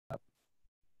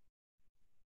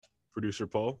Producer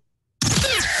Paul.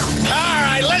 All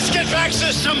right, let's get back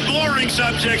to some boring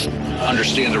subjects.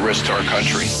 Understand the risk to our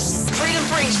country. Freedom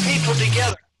brings people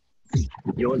together.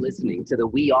 You're listening to the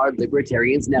We Are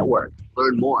Libertarians Network.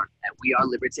 Learn more at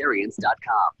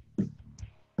wearelibertarians.com.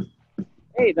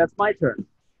 Hey, that's my turn.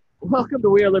 Welcome to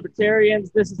We Are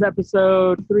Libertarians. This is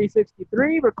episode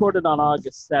 363, recorded on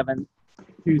August 7th,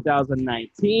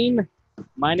 2019.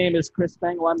 My name is Chris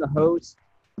Spangle. I'm the host.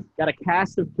 Got a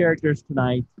cast of characters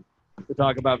tonight to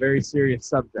talk about very serious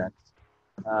subjects.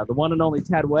 The one and only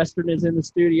Tad Western is in the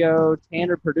studio.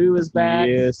 Tanner Perdew is back.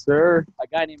 Yes, sir. A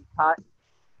guy named A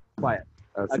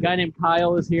guy named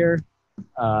Kyle is here,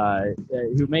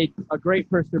 who made a great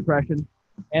first impression.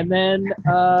 And then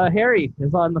Harry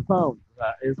is on the phone,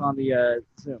 is on the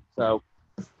Zoom. So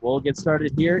we'll get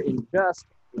started here in just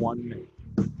 1 minute.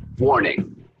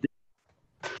 Warning.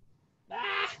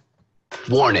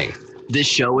 Warning. This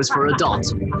show is for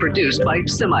adults, produced by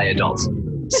semi-adults.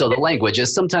 So the language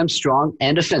is sometimes strong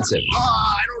and offensive.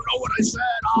 I don't know what I said.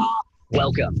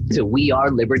 Welcome to We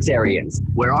Are Libertarians,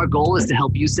 where our goal is to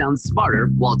help you sound smarter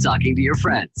while talking to your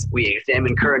friends. We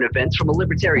examine current events from a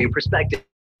libertarian perspective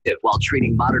while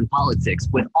treating modern politics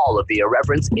with all of the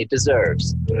irreverence it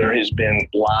deserves. There has been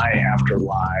lie after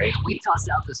lie. We toss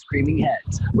out the screaming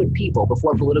heads, put people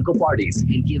before political parties,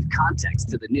 and give context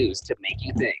to the news to make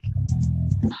you think.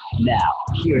 Now,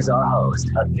 here's our host,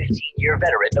 a 15-year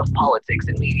veteran of politics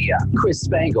and media, Chris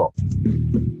Spangle.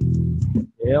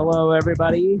 Hello,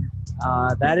 everybody.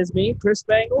 That is me, Chris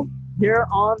Spangle, here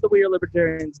on the We Are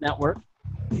Libertarians Network.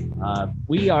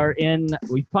 We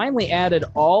finally added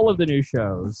all of the new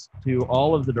shows to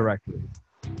all of the directories.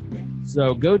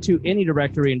 So go to any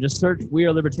directory and just search We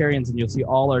Are Libertarians and you'll see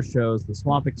all our shows. The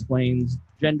Swamp Explains,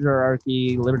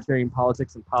 Genderarchy, Libertarian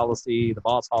Politics and Policy, The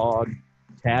Boss Hog,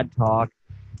 Tad Talk.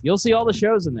 You'll see all the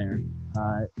shows in there,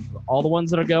 all the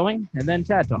ones that are going, and then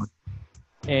Tad Talk.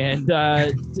 And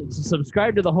to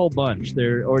subscribe to the whole bunch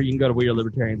there, or you can go to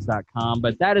wearelibertarians.com.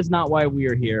 But that is not why we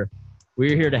are here.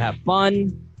 We are here to have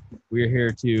fun. We are here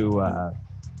to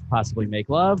possibly make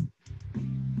love.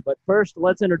 But first,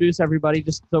 let's introduce everybody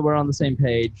just so we're on the same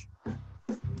page.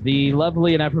 The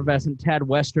lovely and effervescent Tad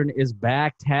Western is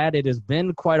back. Tad, it has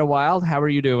been quite a while. How are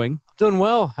you doing? Doing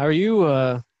well. How are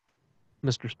you,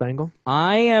 Mr. Spangle?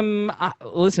 I am.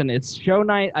 Listen, it's show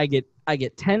night. I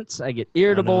get tense. I get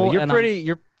irritable.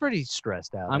 You're pretty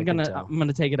stressed out. I'm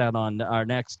gonna take it out on our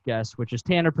next guest, which is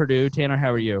Tanner Perdew. Tanner,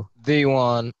 how are you? The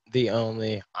one, the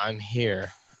only. I'm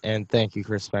here, and thank you,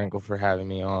 Chris Spangle, for having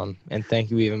me on, and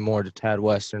thank you even more to Tad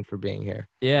Western for being here.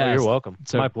 Yeah, you're welcome.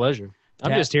 It's my pleasure.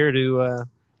 I'm just here to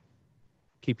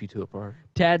keep you two apart.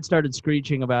 Tad started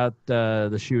screeching about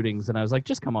the shootings, and I was like,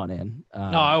 just come on in.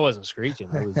 No, I wasn't screeching.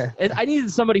 I needed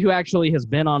somebody who actually has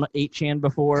been on 8chan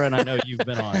before, and I know you've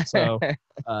been on. So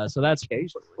that's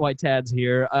why Tad's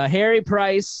here. Harry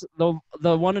Price, the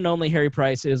one and only Harry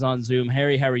Price, is on Zoom.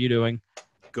 Harry, how are you doing?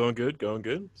 Going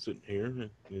good. Sitting here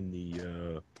in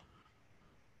the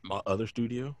my other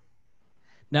studio.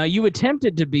 Now, you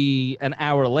attempted to be an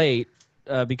hour late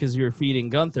because you were feeding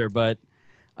Gunther, but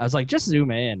I was like, just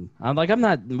zoom in. I'm like, I'm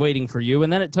not waiting for you.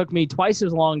 And then it took me twice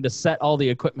as long to set all the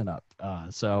equipment up.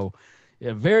 So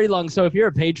very long. So if you're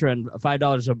a patron,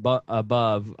 $5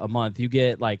 above a month, you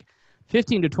get like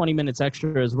 15 to 20 minutes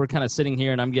extra as we're kind of sitting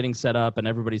here and I'm getting set up and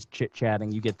everybody's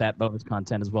chit-chatting. You get that bonus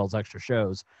content as well as extra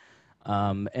shows.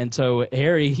 And so,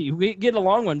 Harry, we get a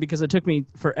long one because it took me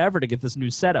forever to get this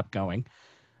new setup going.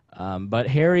 But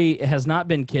Harry has not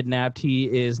been kidnapped. He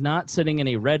is not sitting in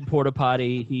a red porta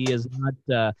potty. He is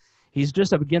not. He's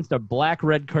just up against a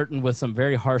black-red curtain with some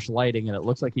very harsh lighting, and it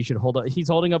looks like he should hold up. He's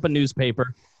holding up a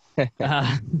newspaper. All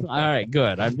right,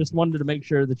 good. I just wanted to make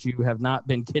sure that you have not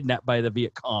been kidnapped by the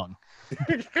Viet Cong.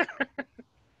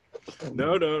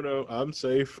 No. I'm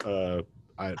safe.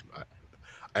 I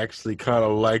actually kind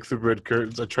of like the red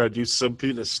curtains. I tried to use some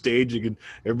kind of staging, and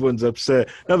everyone's upset.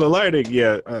 Now the lighting,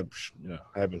 I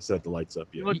haven't set the lights up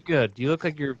yet. You look good. You look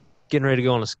like you're getting ready to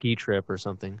go on a ski trip or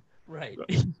something. Right.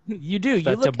 You do.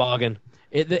 That toboggan.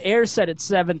 The air's set at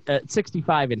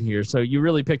 65 in here, so you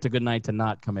really picked a good night to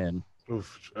not come in.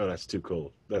 Oof. Oh, that's too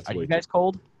cold. Are you guys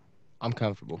cold? I'm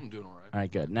comfortable. I'm doing all right. All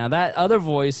right, good. Now, that other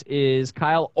voice is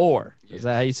Kyle Orr. Yes. Is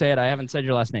that how you say it? I haven't said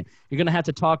your last name. You're going to have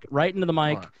to talk right into the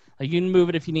mic. Right. Like, you can move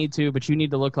it if you need to, but you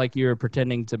need to look like you're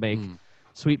pretending to make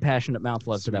sweet, passionate mouth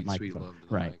love to that microphone.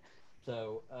 Right. Mic.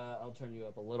 So I'll turn you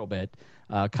up a little bit.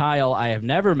 Kyle, I have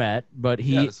never met, but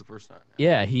he that's the first time.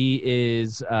 Yeah, he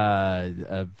is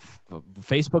a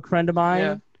Facebook friend of mine.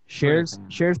 Yeah. Shares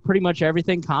pretty much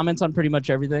everything, comments on pretty much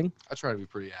everything. I try to be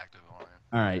pretty active on it.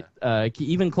 All right.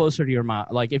 Even closer to your mouth.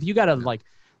 Like, if you got to, like,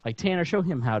 Like Tanner, show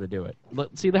him how to do it.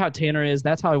 Look, see how Tanner is.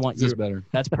 That's how I want This you. is better.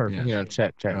 That's perfect. You know,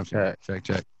 check. Check. All right,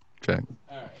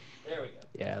 there we go.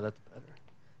 Yeah, that's better.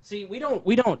 See, we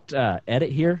don't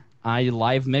edit here. I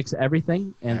live mix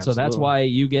everything, and so that's Absolutely. why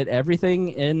you get everything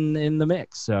in the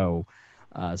mix. So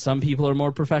some people are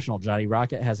more professional. Johnny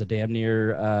Rocket has a damn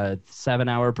near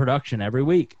 7-hour production every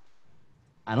week.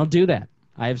 I don't do that.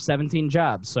 I have 17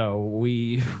 jobs, so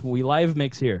we live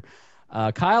mix here.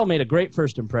 Kyle made a great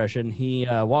first impression. He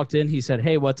walked in, he said,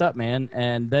 "Hey, what's up, man?"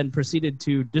 and then proceeded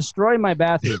to destroy my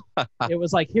bathroom. It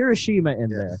was like Hiroshima in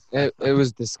there. It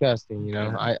was disgusting. You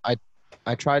know,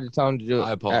 I tried to tell him to do it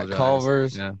I apologize. at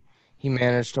Culver's. Yeah. He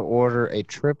managed to order a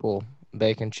triple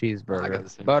bacon cheeseburger,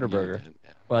 Butterburger.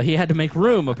 Well, he had to make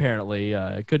room apparently.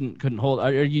 Couldn't hold.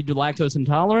 Are you lactose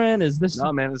intolerant? Is this?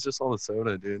 No, man, it's just all the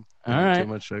soda, dude. All right. Too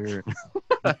much sugar.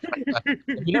 Have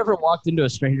you ever walked into a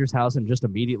stranger's house and just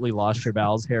immediately lost your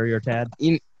bowels, Harry or Tad?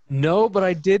 No, but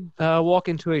I did walk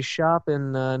into a shop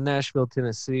in Nashville,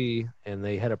 Tennessee, and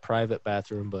they had a private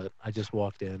bathroom, but I just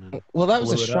walked in. And Well, that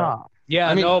was a blew it up. shop. Yeah,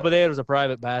 I I mean- know, but it was a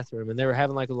private bathroom, and they were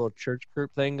having like a little church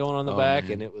group thing going on in the Oh, back,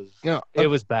 man. and it was You know, it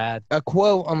was bad. a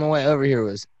quote on the way over here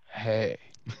was, "Hey,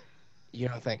 you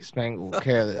don't think Spangle will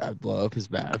care that I blow up his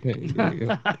bathroom, do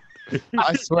you?"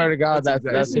 I swear to God, that's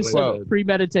This a is quote. some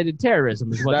premeditated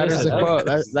terrorism. Is what That this is a is. quote.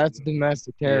 That's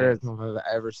domestic terrorism if I've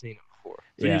ever seen it before.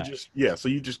 Yeah. So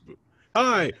you just,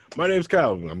 hi, my name's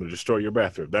Kyle. I'm gonna destroy your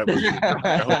bathroom. That was the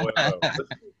whole way.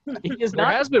 He is There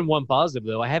not. has been one positive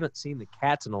though. I haven't seen the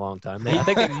cats in a long time. I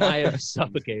think they might have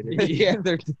suffocated. Yeah,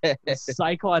 they're dead.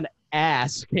 Cyclone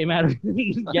ass came out of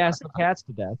gassed the cats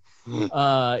to death.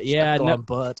 Yeah, Go no, on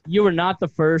butt. you were not the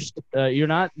first. You're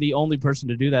not the only person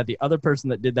to do that. The other person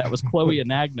that did that was Chloe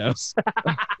Anagnos,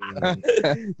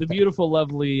 the beautiful,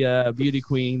 lovely beauty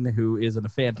queen who is a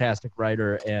fantastic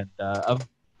writer and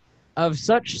of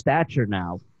such stature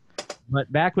now.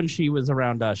 But back when she was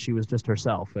around us, she was just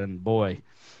herself, and boy,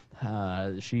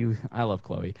 I love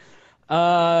Chloe.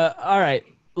 All right.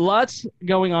 Lots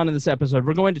going on in this episode.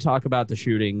 We're going to talk about the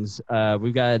shootings.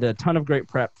 We've got a ton of great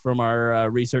prep from our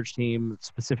research team,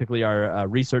 specifically our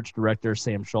research director,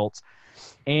 Sam Schultz.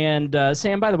 And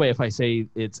Sam, by the way, if I say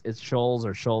it's Schultz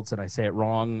or Schultz and I say it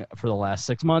wrong for the last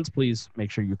 6 months, please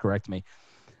make sure you correct me.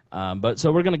 But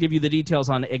so we're going to give you the details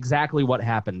on exactly what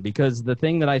happened, because the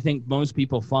thing that I think most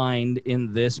people find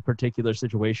in this particular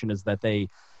situation is that they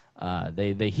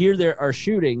hear there are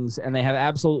shootings and they have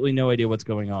absolutely no idea what's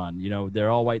going on. You know, they're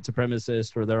all white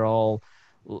supremacist or they're all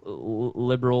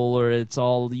liberal or it's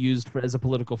all used as a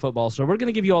political football. So we're going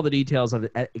to give you all the details of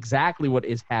exactly what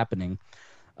is happening,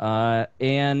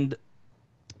 and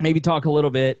maybe talk a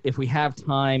little bit, if we have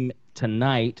time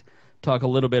tonight, talk a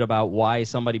little bit about why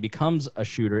somebody becomes a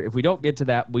shooter. If we don't get to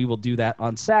that, we will do that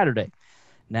on Saturday.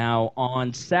 Now,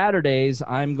 on Saturdays,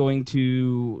 I'm going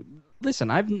to...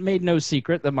 Listen, I've made no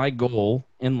secret that my goal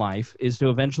in life is to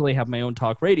eventually have my own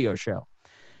talk radio show.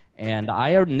 And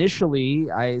I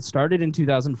started in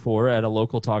 2004 at a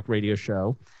local talk radio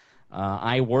show.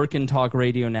 I work in talk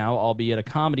radio now, albeit a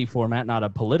comedy format, not a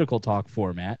political talk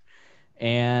format.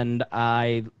 And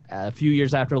I, a few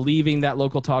years after leaving that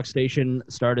local talk station,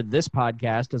 started this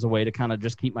podcast as a way to kind of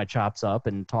just keep my chops up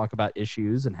and talk about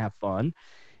issues and have fun.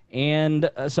 And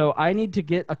so I need to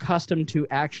get accustomed to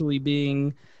actually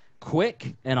being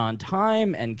quick and on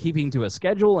time and keeping to a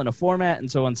schedule and a format.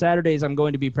 And so on Saturdays, I'm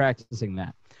going to be practicing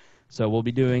that. So we'll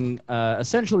be doing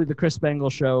essentially the Chris Spangle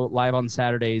Show live on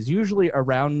Saturdays, usually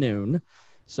around noon.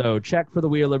 So check for the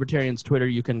We Are Libertarians Twitter.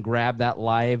 You can grab that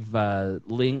live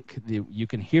link. You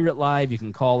can hear it live. You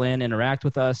can call in, interact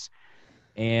with us.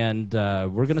 And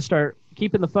we're going to start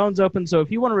keeping the phones open. So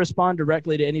if you want to respond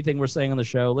directly to anything we're saying on the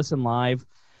show, listen live.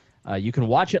 You can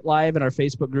watch it live in our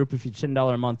Facebook group if you're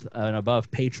 $10 a month and above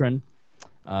patron.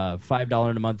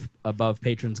 $5 a month above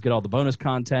patrons get all the bonus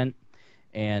content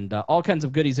and all kinds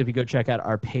of goodies if you go check out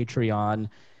our Patreon.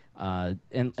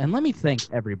 And let me thank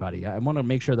everybody. I want to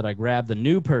make sure that I grab the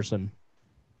new person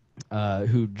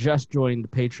who just joined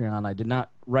Patreon. I did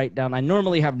not write down. I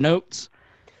normally have notes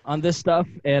on this stuff,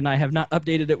 and I have not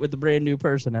updated it with the brand new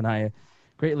person, and I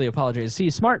greatly apologize. See,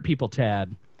 smart people,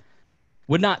 Tad,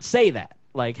 would not say that.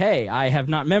 Like, hey, I have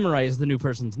not memorized the new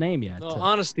person's name yet. No,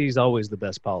 honesty is always the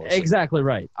best policy. Exactly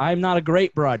right. I'm not a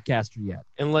great broadcaster yet.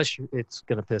 Unless it's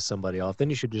going to piss somebody off. Then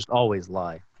you should just always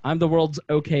lie. I'm the world's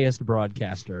okayest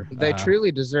broadcaster. They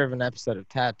truly deserve an episode of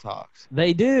Tad Talks.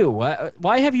 They do.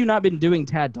 Why have you not been doing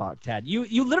Tad Talk, Tad?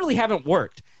 You literally haven't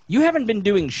worked. You haven't been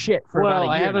doing shit for about a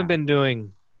year I haven't now. been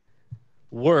doing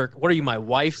work. What are you, my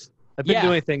wife? I've been Yeah.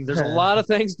 doing things. There's a lot of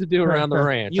things to do around the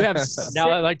ranch. You have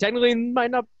now, like technically,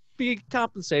 might not be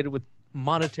compensated with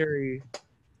monetary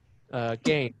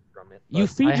gain from it. You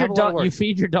but I feed your have a lot of dog. work. You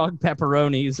feed your dog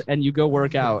pepperonis, and you go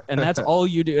work out, and that's all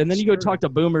you do. And then you go talk to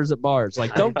boomers at bars.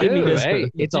 Like, don't give me Dude, this.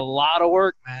 hey, it's a lot of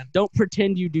work, man. Don't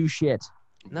pretend you do shit.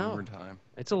 No. Boomer time.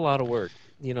 It's a lot of work.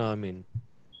 You know, I mean,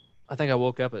 I think I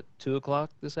woke up at 2:00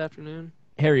 this afternoon.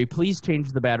 Harry, please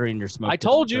change the battery in your smoke. I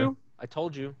told detector. you. I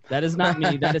told you. That is not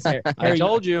me. That is Harry. I Harry,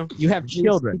 told you. you have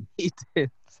children. He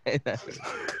did say that.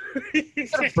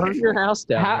 Burn your house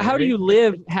down. How do you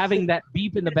live having that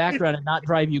beep in the background and not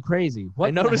drive you crazy? What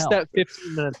I the noticed hell? that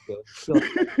 15 minutes ago. So,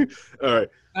 All right.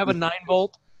 I have a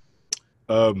 9-volt.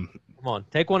 Come on,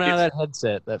 take one out of that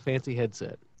headset, that fancy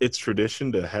headset. It's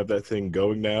tradition to have that thing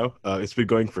going now. It's been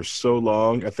going for so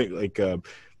long. I think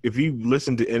if you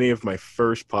listen to any of my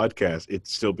first podcasts,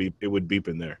 it would beep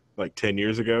in there. Like 10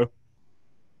 years ago,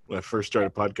 when I first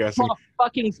started podcasting. A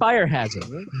fucking fire hazard.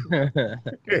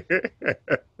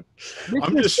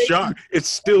 I'm just shocked. It's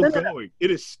still going.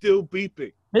 It is still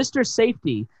beeping. Mr.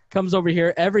 Safety comes over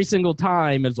here every single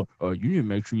time and is like, "Oh, you need to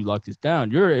make sure you lock this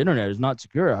down. Your internet is not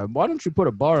secure. Why don't you put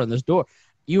a bar on this door?"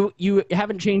 You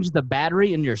haven't changed the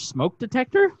battery in your smoke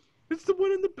detector? It's the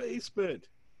one in the basement.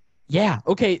 Yeah.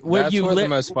 Okay. Where That's you where live? the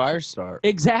most fires start.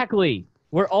 Exactly.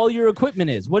 Where all your equipment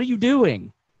is. What are you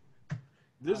doing?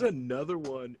 There's another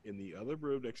one in the other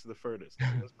room next to the furnace.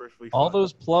 That's perfectly fine. All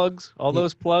those plugs,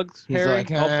 He's Harry,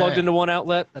 like, all plugged into one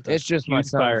outlet. That's a It's just my huge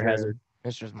son's fire room. hazard.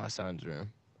 It's just my son's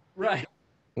room. Right.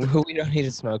 We don't need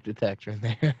a smoke detector in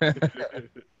there.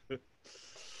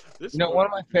 This You know, one- one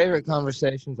of my favorite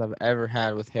conversations I've ever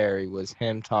had with Harry was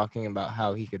him talking about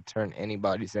how he could turn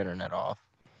anybody's internet off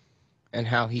and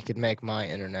how he could make my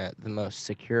internet the most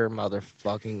secure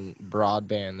motherfucking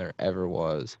broadband there ever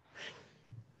was.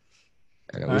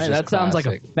 And it All was right, just that sounds like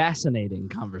a classic. fascinating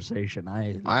conversation.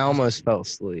 I almost fell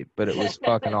asleep, but it was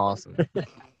fucking awesome.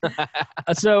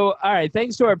 So, all right,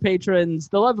 thanks to our patrons,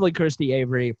 the lovely Christy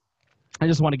Avery. I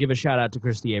just want to give a shout out to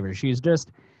Christy Avery. She's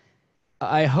just,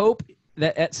 I hope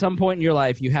that at some point in your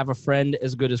life you have a friend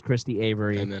as good as Christy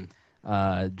Avery. Amen.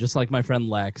 Just like my friend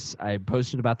Lex. I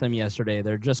posted about them yesterday.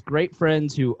 They're just great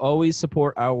friends who always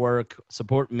support our work,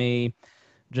 support me.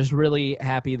 Just really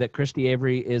happy that Christy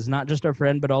Avery is not just our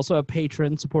friend, but also a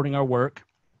patron supporting our work.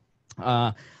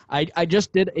 I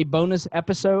just did a bonus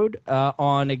episode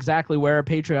on exactly where our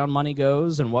Patreon money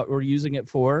goes and what we're using it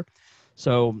for.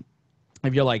 So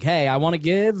if you're like, hey, I want to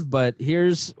give, but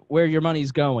here's where your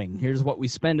money's going. Here's what we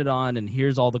spend it on, and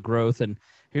here's all the growth, and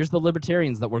here's the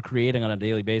libertarians that we're creating on a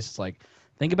daily basis. Like,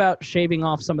 think about shaving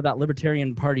off some of that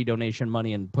Libertarian Party donation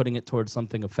money and putting it towards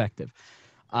something effective.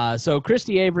 So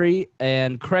Christy Avery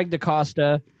and Craig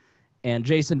DaCosta and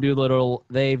Jason Doolittle,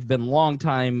 they've been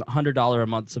longtime $100 a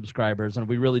month subscribers, and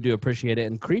we really do appreciate it.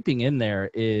 And creeping in there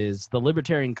is the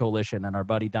Libertarian Coalition and our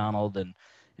buddy Donald and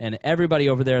everybody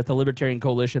over there at the Libertarian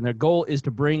Coalition. Their goal is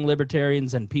to bring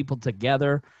libertarians and people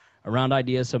together around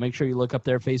ideas, so make sure you look up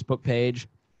their Facebook page.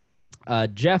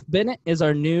 Jeff Bennett is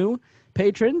our new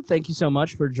patron. Thank you so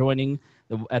much for joining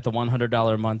at the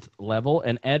 $100 a month level.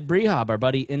 And Ed Brehab, our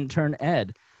buddy intern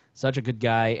Ed, such a good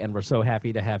guy, and we're so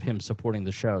happy to have him supporting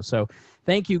the show. So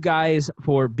thank you guys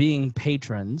for being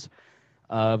patrons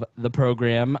of the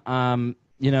program. I'm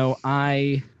going to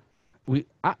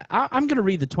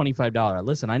read the $25.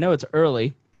 Listen, I know it's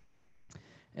early,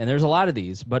 and there's a lot of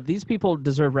these, but these people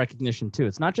deserve recognition too.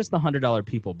 It's not just the $100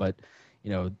 people, but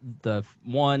the $1,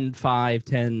 $5,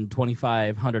 $10,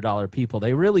 $25, $100 people.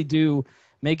 They really do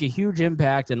make a huge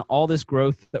impact, and all this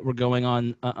growth that we're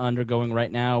undergoing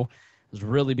right now is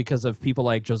really because of people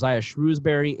like Josiah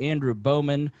Shrewsbury, Andrew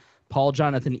Bowman, Paul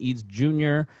Jonathan Eads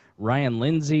Jr., Ryan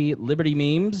Lindsay, Liberty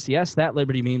Memes. Yes, that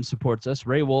Liberty Memes supports us.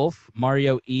 Ray Wolf,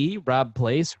 Mario E., Rob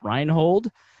Place, Reinhold,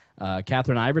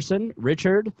 Catherine Iverson,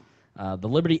 Richard, the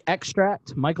Liberty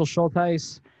Extract, Michael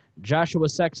Schulteis, Joshua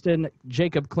Sexton,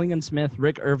 Jacob Klingensmith,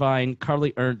 Rick Irvine,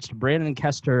 Carly Ernst, Brandon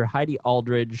Kester, Heidi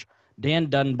Aldridge, Dan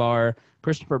Dunbar,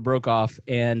 Christopher Brokoff,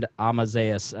 and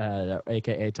Amazeus,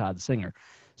 a.k.a. Todd Singer.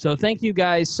 So thank you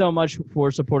guys so much for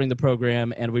supporting the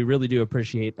program, and we really do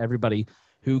appreciate everybody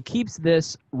who keeps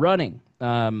this running.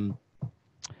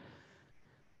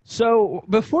 So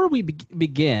before we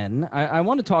begin, I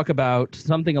want to talk about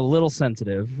something a little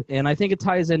sensitive, and I think it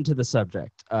ties into the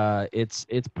subject. It's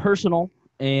personal,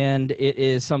 and it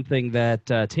is something that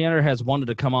Tanner has wanted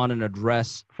to come on and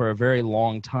address for a very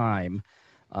long time.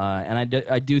 And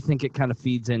I do think it kind of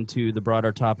feeds into the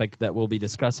broader topic that we'll be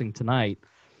discussing tonight.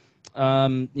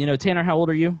 Tanner, how old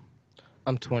are you?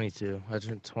 I'm 22. I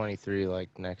turn 23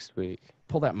 next week.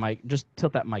 Pull that mic. Just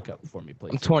tilt that mic up for me,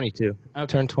 please. I'm 22. Okay.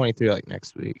 Turn 23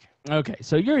 next week. Okay,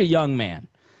 so you're a young man.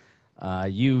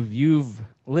 You've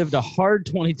lived a hard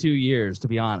 22 years, to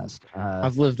be honest.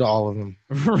 I've lived all of them.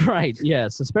 Right.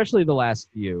 Yes, especially the last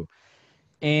few,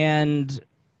 and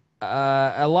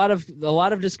a lot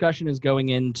of discussion is going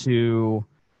into,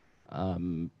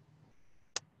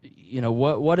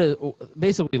 what is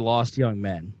basically lost young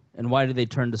men and why do they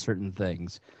turn to certain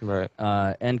things. Right.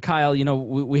 And Kyle,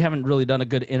 we haven't really done a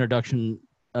good introduction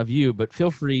of you, but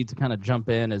feel free to kind of jump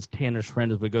in as Tanner's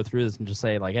friend as we go through this and just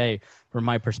say like, hey, from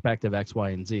my perspective, X,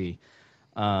 Y, and Z.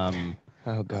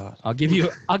 Oh God. I'll give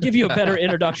you a better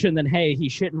introduction than, hey, he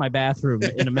shit in my bathroom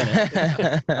in a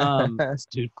minute.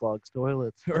 Dude clogs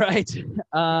toilets. Right.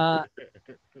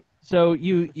 So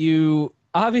you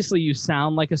obviously you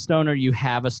sound like a stoner. You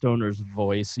have a stoner's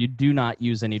voice. You do not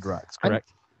use any drugs,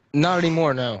 correct? Not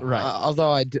anymore, no. Right.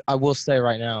 Although I will say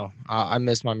right now, I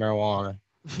miss my marijuana.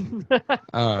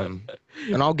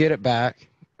 And I'll get it back.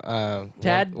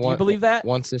 Tad, do you believe that?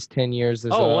 Once this 10 years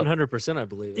is Oh, up. 100% I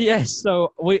believe it. Yes.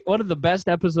 So one of the best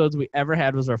episodes we ever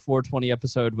had was our 420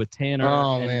 episode with Tanner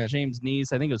and man. James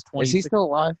Neese. I think it was 20. Is he still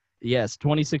alive? Yes,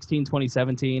 2016,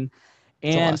 2017. It's the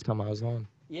And last time I was on.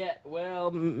 yeah,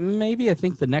 well, maybe I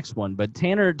think the next one. But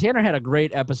Tanner had a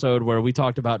great episode where we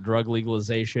talked about drug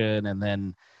legalization and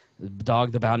then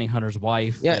Dog the Bounty Hunter's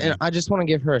wife. Yeah, and I just want to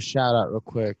give her a shout out real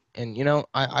quick. And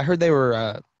I heard they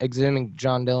were exhuming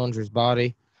John Dillinger's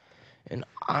body, and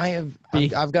I've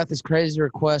got this crazy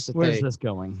request that Where's this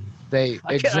going? they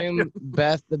exhume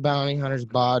Beth the Bounty Hunter's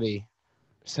body,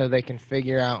 so they can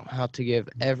figure out how to give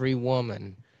every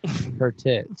woman her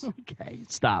tits. Okay,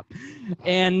 stop.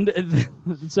 And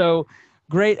so,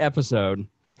 great episode.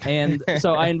 And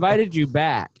so I invited you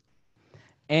back.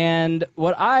 And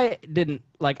what I didn't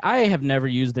like, I have never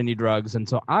used any drugs, and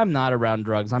so I'm not around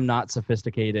drugs. I'm not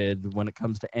sophisticated when it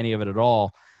comes to any of it at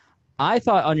all. I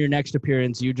thought on your next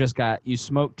appearance you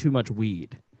smoked too much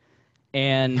weed.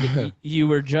 And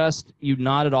you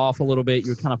nodded off a little bit.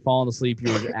 You were kind of falling asleep.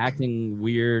 You were acting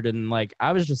weird. And like,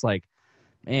 I was just like,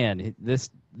 man,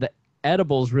 the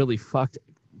edibles really fucked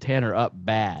Tanner up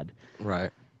bad. Right.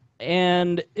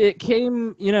 And it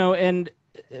came, and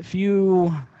a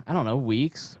few, I don't know,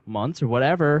 weeks, months or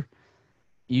whatever,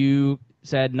 you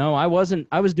said, no, I wasn't,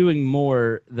 I was doing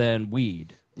more than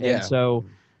weed. Yeah. And so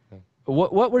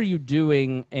what were you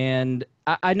doing? And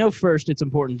I know first it's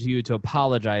important to you to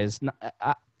apologize.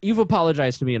 You've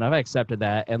apologized to me and I've accepted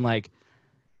that. And like,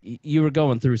 you were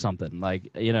going through something like,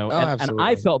 and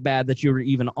I felt bad that you were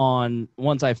even on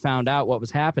once I found out what was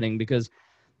happening, because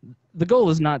the goal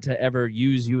is not to ever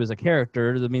use you as a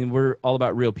character. I mean, we're all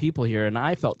about real people here, and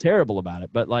I felt terrible about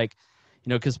it. But like,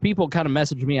 because people kind of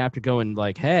messaged me after going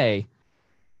like, hey,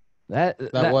 that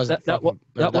wasn't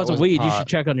weed. pot. You should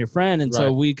check on your friend. And so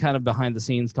Right. we kind of behind the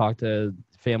scenes talked to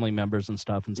family members and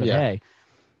stuff and said, hey,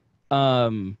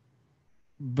 but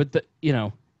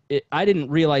I didn't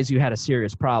realize you had a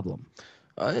serious problem.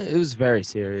 It was very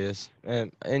serious,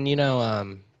 and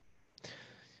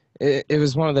it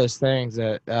was one of those things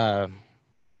that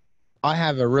I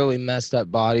have a really messed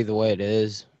up body the way it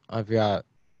is. I've got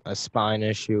a spine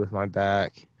issue with my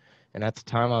back, and at the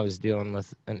time I was dealing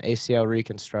with an ACL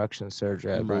reconstruction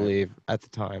surgery, I believe, at the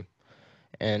time.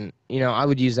 And I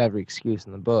would use every excuse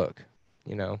in the book.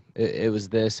 It was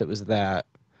this, it was that,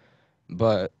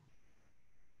 but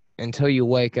until you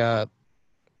wake up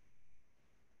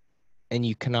and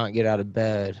you cannot get out of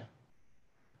bed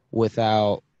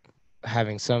without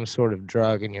having some sort of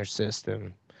drug in your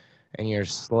system and you're a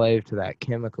slave to that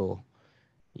chemical,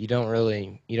 you don't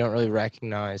really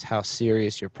recognize how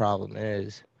serious your problem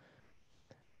is.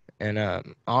 And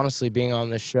honestly, being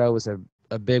on this show was a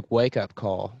big wake-up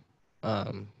call,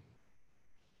 not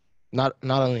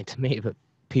only to me but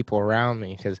people around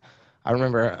me, because I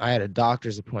remember I had a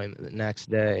doctor's appointment the next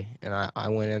day, and I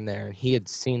went in there, and he had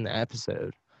seen the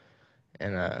episode,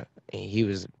 and he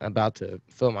was about to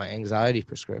fill my anxiety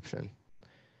prescription,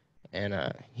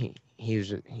 and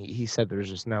he said there was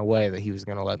just no way that he was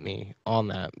going to let me on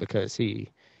that, because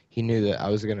he knew that I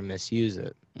was going to misuse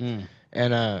it.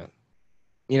 And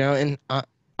and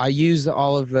I used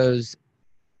all of those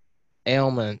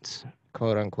ailments,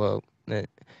 quote unquote, that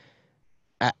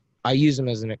I use them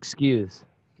as an excuse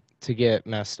to get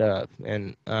messed up.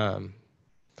 And I'm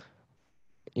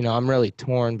really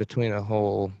torn between the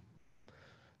whole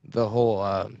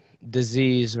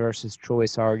disease versus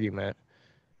choice argument.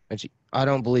 I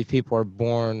don't believe people are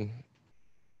born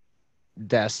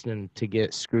destined to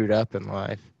get screwed up in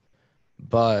life,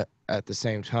 but at the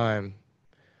same time,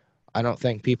 I don't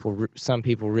think some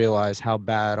people realize how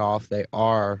bad off they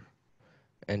are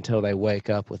until they wake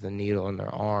up with a needle in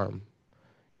their arm,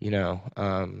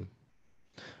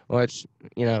 which,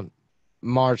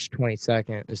 March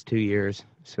 22nd is 2 years.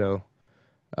 So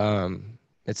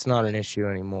it's not an issue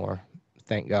anymore,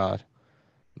 thank God.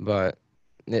 But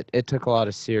it took a lot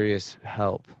of serious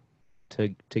help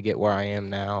to get where I am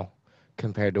now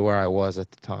compared to where I was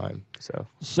at the time.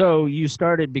 So you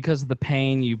started because of the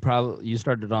pain. You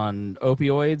started on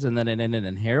opioids, and then it ended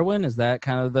in heroin. Is that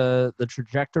kind of the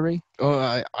trajectory?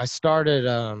 Well, I started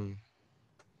the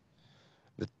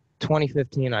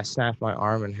 2015. I snapped my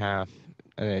arm in half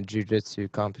in a jiu-jitsu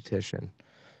competition,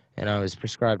 and I was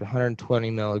prescribed 120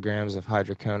 milligrams of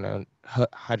hydrocodone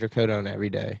every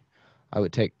day. I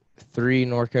would take 3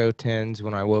 Norco 10s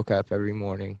when I woke up every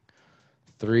morning,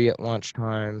 3 at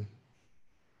lunchtime,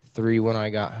 3 when I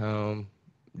got home,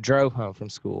 drove home from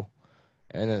school,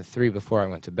 and then 3 before I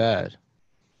went to bed.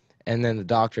 And then the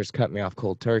doctors cut me off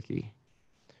cold turkey.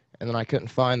 And then I couldn't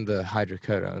find the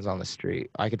hydrocodones on the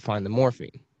street. I could find the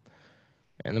morphine.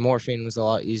 And the morphine was a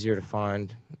lot easier to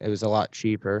find. It was a lot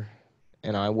cheaper,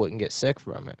 and I wouldn't get sick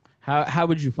from it. How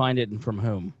would you find it and from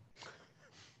whom?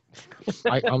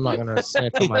 I'm not going to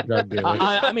snitch on my drug dealers.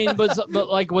 I mean,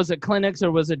 was it clinics or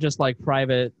was it just like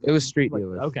private? It was street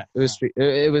dealers. Okay. It was street.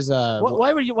 It was.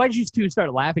 Why did you two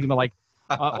start laughing? But like,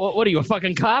 what are you, a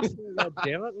fucking cop?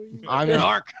 Damn it.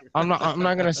 I'm not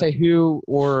going to say who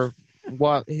or who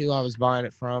I was buying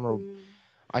it from, or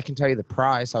I can tell you the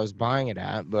price I was buying it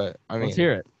at. But I mean, Let's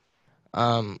hear it.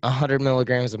 100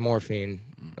 milligrams of morphine,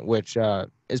 which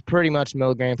is pretty much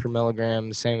milligram per milligram,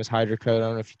 the same as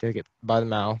hydrocodone if you take it by the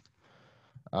mouth.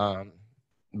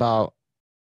 About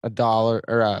 $1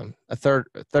 or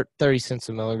 30 cents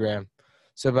a milligram.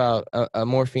 So about a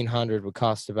morphine 100 would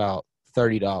cost about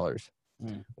 $30,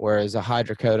 whereas a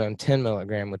hydrocodone 10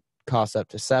 milligram would cost up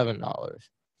to $7.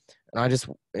 And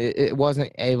I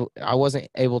wasn't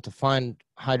able to find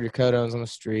hydrocodones on the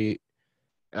street.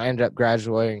 I ended up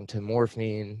graduating to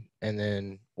morphine, and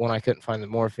then when I couldn't find the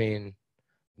morphine,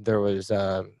 there was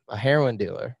a heroin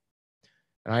dealer,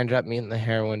 and I ended up meeting the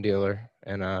heroin dealer,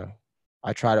 and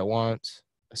I tried it once,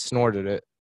 I snorted it,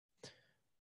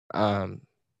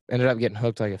 ended up getting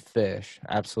hooked like a fish,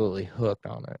 absolutely hooked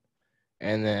on it,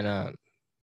 and then I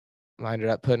ended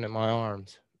up putting it in my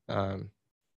arms, and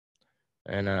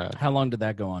How long did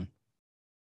that go on?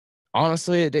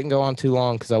 honestly, it didn't go on too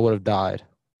long because I would have died.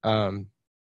 I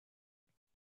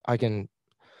can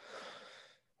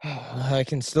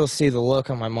still see the look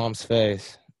on my mom's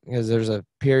face because there's a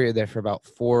period there for about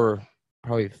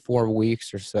probably 4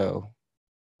 weeks or so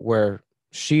where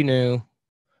she knew,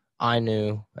 I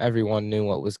knew, everyone knew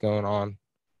what was going on,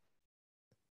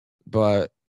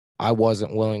 but I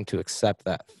wasn't willing to accept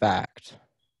that fact.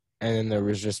 And then there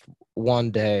was just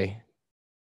one day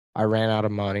I ran out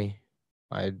of money.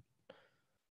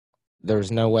 There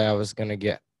was no way I was going to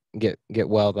get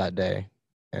well that day.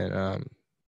 And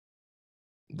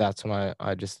that's when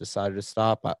I just decided to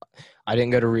stop. I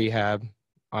didn't go to rehab.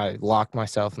 I locked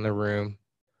myself in the room,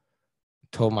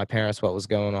 told my parents what was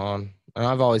going on. And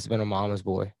I've always been a mama's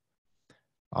boy.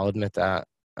 I'll admit that.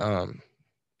 I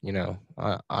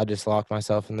just locked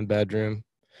myself in the bedroom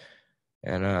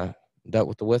and dealt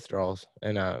with the withdrawals.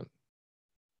 And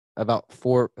about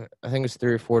I think it was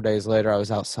 3 or 4 days later, I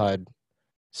was outside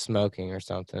smoking or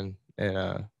something.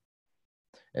 And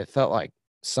it felt like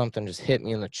something just hit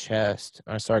me in the chest.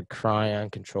 I started crying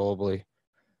uncontrollably,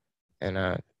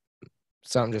 and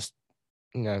something just,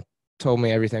 told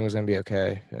me everything was gonna be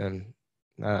okay. And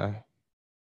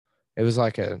it was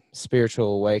like a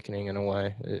spiritual awakening in a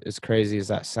way, as crazy as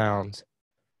that sounds.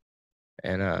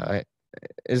 And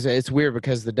it's weird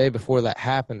because the day before that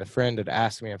happened, a friend had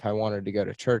asked me if I wanted to go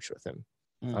to church with him.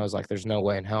 I was like, "There's no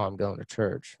way in hell I'm going to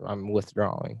church. I'm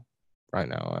withdrawing right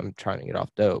now. I'm trying to get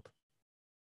off dope."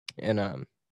 And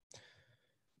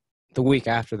the week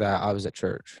after that, I was at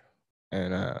church,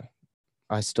 and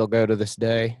I still go to this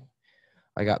day.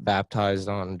 I got baptized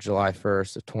on July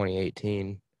 1st of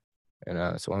 2018, and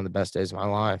it's one of the best days of my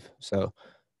life. So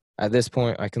at this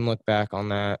point, I can look back on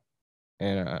that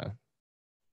and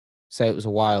say it was a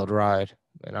wild ride,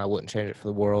 and I wouldn't change it for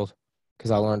the world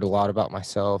because I learned a lot about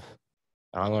myself,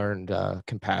 and I learned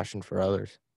compassion for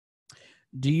others.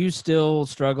 Do you still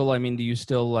struggle? I mean, do you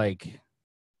still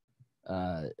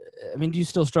do you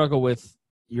still struggle with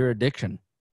your addiction?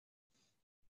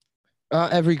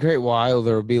 Every great while,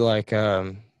 there'll be like,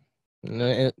 there'll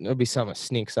be something that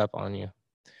sneaks up on you,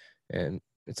 and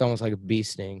it's almost like a bee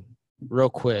sting, real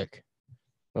quick.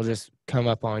 It'll just come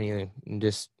up on you and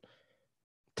just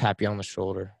tap you on the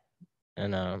shoulder,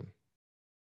 and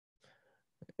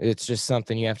it's just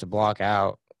something you have to block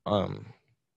out. I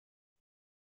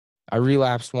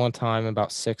relapsed one time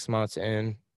about 6 months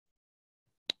in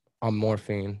on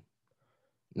morphine,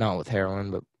 not with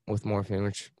heroin, but with morphine,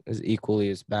 which is equally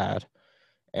as bad.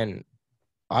 And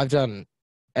I've done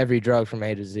every drug from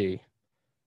A to Z.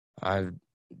 I've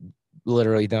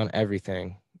literally done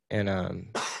everything,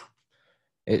 and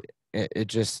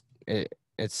it's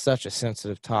such a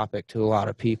sensitive topic to a lot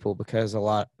of people because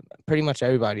pretty much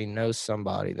everybody knows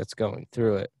somebody that's going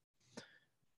through it,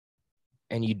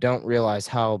 and you don't realize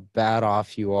how bad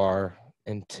off you are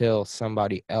until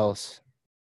somebody else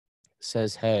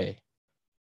says, "Hey,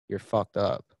 you're fucked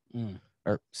up,"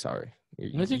 or sorry,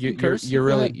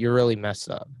 you're really messed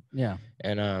up. Yeah,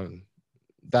 and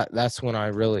that's when I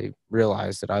really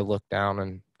realized that. I looked down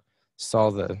and saw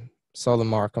the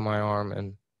mark on my arm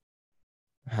and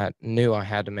knew I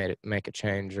had to make a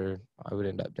change or I would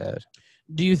end up dead.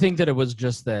 Do you think that it was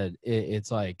just that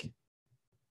it's like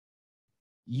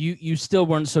you still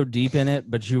weren't so deep in it,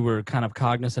 but you were kind of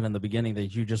cognizant in the beginning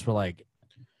that you just were like,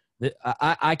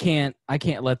 I can't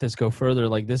let this go further.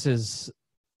 Like, this is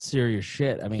serious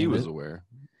shit. I mean, he was aware.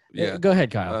 Yeah. Go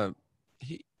ahead, Kyle.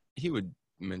 He would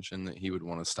mention that he would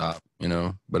want to stop, you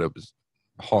know, but it was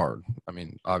hard. I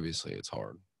mean, obviously it's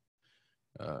hard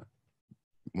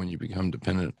when you become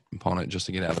dependent upon it just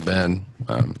to get out of bed.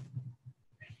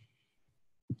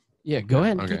 Yeah, go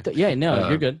ahead. Okay.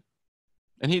 You're good.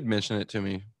 And he'd mention it to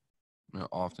me, you know,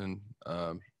 often.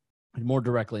 More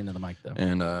directly into the mic, though.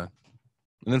 And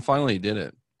then finally he did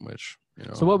it, which, you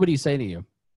know. So what would he say to you?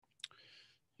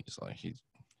 He's like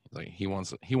he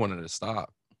wanted to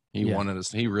stop. He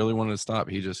really wanted to stop.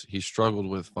 He struggled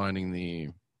with finding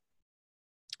I'm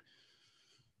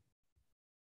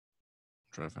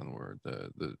trying to find the word,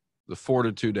 the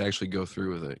fortitude to actually go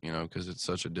through with it, you know, because it's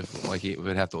such a difficult, like he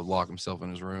would have to lock himself in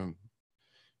his room,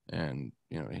 and,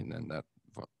 you know, and then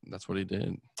that's what he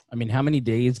did. I mean, how many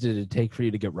days did it take for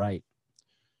you to get right?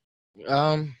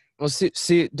 Well,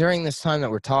 see, during this time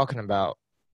that we're talking about,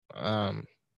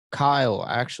 Kyle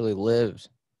actually lived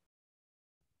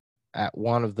at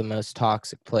one of the most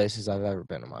toxic places I've ever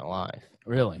been in my life.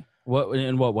 Really?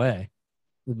 In what way?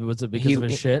 Was it because of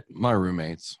his shit? My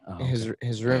roommates. Oh, okay.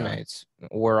 His roommates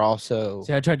were also.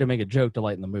 See, I tried to make a joke to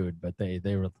lighten the mood, but they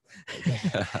were.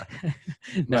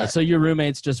 No, so your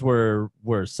roommates just were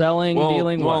selling,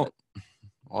 dealing. Well,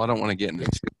 I don't want to get into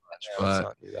too much,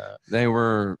 but they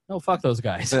were. No, fuck those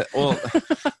guys.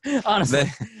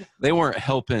 Honestly, they weren't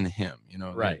helping him. You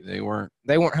know, right? They weren't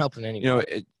helping anyone. You know,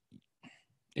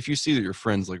 if you see that your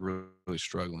friend's like really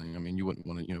struggling, I mean, you wouldn't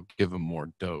want to, you know, give them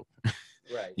more dope.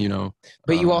 Right. You know,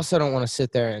 but you also don't want to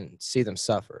sit there and see them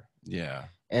suffer. Yeah.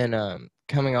 And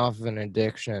coming off of an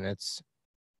addiction, it's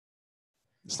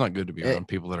not good to be around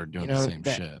people that are doing the same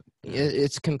shit.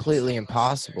 It's completely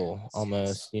impossible,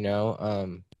 almost. You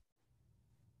know,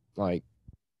 like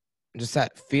just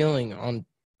that feeling on,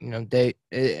 you know,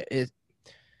 if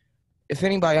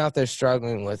anybody out there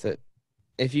struggling with it,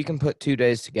 if you can put 2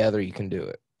 days together, you can do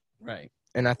it. Right.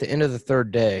 And at the end of the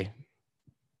third day,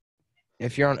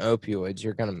 if you're on opioids,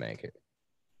 you're going to make it.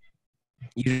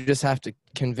 You just have to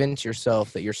convince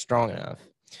yourself that you're strong enough.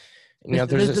 You know,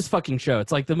 there's this fucking show.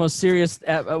 It's like the most serious,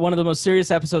 one of the most serious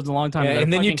episodes in a long time. Yeah,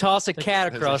 and then you toss a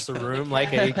cat across the room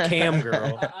like a cam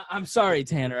girl. I'm sorry,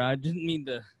 Tanner. I didn't mean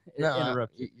to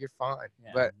interrupt you. You're fine.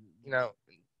 Yeah. But, you know,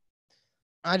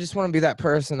 I just want to be that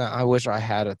person that I wish I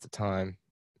had at the time.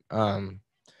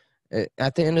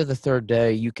 At the end of the third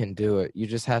day, you can do it. You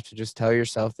just have to just tell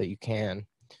yourself that you can.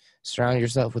 Surround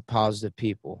yourself with positive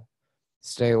people.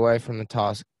 Stay away from the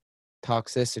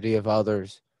toxicity of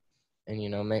others. And, you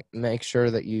know, make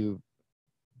sure that you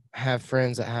have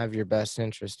friends that have your best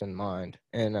interest in mind.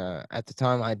 And at the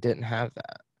time, I didn't have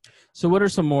that. So what are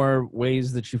some more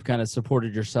ways that you've kind of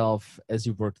supported yourself as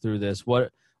you've worked through this?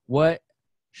 What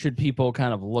should people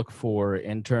kind of look for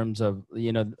in terms of,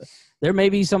 you know, there may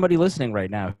be somebody listening right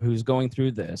now who's going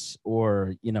through this,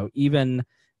 or, you know, even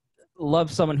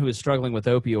love someone who is struggling with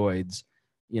opioids,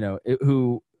 you know,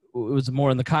 who was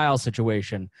more in the Kyle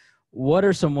situation. What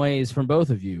are some ways from both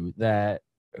of you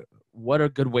what are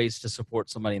good ways to support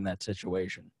somebody in that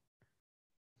situation?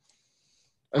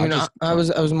 I mean, I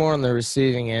was more on the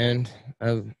receiving end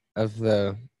of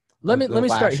the. Let me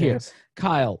start here.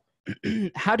 Kyle,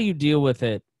 how do you deal with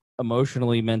it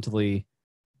emotionally, mentally?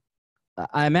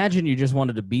 I imagine you just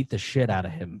wanted to beat the shit out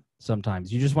of him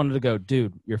sometimes. You just wanted to go,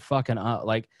 dude, you're fucking up.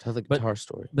 Like, tell the guitar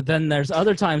story. But then there's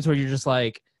other times where you're just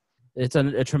like, it's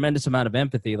a tremendous amount of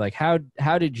empathy. Like, how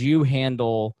did you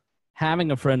handle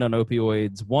having a friend on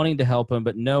opioids, wanting to help him,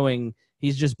 but knowing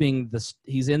he's just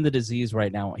he's in the disease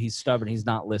right now. He's stubborn. He's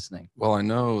not listening. Well, I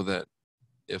know that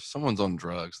if someone's on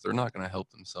drugs, they're not going to help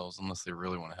themselves unless they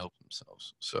really want to help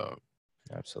themselves. So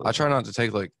absolutely, I try not to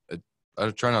take like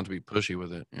try not to be pushy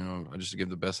with it. You know, I just give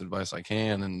the best advice I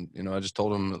can. And, you know, I just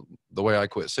told him the way I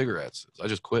quit cigarettes, I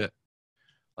just quit.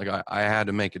 Like I had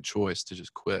to make a choice to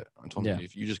just quit. I told him,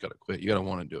 if you just got to quit, you got to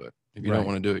want to do it. If you don't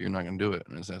want to do it, you're not going to do it.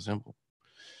 And it's that simple.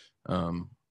 And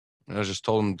I just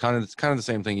told him kind of the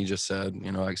same thing you just said.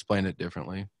 You know, I explained it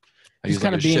differently. I used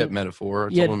like a ship metaphor.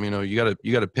 I told him, you know, you got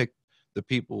to pick the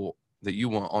people that you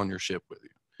want on your ship with you.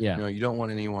 Yeah. You know, you don't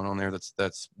want anyone on there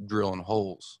that's drilling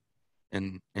holes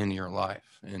in your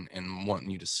life and wanting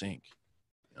you to sink.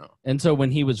 You know? And so when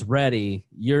he was ready,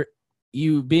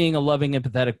 you being a loving,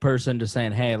 empathetic person, to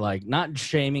saying, hey, like, not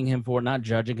shaming him for it, not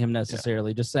judging him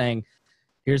necessarily, just saying,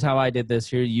 here's how I did this,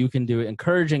 here you can do it,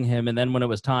 encouraging him. And then when it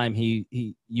was time,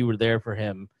 you were there for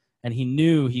him, and he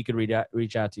knew he could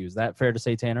reach out to you. Is that fair to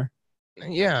say, Tanner?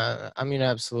 Yeah, I mean,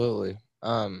 absolutely.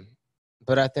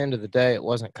 But at the end of the day, it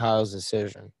wasn't Kyle's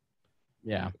decision.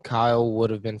 Yeah. Kyle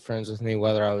would have been friends with me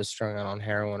whether I was strung out on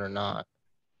heroin or not.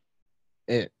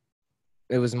 It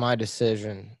was my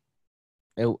decision.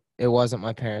 It wasn't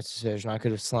my parents' decision. I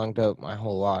could have slung dope my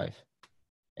whole life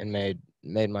and made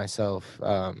myself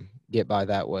get by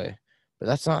that way. But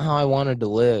that's not how I wanted to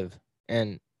live.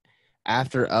 And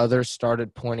after others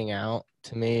started pointing out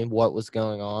to me what was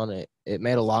going on, it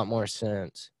made a lot more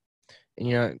sense. And,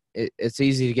 you know, it's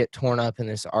easy to get torn up in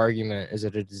this argument. Is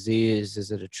it a disease? Is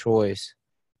it a choice?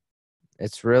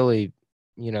 It's really,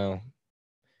 you know,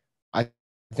 I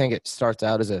think it starts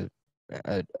out as a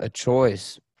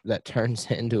choice that turns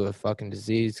into a fucking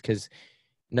disease, because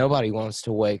nobody wants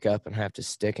to wake up and have to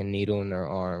stick a needle in their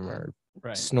arm or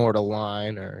snort a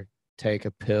line or take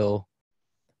a pill.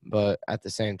 But at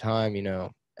the same time, you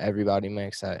know, everybody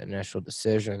makes that initial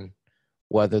decision,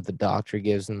 whether the doctor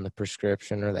gives them the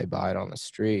prescription or they buy it on the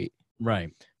street.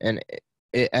 Right. And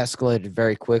it escalated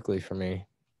very quickly for me.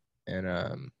 And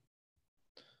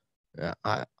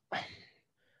I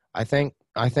think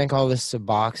all this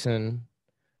Suboxone,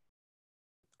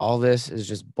 all this is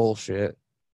just bullshit.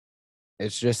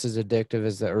 It's just as addictive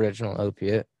as the original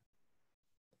opiate.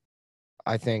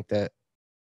 I think that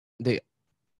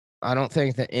I don't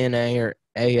think the NA or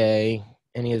AA,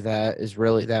 any of that, is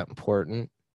really that important.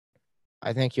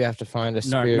 I think you have to find a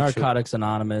spiritual... Narcotics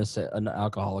Anonymous,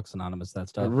 Alcoholics Anonymous, that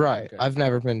stuff. Right. Okay. I've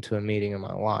never been to a meeting in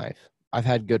my life. I've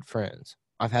had good friends.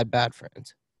 I've had bad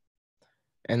friends.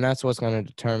 And that's what's going to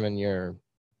determine your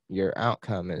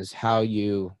outcome, is how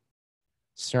you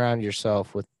surround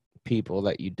yourself with people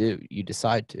that you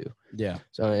decide to. Yeah.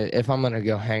 So if I'm going to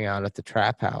go hang out at the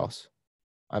trap house,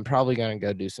 I'm probably going to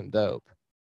go do some dope.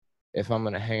 If I'm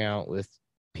going to hang out with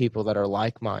people that are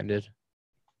like-minded,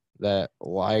 that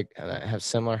have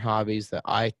similar hobbies that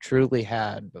I truly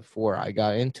had before I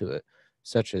got into it,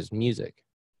 such as music,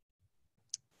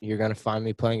 you're going to find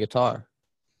me playing guitar,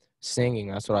 singing.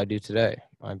 That's what I do today.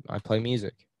 I play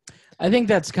music. I think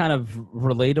that's kind of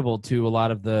relatable to a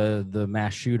lot of the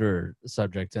mass shooter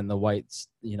subject and the white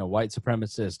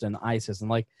supremacist and ISIS. And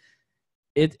like,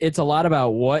 it's a lot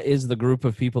about what is the group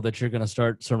of people that you're going to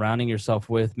start surrounding yourself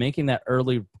with, making that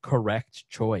early correct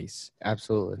choice.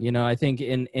 Absolutely. You know, I think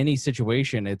in any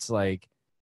situation, it's like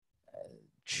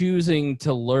choosing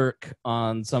to lurk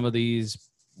on some of these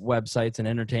websites and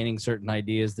entertaining certain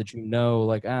ideas that, you know,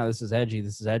 like, this is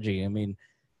edgy. I mean,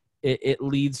 it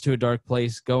leads to a dark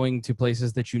place, going to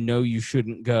places that you know you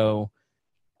shouldn't go.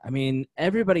 I mean,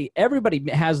 everybody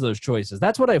has those choices.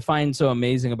 That's what I find so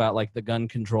amazing about, like, the gun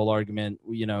control argument.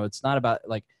 You know, it's not about,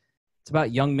 like, it's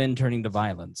about young men turning to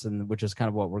violence, and which is kind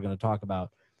of what we're going to talk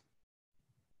about,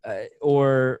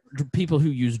 or people who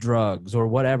use drugs or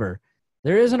whatever.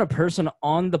 There isn't a person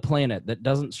on the planet that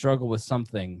doesn't struggle with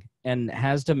something and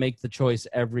has to make the choice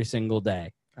every single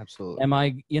day. Absolutely. Am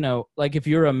I, you know, like, if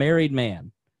you're a married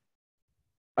man,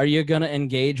 are you going to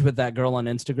engage with that girl on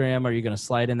Instagram? Are you going to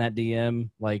slide in that DM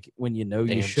like when you know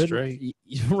you shouldn't?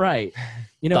 Right.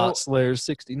 You know, Dot Slayer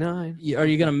 69. Are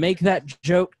you going to make that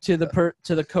joke to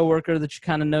the coworker that you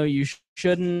kind of know you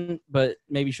shouldn't, but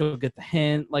maybe she'll get the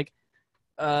hint? Like,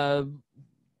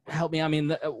 help me. I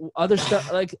mean, other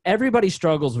stuff, like, everybody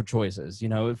struggles with choices. You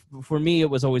know, for me, it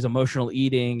was always emotional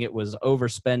eating. It was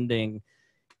overspending.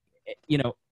 You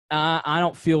know, I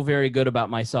don't feel very good about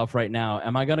myself right now.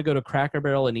 Am I going to go to Cracker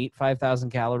Barrel and eat 5,000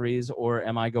 calories, or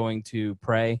am I going to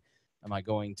pray? Am I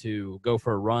going to go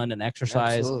for a run and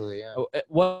exercise? Absolutely, yeah.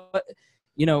 What,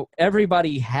 you know,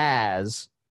 everybody has,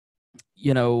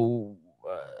 you know,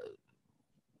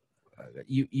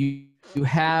 you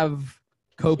have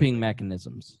coping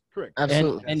mechanisms. Correct.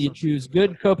 Absolutely. And you choose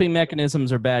good coping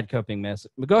mechanisms or bad coping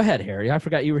mechanisms. Go ahead, Harry. I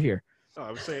forgot you were here. No,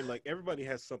 I was saying like everybody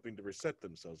has something to reset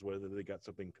themselves, whether they got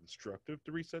something constructive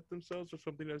to reset themselves or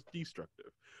something that's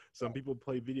destructive. Some people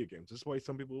play video games. That's why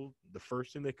some people, the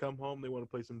first thing they come home, they want to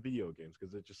play some video games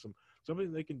because it's just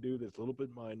something they can do that's a little bit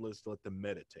mindless to let them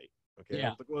meditate. Okay, Yeah. I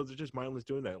was like, well, they're just mindless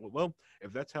doing that. Well,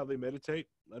 if that's how they meditate,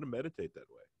 let them meditate that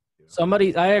way. You know?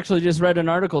 Somebody, I actually just read an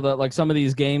article that like some of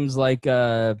these games, like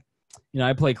I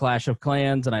play Clash of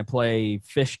Clans and I play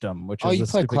Fishdom, which is you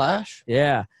play Clash?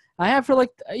 Yeah, I have for like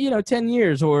 10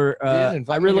 years. Or Dude,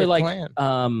 I really like clan.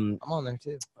 I'm on there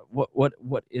too.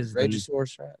 What is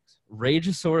Rageosaurus Rex?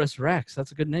 Rageosaurus Rex?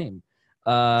 That's a good name.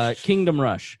 Kingdom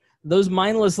Rush. Those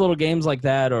mindless little games like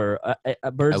that, or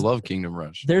Birds. I love Kingdom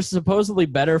Rush. They're supposedly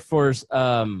better for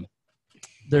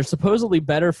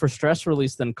stress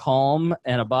release than Calm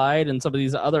and Abide and some of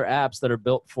these other apps that are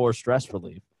built for stress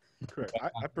relief. Correct.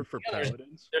 I prefer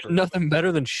Paladins. There's nothing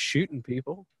better than shooting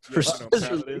people. Yeah,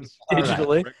 Paladins.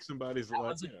 Digitally. Wreck somebody's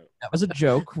life. That was a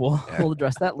joke. We'll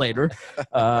address that later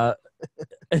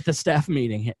at the staff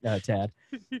meeting, Tad.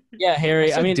 Yeah,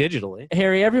 Harry. I mean, digitally.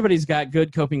 Harry, everybody's got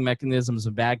good coping mechanisms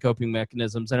and bad coping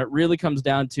mechanisms, and it really comes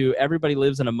down to everybody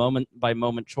lives in a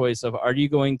moment-by-moment choice of are you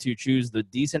going to choose the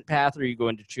decent path or are you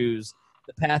going to choose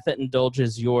the path that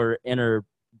indulges your inner,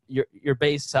 your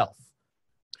base self.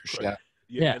 Right.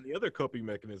 Yeah, and the other coping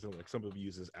mechanism, like some of you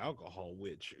uses alcohol,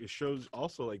 which it shows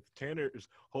also like Tanner's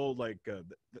whole like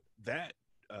that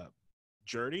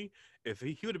journey. If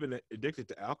he would have been addicted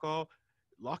to alcohol,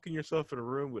 locking yourself in a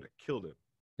room would have killed him.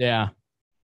 Yeah.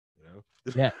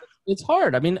 Yeah, it's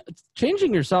hard. I mean,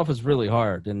 changing yourself is really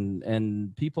hard,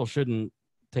 and people shouldn't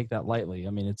take that lightly. I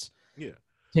mean,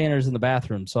 Tanner's in the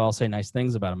bathroom, so I'll say nice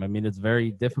things about him. I mean, it's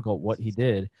very difficult what he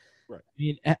did. Right. I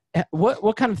mean,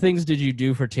 what kind of things did you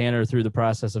do for Tanner through the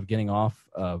process of getting off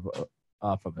of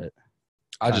it?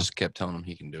 I just kept telling him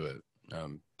he can do it.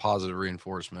 Positive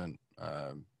reinforcement.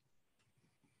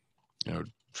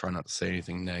 Try not to say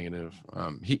anything negative.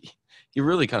 He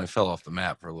really kind of fell off the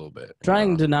map for a little bit.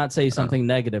 Trying to not say something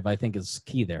negative, I think, is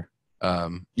key there.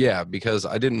 Yeah, because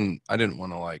I didn't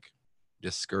want to like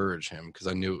discourage him because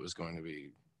I knew it was going to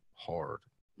be hard.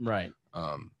 Right.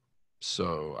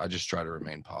 So I just try to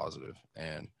remain positive.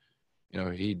 And,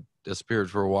 he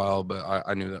disappeared for a while, but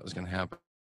I knew that was going to happen.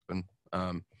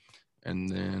 And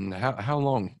then how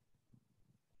long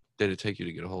did it take you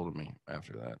to get a hold of me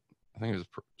after that? I think it was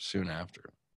soon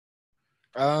after.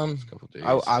 A couple of days.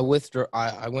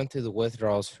 I went through the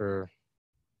withdrawals for.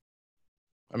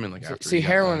 I mean, like after. See,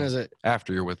 heroin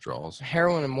after your withdrawals.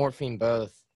 Heroin and morphine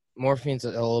both. Morphine's a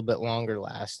little bit longer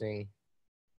lasting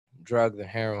drug than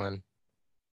heroin,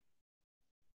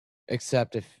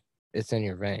 except if it's in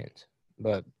your veins.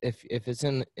 But if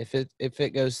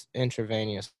it goes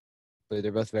intravenous,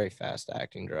 they're both very fast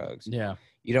acting drugs. Yeah,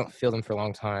 you don't feel them for a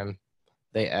long time;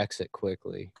 they exit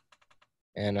quickly,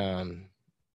 and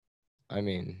I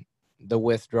mean, the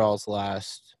withdrawals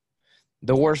last.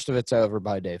 The worst of it's over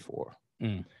by day 4.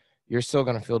 You're still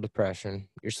gonna feel depression.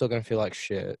 You're still gonna feel like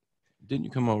shit. Didn't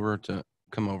you come over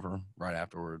right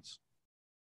afterwards?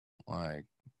 Like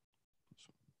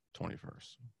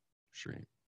 21st Street.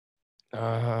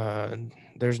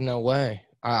 There's no way.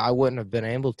 I wouldn't have been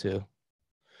able to.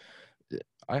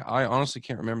 I honestly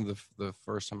can't remember the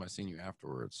first time I seen you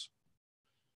afterwards.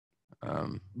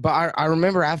 But I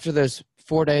remember after those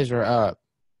 4 days were up,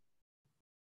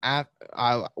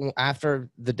 after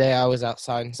the day I was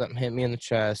outside and something hit me in the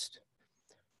chest,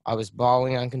 I was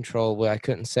bawling uncontrollably. I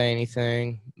couldn't say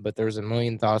anything, but there was a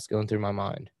million thoughts going through my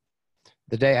mind.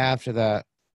 The day after that,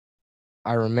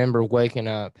 I remember waking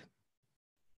up,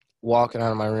 walking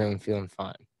out of my room and feeling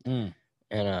fine.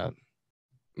 And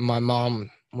my mom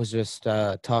was just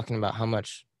talking about how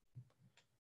much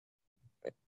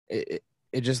it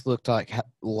just looked like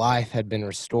life had been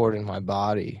restored in my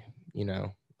body,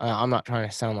 I'm not trying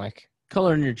to sound like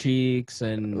color in your cheeks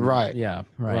and right. Yeah,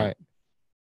 right.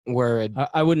 Where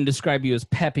I wouldn't describe you as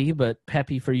peppy, but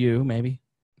peppy for you, maybe.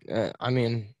 I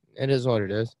mean, it is what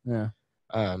it is. Yeah.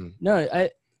 No,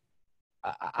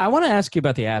 I want to ask you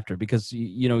about the after because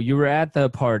you were at the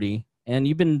party and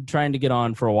you've been trying to get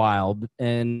on for a while,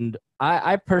 and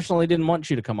I personally didn't want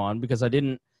you to come on because I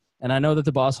didn't, and I know that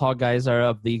the Boss Hog guys are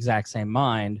of the exact same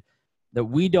mind that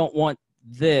we don't want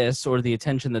this or the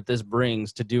attention that this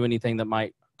brings to do anything that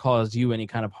might cause you any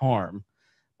kind of harm.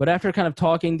 But after kind of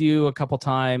talking to you a couple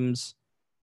times,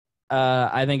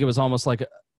 I think it was almost like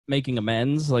making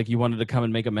amends. Like you wanted to come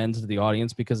and make amends to the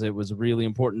audience because it was really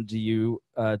important to you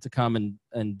to come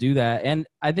and do that. And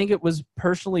I think it was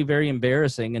personally very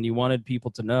embarrassing, and you wanted people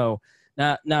to know.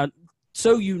 Now,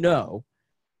 so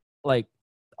like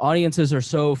audiences are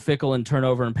so fickle and turn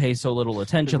over and pay so little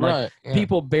attention. Like Right, yeah.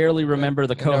 people barely remember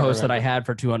the They don't co-host that I remember. had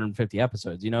for 250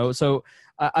 episodes, So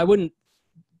I wouldn't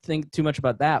think too much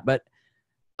about that, but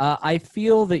I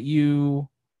feel that you're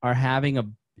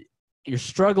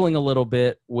struggling a little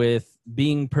bit with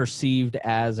being perceived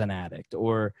as an addict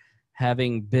or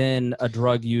having been a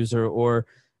drug user, or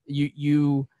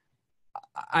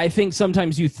I think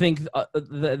sometimes you think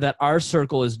that our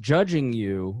circle is judging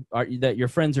you, that your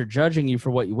friends are judging you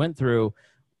for what you went through,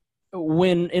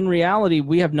 when in reality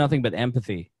we have nothing but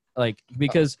empathy. Like,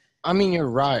 because I mean, you're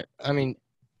right. I mean,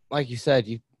 like you said,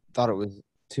 you thought it was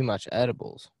too much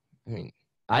edibles. I mean,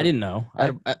 I didn't know.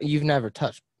 you've never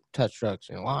touched drugs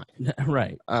in your life,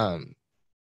 Right.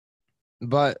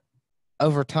 But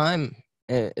over time,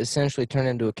 it essentially turned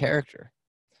into a character,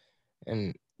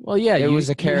 and Well, yeah, it was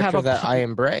a you have character that I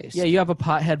embraced. Yeah, you have a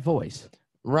pothead voice.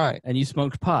 Right. And you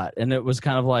smoked pot, and it was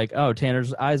kind of like, oh,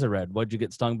 Tanner's eyes are red. What'd you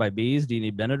get stung by bees? Do you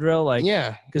need Benadryl? Like,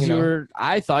 yeah, because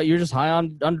I thought you were just high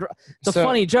on it's a So-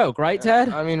 funny joke, right, Ted?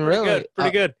 I mean, really,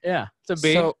 Pretty good. Yeah. It's a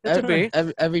B. So It's a B.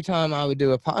 every time I would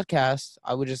do a podcast,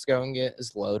 I would just go and get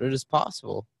as loaded as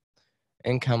possible,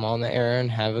 and come on the air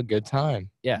and have a good time.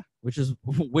 Yeah, which is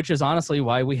honestly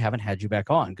why we haven't had you back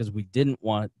on, because we don't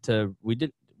want to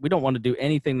do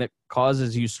anything that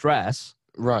causes you stress.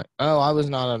 Right. Oh, I was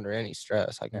not under any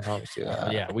stress. I can promise you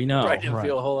that. Yeah, we know. I didn't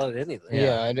feel a whole lot of anything.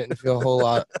 Yeah, I didn't feel a whole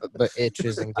lot but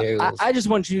itches and giggles. I just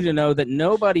want you to know that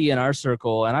nobody in our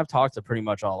circle, and I've talked to pretty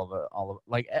much all of it,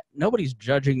 like nobody's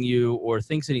judging you or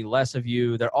thinks any less of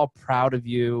you. They're all proud of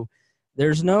you.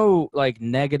 There's no like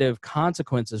negative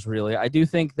consequences, really. I do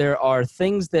think there are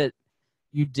things that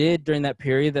you did during that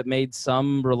period that made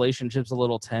some relationships a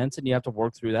little tense, and you have to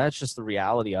work through that. It's just the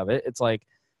reality of it. It's like,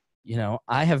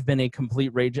 I have been a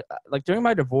complete rage. Like during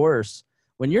my divorce,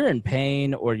 when you're in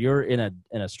pain or you're in a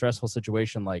stressful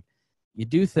situation, like you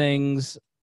do things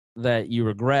that you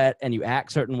regret and you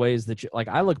act certain ways that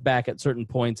I look back at certain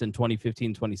points in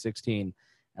 2015, 2016,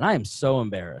 and I am so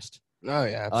embarrassed. Oh,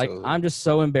 yeah, absolutely. Like I'm just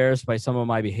so embarrassed by some of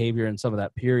my behavior in some of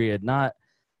that period. Not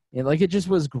it just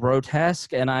was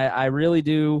grotesque. And I really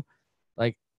do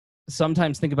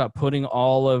sometimes think about putting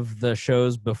all of the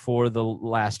shows before the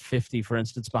last 50, for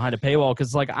instance, behind a paywall.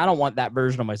 Cause I don't want that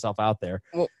version of myself out there.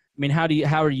 Well, I mean,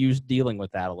 how are you dealing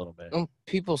with that a little bit?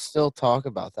 People still talk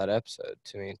about that episode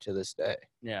to me to this day.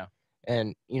 Yeah.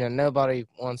 And, nobody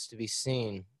wants to be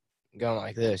seen going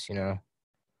like this,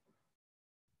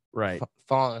 Right.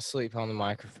 falling asleep on the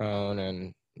microphone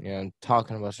and,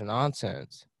 talking a bunch of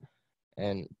nonsense.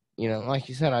 And, like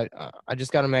you said, I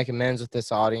just got to make amends with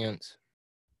this audience.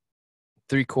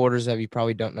 3/4 of you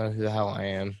probably don't know who the hell I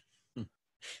am.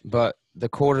 But the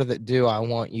quarter that do, I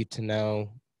want you to know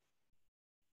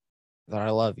that I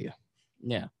love you.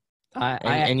 Yeah.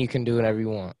 And you can do whatever you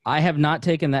want. I have not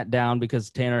taken that down because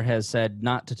Tanner has said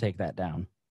not to take that down.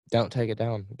 Don't take it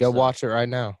down. Go watch it right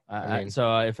now.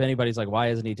 So if anybody's like,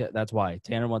 why isn't he? That's why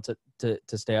Tanner wants it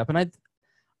to stay up. And I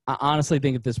honestly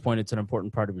think at this point it's an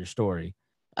important part of your story.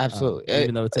 Absolutely.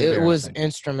 Even though it was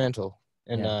instrumental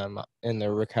in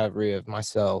the recovery of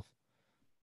myself,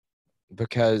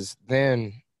 because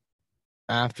then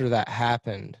after that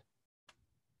happened,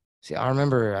 I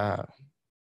remember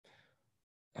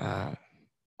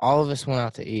all of us went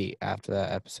out to eat after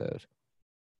that episode,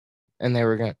 and they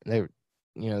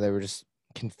were just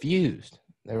confused.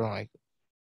 They were like,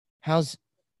 how's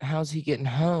he getting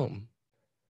home?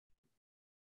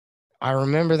 I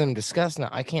remember them discussing it.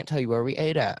 I can't tell you where we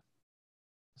ate at.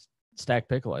 Stack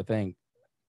Pickle, I think.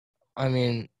 I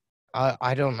mean,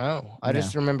 I don't know. I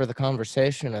just remember the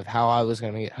conversation of how I was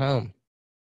going to get home.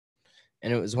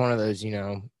 And it was one of those,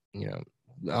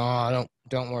 oh,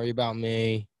 don't worry about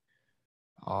me.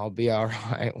 I'll be all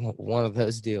right. One of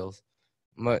those deals.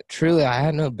 But truly, I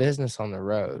had no business on the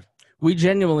road. We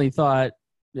genuinely thought,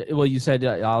 well, you said,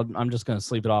 I'm just going to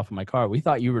sleep it off in my car. We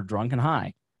thought you were drunk and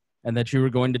high and that you were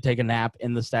going to take a nap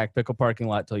in the Stack Pickle parking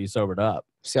lot till you sobered up.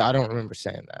 See, I don't remember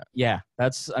saying that. Yeah,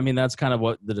 that's kind of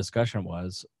what the discussion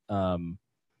was.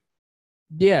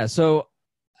 Yeah, so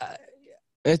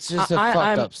it's just a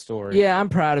fucked up story. Yeah, I'm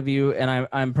proud of you, and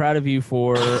I'm proud of you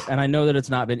for, and I know that it's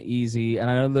not been easy, and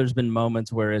I know there's been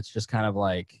moments where it's just kind of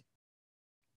like,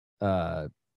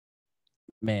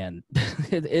 man,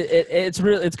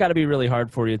 it's got to be really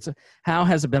hard for you. How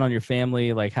has it been on your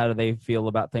family? Like, how do they feel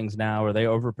about things now? Are they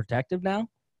overprotective now?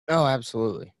 Oh,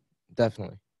 absolutely,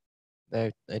 definitely.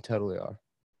 They totally are.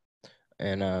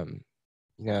 And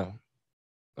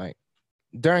like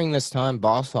during this time,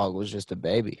 Boss Hog was just a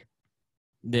baby.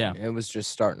 Yeah, it was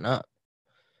just starting up,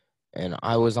 and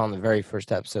I was on the very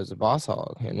first episodes of Boss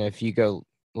Hog. And if you go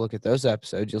look at those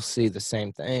episodes, you'll see the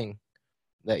same thing.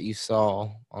 that you saw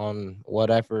on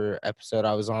whatever episode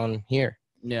I was on here.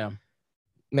 Yeah.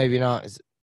 Maybe not as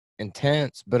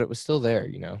intense, but it was still there,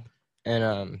 you know.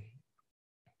 And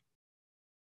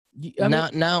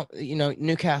now you know,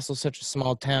 Newcastle's such a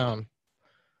small town.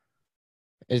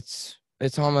 It's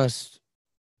almost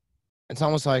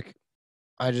like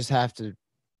I just have to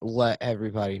let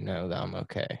everybody know that I'm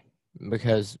okay,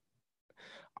 because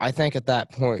I think at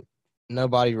that point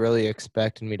nobody really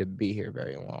expected me to be here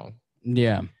very long.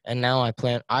 Yeah. And now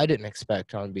I didn't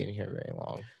expect on being here very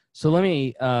long. So let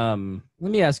me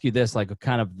ask you this, like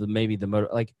kind of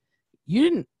like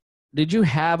did you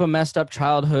have a messed up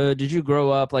childhood? Did you grow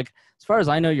up like, as far as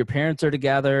I know, your parents are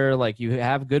together, like you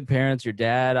have good parents, your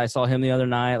dad, I saw him the other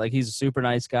night, like he's a super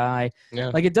nice guy.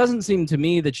 Yeah. Like it doesn't seem to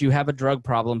me that you have a drug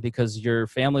problem because your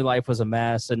family life was a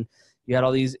mess and you had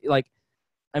all these, like,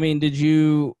 I mean,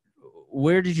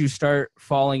 where did you start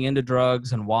falling into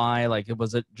drugs and why? Like,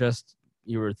 was it just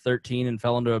you were 13 and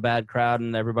fell into a bad crowd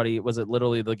and was it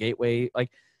literally the gateway?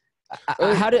 Like,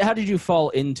 how did you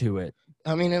fall into it?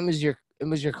 I mean, it was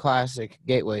your classic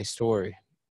gateway story.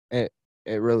 It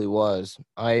really was.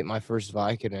 I ate my first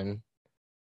Vicodin.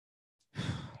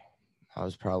 I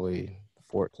was probably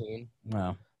 14.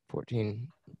 Wow.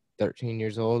 13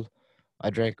 years old. I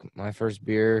drank my first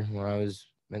beer when I was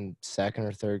in 2nd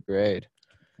or 3rd grade.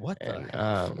 What the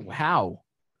And, how?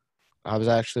 I was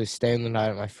actually staying the night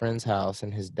at my friend's house,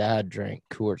 and his dad drank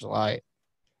Coors Light,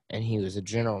 and he was a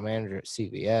general manager at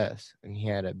CVS, and he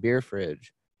had a beer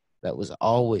fridge that was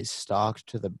always stocked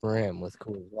to the brim with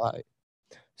Coors Light.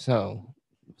 So,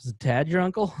 was Tad your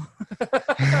uncle?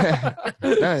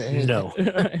 No.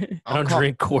 I don't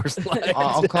drink Coors Light.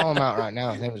 I'll call him out right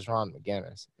now. His name is Ron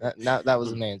McGinnis. That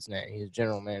was the man's name. He was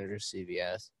general manager of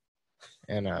CVS.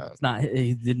 And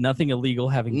he did nothing illegal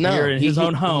having beer in his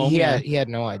own home. He had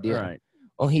no idea. Right.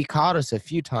 Well, he caught us a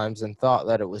few times and thought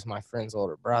that it was my friend's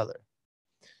older brother.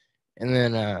 And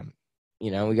then, you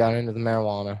know, we got into the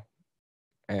marijuana.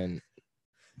 And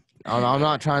I'm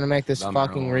not trying to make this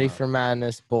fucking reefer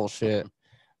madness bullshit,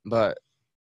 but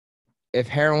if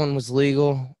heroin was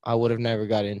legal, I would have never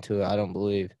got into it, I don't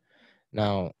believe.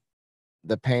 Now,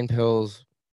 the pain pills,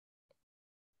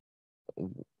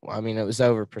 I mean, it was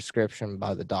over prescription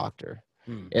by the doctor.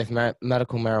 If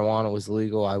medical marijuana was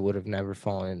legal, I would have never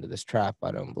fallen into this trap,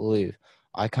 I don't believe.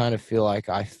 I kind of feel like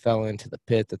I fell into the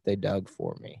pit that they dug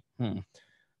for me.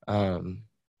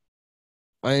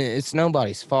 I mean, it's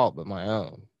nobody's fault but my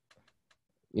own.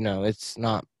 You know, it's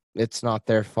not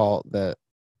their fault that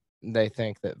they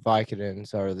think that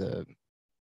Vicodins are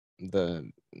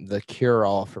the cure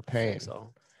all for pain.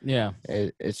 Yeah.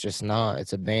 It's just not.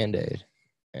 It's a Band-Aid.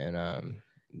 And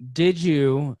did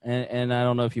you, and I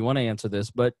don't know if you want to answer this,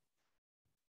 but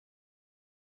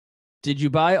did you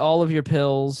buy all of your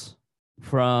pills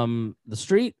from the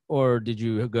street, or did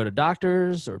you go to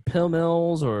doctors or pill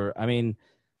mills, or, I mean,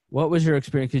 what was your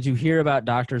experience? Did you hear about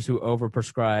doctors who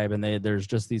overprescribe and there's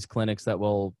just these clinics that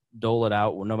will dole it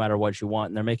out no matter what you want,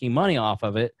 and they're making money off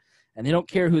of it, and they don't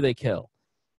care who they kill?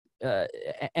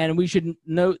 And we should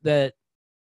note that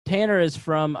Tanner is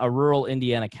from a rural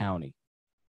Indiana county,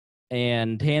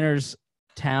 and Tanner's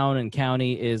town and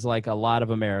county is like a lot of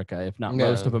America, if not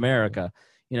most of America.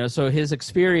 You know, so his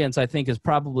experience, I think, is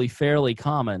probably fairly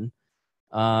common.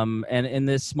 And in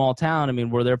this small town, I mean,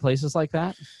 were there places like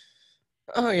that?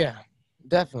 Oh yeah,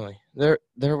 definitely. There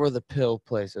were the pill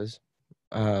places.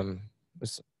 I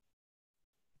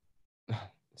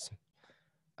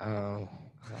don't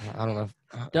know.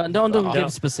 Don't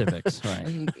give specifics,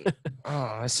 right?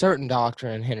 A certain doctor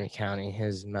in Henry County,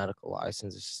 his medical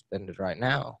license is suspended right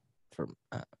now for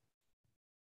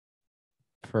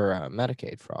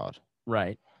Medicaid fraud.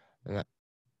 Right. And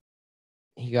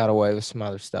he got away with some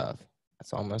other stuff.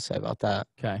 That's all I'm gonna say about that.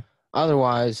 Okay.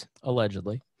 Otherwise,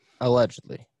 allegedly. And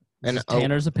this is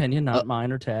Tanner's opinion, not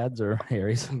mine or Tad's or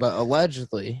Harry's. But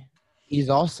allegedly, he's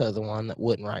also the one that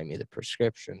wouldn't write me the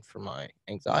prescription for my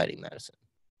anxiety medicine.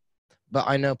 But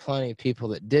I know plenty of people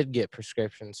that did get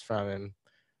prescriptions from him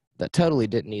that totally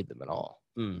didn't need them at all.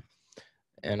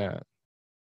 And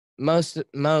most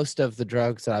of the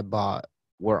drugs that I bought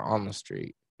were on the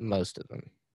street, most of them.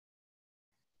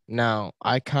 Now,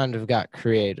 I kind of got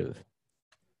creative.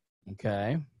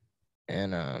 Okay.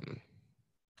 And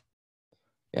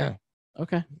yeah.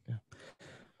 Okay. Yeah.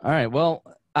 All right. Well,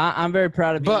 I'm very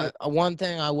proud of you. But one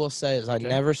thing I will say is I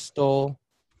never stole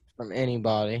from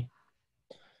anybody.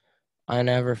 I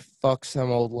never fucked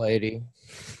some old lady.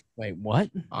 Wait, what?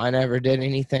 I never did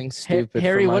anything stupid.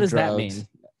 Harry, for my what does drugs. that mean?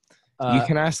 You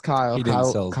can ask Kyle. He didn't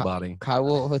Kyle, sell his body. Kyle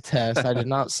will attest. I did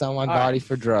not sell my body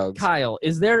for drugs. Kyle,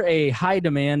 is there a high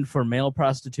demand for male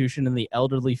prostitution in the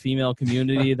elderly female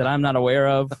community that I'm not aware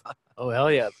of? Oh,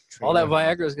 hell yeah. All that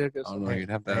Viagra is going to go. I don't know. You'd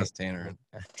have to ask Tanner.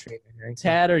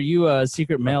 Tad, are you a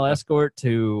secret male escort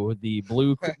to the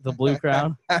blue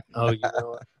crowd? Oh, you know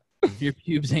what? If your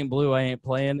pubes ain't blue, I ain't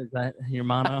playing. Is that your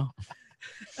motto?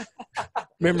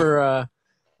 Remember,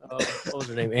 what was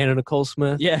her name? Anna Nicole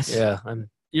Smith? Yes. Yeah,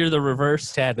 You're the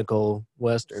reverse. Tad Nicole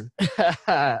Western.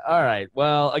 All right.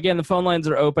 Well, again, the phone lines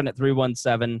are open at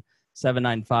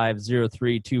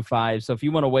 317-795-0325. So if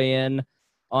you want to weigh in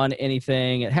on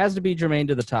anything, it has to be germane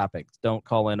to the topic. Don't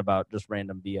call in about just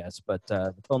random BS, but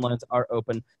the phone lines are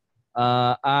open.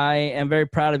 I am very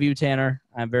proud of you, Tanner.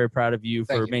 I'm very proud of you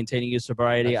for maintaining your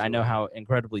sobriety. Absolutely. I know how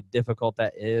incredibly difficult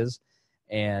that is,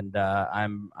 and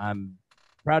I'm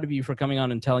proud of you for coming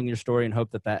on and telling your story, and hope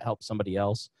that helps somebody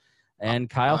else. And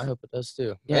Kyle, I hope it does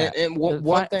too. Yeah. And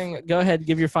one thing. Go ahead,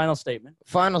 give your final statement.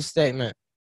 Final statement.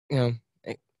 You know,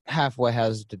 halfway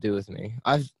has to do with me.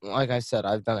 Like I said,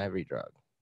 I've done every drug,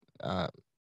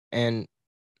 and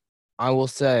I will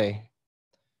say,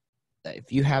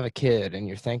 if you have a kid and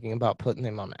you're thinking about putting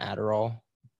them on Adderall,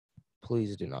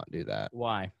 please do not do that.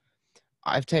 Why?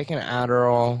 I've taken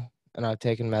Adderall and I've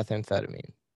taken methamphetamine.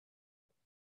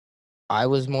 I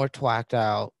was more twacked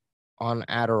out on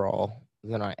Adderall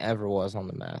than I ever was on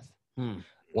the meth.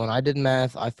 When I did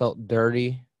meth, I felt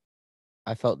dirty,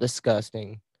 I felt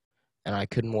disgusting, and I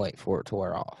couldn't wait for it to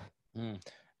wear off.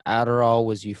 Adderall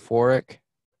was euphoric.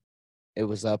 It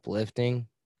was uplifting.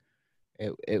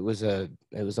 It was a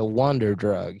wonder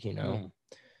drug, you know,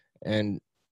 and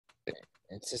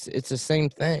it's the same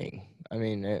thing. I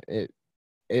mean,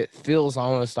 it feels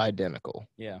almost identical.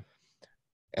 Yeah.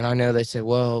 And I know they say,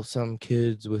 well, some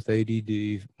kids with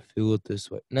ADD feel it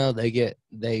this way. No, they get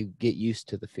used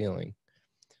to the feeling.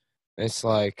 It's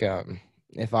like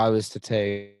if I was to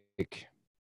take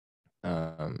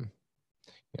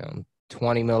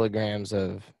 20 milligrams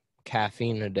of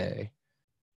caffeine a day.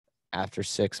 After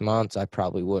 6 months, I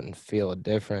probably wouldn't feel a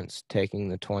difference taking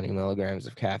the 20 milligrams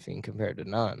of caffeine compared to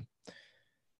none.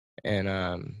 And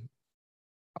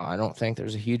I don't think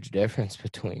there's a huge difference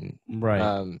between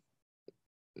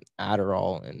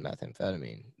Adderall and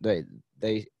methamphetamine. They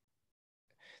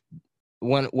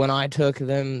when I took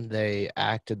them, they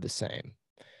acted the same.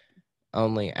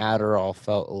 Only Adderall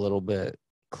felt a little bit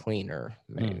cleaner,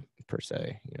 maybe per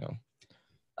se, you know.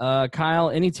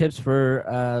 Kyle, any tips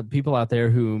for people out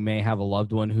there who may have a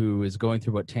loved one who is going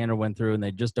through what Tanner went through and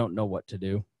they just don't know what to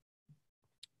do?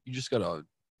 You just got to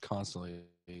constantly,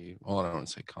 well, I don't want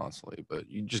to say constantly, but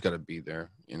you just got to be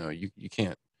there. You know, you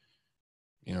can't,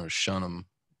 shun them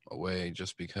away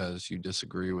just because you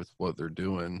disagree with what they're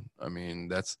doing. I mean,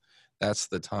 that's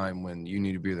the time when you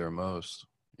need to be there most,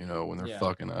 when they're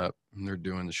fucking up and they're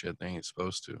doing the shit they ain't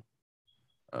supposed to.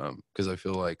 Because I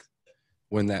feel like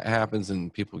when that happens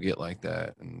and people get like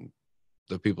that and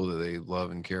the people that they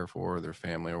love and care for, their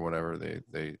family or whatever,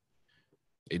 they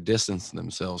distance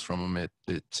themselves from them.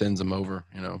 It sends them over,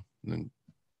 and then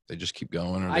they just keep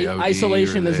going. Or they OD,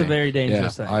 isolation or is a very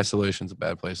dangerous thing. Isolation's a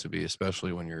bad place to be,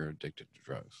 especially when you're addicted to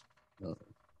drugs.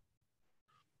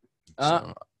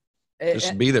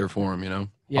 Just be there for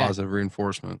them, positive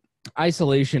reinforcement.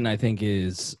 Isolation, I think,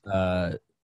 is a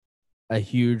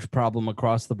huge problem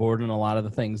across the board in a lot of the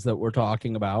things that we're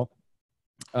talking about.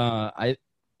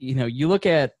 You look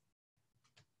at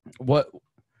what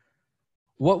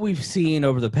we've seen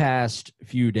over the past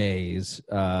few days.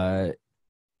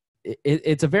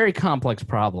 It's a very complex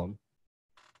problem.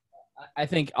 I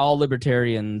think all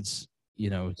libertarians,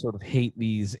 sort of hate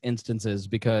these instances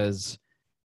because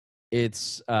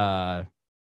it's kind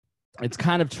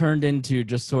of turned into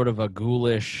just sort of a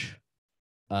ghoulish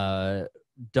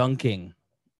dunking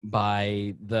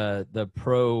by the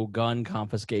pro-gun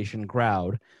confiscation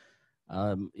crowd.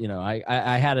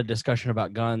 I had a discussion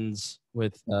about guns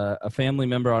with a family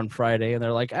member on Friday, and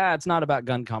they're like, it's not about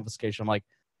gun confiscation. I'm like,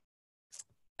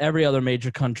 every other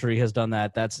major country has done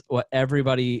that. That's what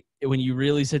everybody, when you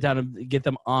really sit down and get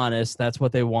them honest, that's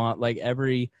what they want. Like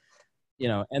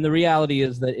and the reality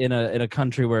is that in a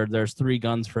country where there's 3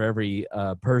 guns for every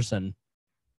person,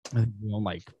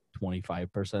 like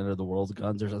 25% of the world's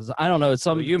guns or something. I don't know. It's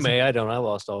something. Well, you may. I don't. I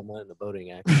lost all mine in the boating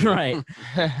accident. Right.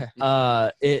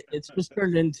 It's just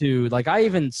turned into, like, I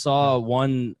even saw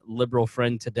one liberal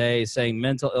friend today saying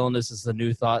mental illness is the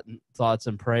new thoughts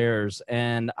and prayers,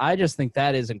 and I just think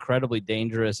that is incredibly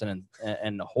dangerous and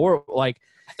horrible. Like,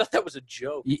 I thought that was a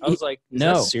joke. I was like,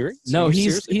 no, that serious? No,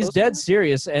 he's dead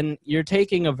serious, and you're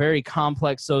taking a very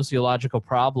complex sociological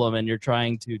problem and you're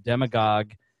trying to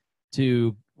demagogue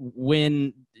to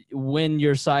when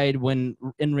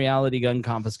in reality gun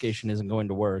confiscation isn't going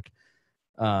to work.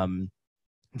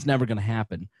 It's never going to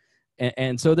happen.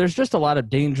 And so there's just a lot of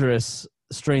dangerous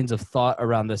strains of thought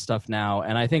around this stuff now.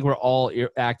 And I think we're all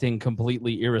acting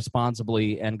completely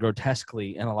irresponsibly and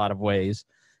grotesquely in a lot of ways.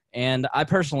 And I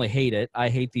personally hate it. I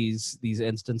hate these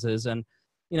instances. And,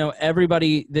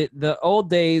 everybody, the old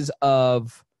days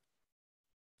of,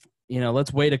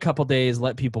 let's wait a couple days,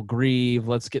 let people grieve,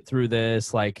 let's get through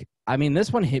this.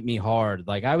 This one hit me hard.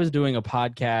 I was doing a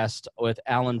podcast with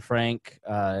Alan Frank,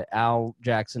 Al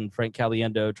Jackson, Frank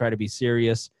Caliendo, Try to Be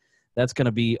Serious. That's going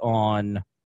to be on,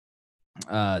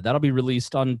 that'll be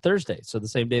released on Thursday. So the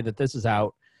same day that this is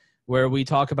out, where we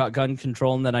talk about gun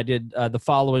control. And then I did the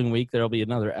following week, there'll be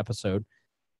another episode.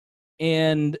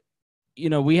 And,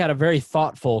 we had a very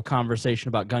thoughtful conversation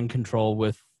about gun control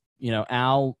with,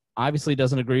 Al obviously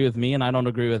doesn't agree with me and I don't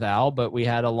agree with Al, but we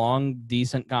had a long,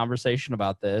 decent conversation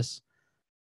about this.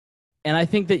 And I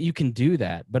think that you can do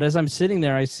that. But as I'm sitting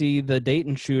there, I see the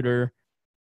Dayton shooter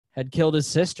had killed his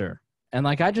sister. And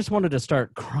I just wanted to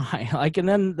start crying. And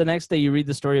then the next day you read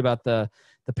the story about the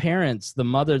parents, the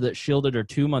mother that shielded her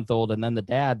 2-month-old, and then the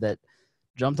dad that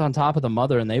jumped on top of the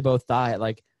mother and they both died.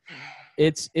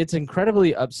 It's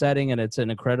incredibly upsetting and it's an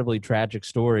incredibly tragic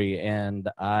story. And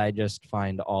I just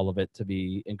find all of it to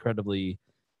be incredibly,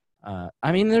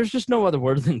 there's just no other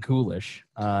word than ghoulish.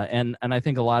 And I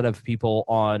think a lot of people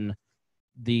on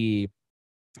the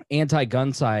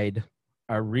anti-gun side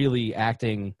are really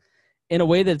acting in a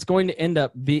way that's going to end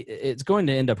up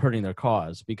hurting their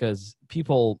cause, because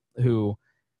people who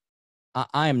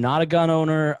I am not a gun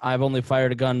owner. I've only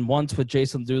fired a gun once with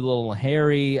Jason Doolittle and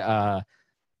Harry.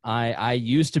 I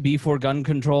used to be for gun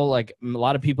control. A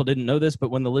lot of people didn't know this, but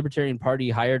when the Libertarian Party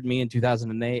hired me in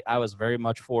 2008, I was very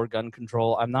much for gun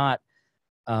control. I'm not,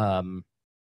 I'm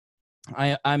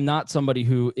not somebody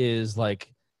who is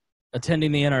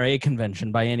attending the NRA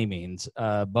convention by any means.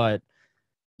 But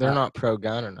they're not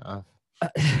pro-gun enough.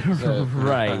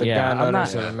 Right. Yeah.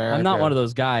 I'm not one of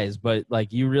those guys, but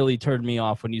you really turned me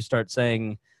off when you start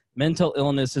saying mental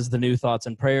illness is the new thoughts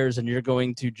and prayers, and you're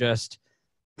going to just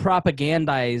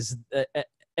propagandize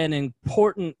an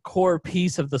important core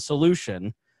piece of the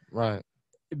solution, right?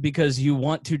 Because you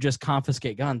want to just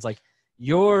confiscate guns.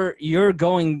 You're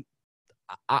going.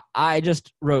 I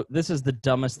just wrote, this is the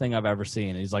dumbest thing I've ever seen.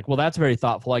 And he's like, well, that's very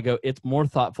thoughtful. I go, it's more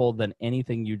thoughtful than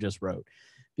anything you just wrote,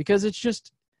 because it's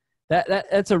just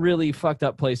that's a really fucked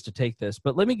up place to take this.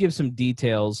 But let me give some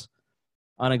details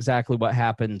on exactly what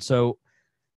happened. So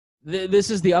this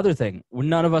is the other thing.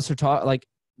 None of us are talking,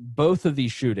 both of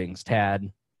these shootings, Tad,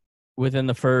 within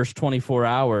the first 24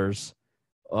 hours.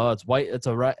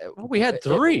 We had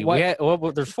three.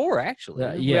 There's four, actually.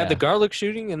 Yeah. We had the garlic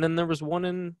shooting, and then there was one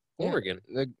in Oregon.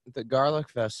 The garlic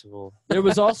festival. There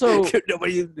was also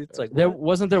nobody. It's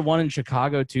wasn't there one in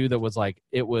Chicago too that was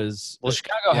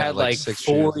Chicago had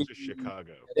 40.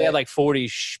 Chicago. They had 40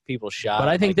 people shot. But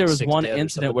I think there was one dead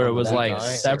incident where it was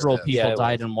several people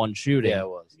died in one shooting. Yeah, it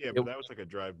was. Yeah, but that was a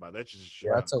drive-by. That's just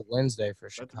Chicago. That's a Wednesday for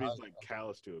Chicago. That means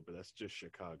callous to it, but that's just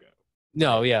Chicago.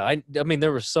 No, yeah, I mean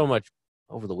there was so much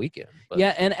over the weekend. But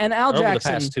yeah, and Al Jackson, over the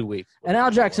past 2 weeks. And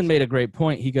Al Jackson made a great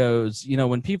point. He goes,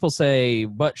 when people say,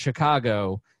 but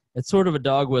Chicago, it's sort of a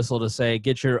dog whistle to say,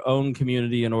 get your own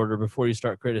community in order before you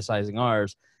start criticizing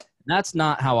ours. And that's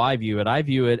not how I view it. I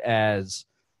view it as,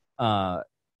 why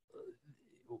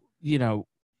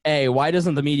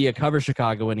doesn't the media cover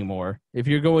Chicago anymore? If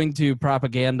you're going to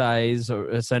propagandize or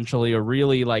essentially, or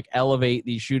really elevate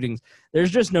these shootings,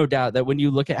 there's just no doubt that when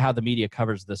you look at how the media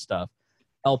covers this stuff,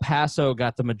 El Paso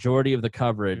got the majority of the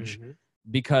coverage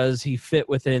because he fit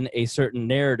within a certain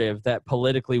narrative that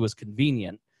politically was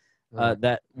convenient,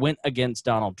 that went against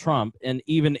Donald Trump. And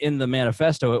even in the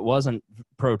manifesto, it wasn't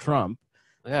pro-Trump.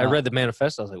 Yeah, I read the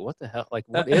manifesto. I was like, what the hell?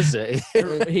 What is it?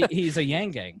 He's a Yang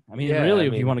Gang.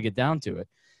 If you want to get down to it.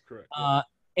 Correct.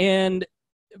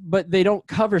 But they don't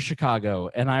cover Chicago,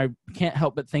 and I can't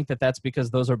help but think that that's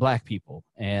because those are black people.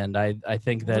 And I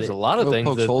think that there's a lot of things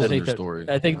in their story.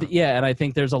 I think and I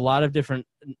think there's a lot of different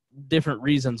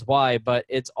reasons why, but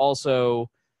it's also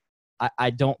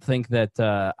I don't think that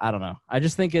I don't know. I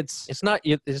just think it's not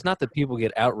that people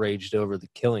get outraged over the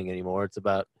killing anymore. It's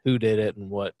about who did it and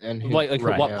what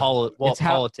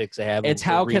politics they have. It's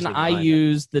how can I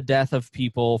use the death of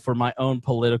people for my own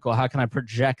political? How can I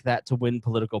project that to win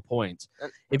political points?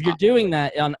 If you're doing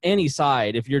that on any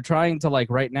side, if you're trying to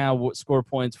right now score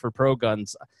points for pro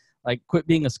guns, quit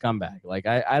being a scumbag.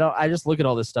 I just look at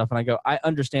all this stuff and I go, I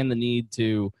understand the need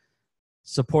to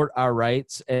support our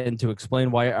rights and to explain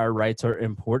why our rights are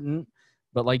important,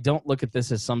 but don't look at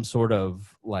this as some sort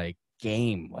of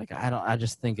game. Like I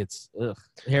just think it's ugh.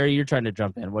 Harry, you're trying to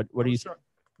jump in. What do you think?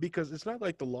 Because it's not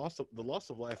like the loss of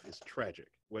life is tragic,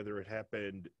 whether it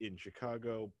happened in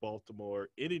Chicago, Baltimore,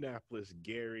 Indianapolis,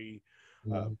 Gary.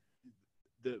 And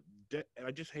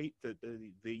I just hate that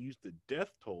they use the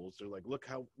death tolls. They're like, look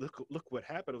what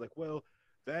happened. I'm like, well,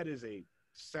 that is a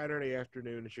Saturday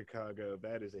afternoon in Chicago.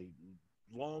 That is a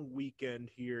long weekend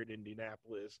here in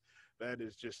Indianapolis. That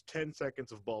is just 10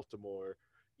 seconds of Baltimore,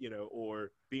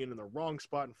 or being in the wrong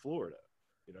spot in Florida.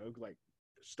 Like,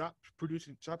 stop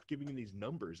giving these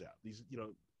numbers out. These,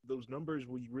 those numbers,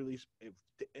 if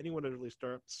anyone really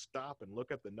stop and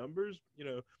look at the numbers,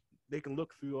 they can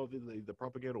look through all the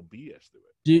propagandal BS through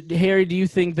it. Harry, do you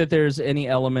think that there's any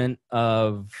element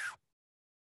of,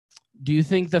 do you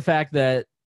think the fact that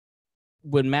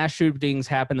when mass shootings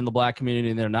happen in the black community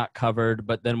and they're not covered,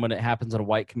 but then when it happens in a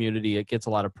white community, it gets a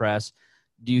lot of press,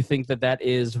 do you think that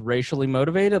is racially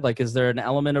motivated? Like, is there an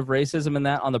element of racism in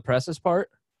that on the press's part?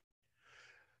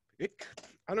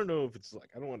 I don't know if it's like,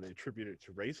 I don't want to attribute it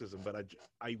to racism, but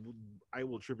I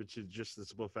will attribute it to just the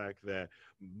simple fact that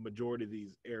majority of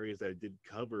these areas that I did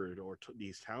cover or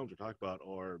these towns we're talking about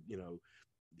are,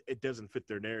 it doesn't fit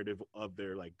their narrative of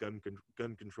their like gun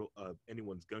control,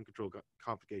 anyone's gun control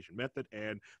confiscation method,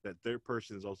 and that their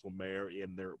person is also mayor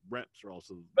and their reps are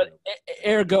also. But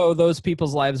ergo, those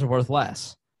people's lives are worth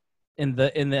less in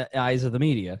the eyes of the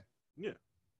media. Yeah.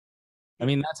 I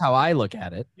mean, that's how I look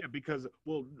at it. Yeah, because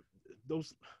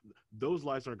those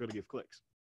lives aren't going to give clicks.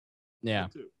 Yeah.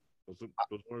 Those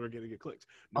aren't going to get clicks.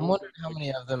 I'm wondering how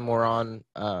many of them were on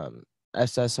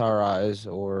SSRIs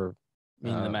or.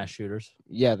 You mean the mass shooters?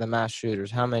 Yeah, the mass shooters.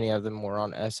 How many of them were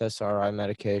on SSRI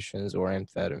medications or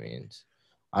amphetamines?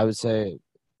 I would say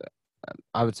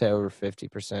over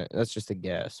 50%. That's just a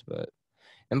guess, but.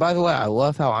 And by the way, I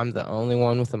love how I'm the only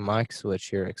one with a mic switch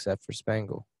here except for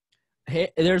Spangle. Hey,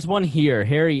 there's one here.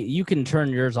 Harry, you can turn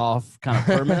yours off kind of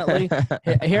permanently.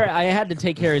 Harry, I had to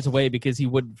take Harry's away because he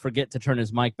would forget to turn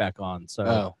his mic back on.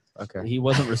 So okay. He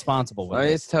wasn't responsible with it.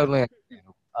 It's totally.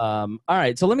 All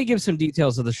right, so let me give some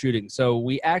details of the shooting. So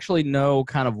we actually know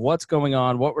kind of what's going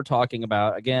on, what we're talking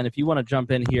about. Again, if you want to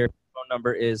jump in here, phone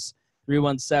number is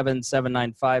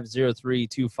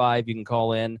 317-795-0325. You can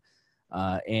call in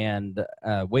and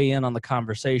weigh in on the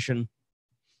conversation.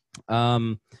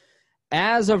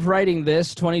 As of writing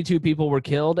this, 22 people were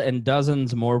killed and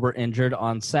dozens more were injured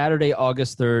on Saturday,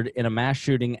 August 3rd in a mass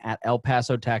shooting at El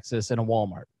Paso, Texas in a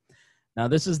Walmart. Now,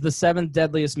 this is the 7th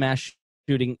deadliest mass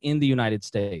shooting in the United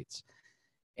States.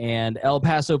 And El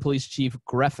Paso Police Chief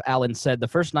Greff Allen said the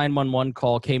first 911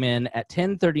 call came in at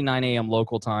 10:39 a.m.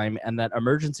 local time and that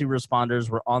emergency responders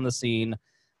were on the scene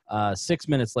 6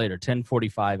 minutes later,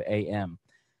 10:45 a.m.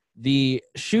 The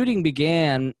shooting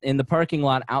began in the parking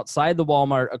lot outside the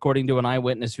Walmart, according to an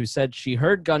eyewitness who said she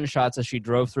heard gunshots as she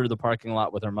drove through the parking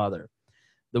lot with her mother.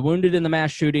 The wounded in the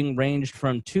mass shooting ranged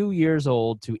from 2 years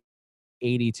old to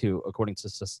 82, according to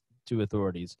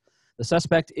authorities. The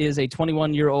suspect is a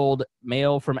 21-year-old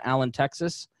male from Allen,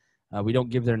 Texas. We don't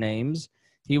give their names.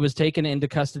 He was taken into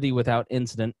custody without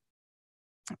incident.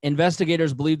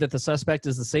 Investigators believe that the suspect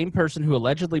is the same person who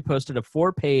allegedly posted a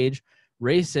 4-page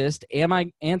racist,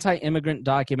 anti-immigrant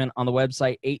document on the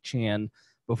website 8chan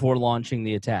before launching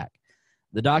the attack.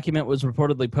 The document was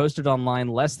reportedly posted online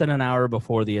less than an hour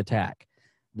before the attack.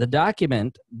 The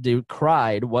document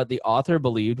decried what the author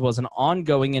believed was an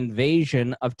ongoing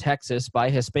invasion of Texas by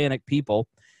Hispanic people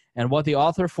and what the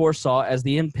author foresaw as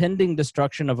the impending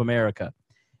destruction of America.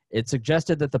 It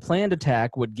suggested that the planned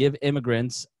attack would give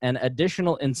immigrants an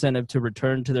additional incentive to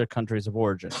return to their countries of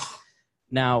origin.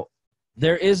 Now,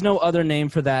 there is no other name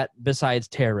for that besides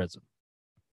terrorism.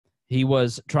 He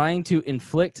was trying to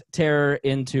inflict terror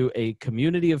into a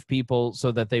community of people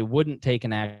so that they wouldn't take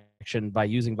an action by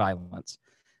using violence.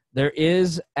 There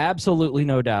is absolutely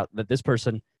no doubt that this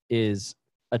person is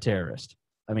a terrorist.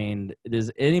 I mean,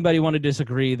 does anybody want to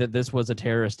disagree that this was a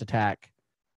terrorist attack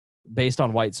based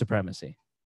on white supremacy?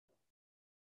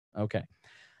 Okay.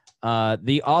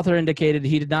 The author indicated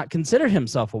he did not consider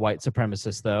himself a white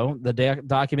supremacist, though. The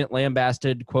document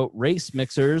lambasted, quote, race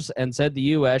mixers and said the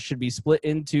U.S. should be split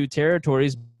into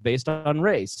territories based on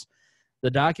race. The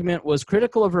document was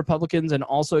critical of Republicans and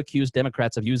also accused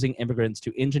Democrats of using immigrants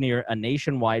to engineer a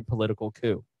nationwide political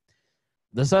coup.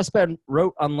 The suspect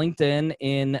wrote on LinkedIn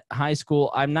in high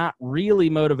school, "I'm not really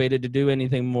motivated to do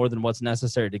anything more than what's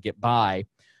necessary to get by.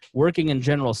 Working in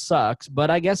general sucks, but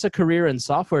I guess a career in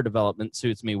software development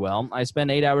suits me well. I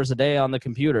spend 8 hours a day on the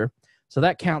computer, so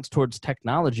that counts towards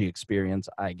technology experience,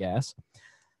 I guess."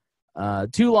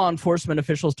 2 law enforcement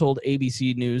officials told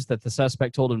ABC News that the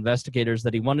suspect told investigators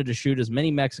that he wanted to shoot as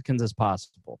many Mexicans as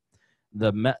possible.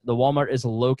 The Walmart is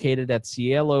located at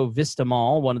Cielo Vista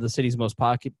Mall, one of the city's most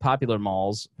popular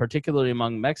malls, particularly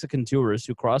among Mexican tourists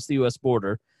who cross the U.S.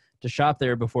 border to shop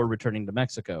there before returning to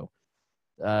Mexico.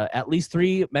 At least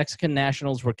 3 Mexican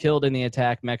nationals were killed in the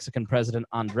attack, Mexican President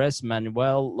Andrés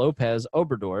Manuel López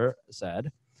Obrador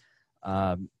said.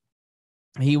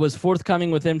 He was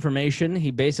forthcoming with information.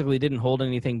 He basically didn't hold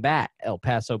anything back, El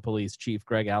Paso Police Chief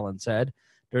Greg Allen said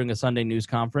during a Sunday news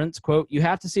conference. Quote, "You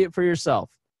have to see it for yourself,"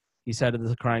 he said at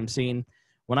the crime scene.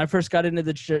 "When I first got into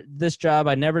this job,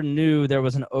 I never knew there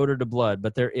was an odor to blood,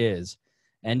 but there is.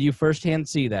 And you firsthand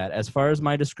see that. As far as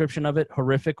my description of it,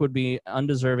 horrific would be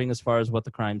undeserving as far as what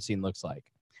the crime scene looks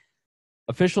like."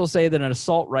 Officials say that an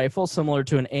assault rifle similar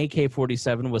to an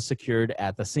AK-47 was secured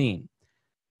at the scene.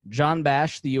 John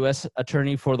Bash, the U.S.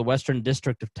 Attorney for the Western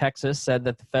District of Texas, said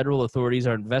that the federal authorities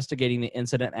are investigating the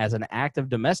incident as an act of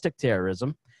domestic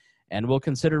terrorism and will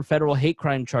consider federal hate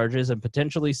crime charges and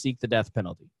potentially seek the death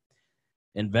penalty.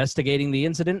 Investigating the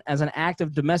incident as an act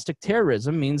of domestic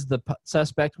terrorism means the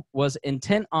suspect was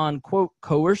intent on, quote,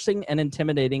 coercing and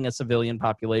intimidating a civilian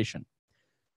population.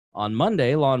 On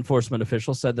Monday, law enforcement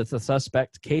officials said that the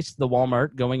suspect cased the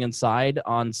Walmart going inside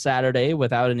on Saturday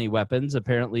without any weapons,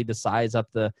 apparently to size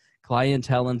up the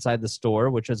clientele inside the store,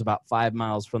 which is about 5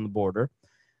 miles from the border.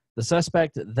 The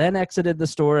suspect then exited the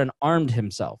store and armed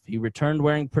himself. He returned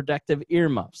wearing protective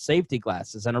earmuffs, safety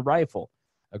glasses, and a rifle,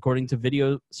 according to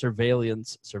video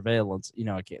surveillance,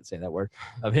 I can't say that word,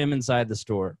 of him inside the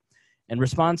store. In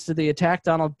response to the attack,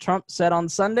 Donald Trump said on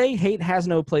Sunday, "Hate has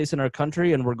no place in our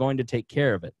country, and we're going to take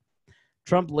care of it."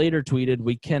 Trump later tweeted,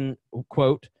 "We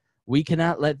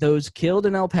cannot let those killed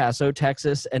in El Paso,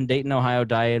 Texas, and Dayton, Ohio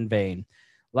die in vain.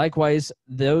 Likewise,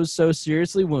 those so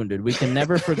seriously wounded, we can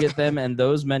never forget them and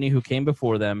those many who came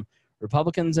before them.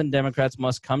 Republicans and Democrats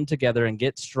must come together and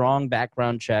get strong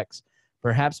background checks,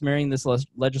 perhaps marrying this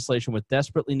legislation with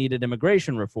desperately needed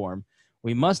immigration reform.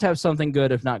 We must have something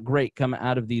good, if not great, come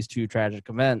out of these 2 tragic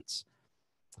events."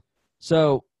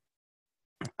 So,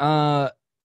 all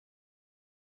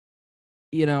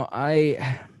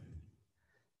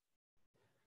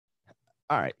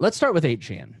right, let's start with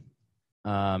 8chan.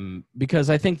 Because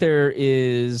I think there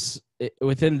is,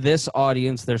 within this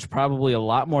audience, there's probably a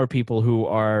lot more people who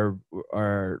are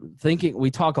thinking.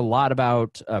 We talk a lot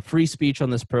about free speech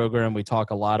on this program. We talk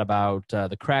a lot about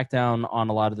the crackdown on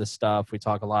a lot of this stuff. We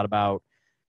talk a lot about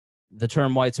the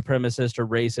term white supremacist or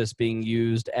racist being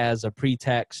used as a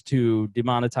pretext to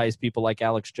demonetize people like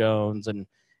Alex Jones and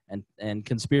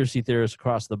conspiracy theorists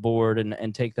across the board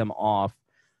and take them off.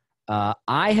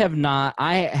 I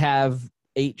have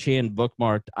 8chan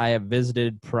bookmarked. I have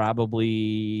visited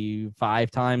probably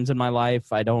 5 times in my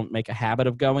life. I don't make a habit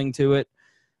of going to it.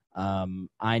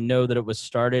 I know that it was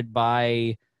started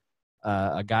by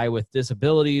a guy with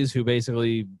disabilities who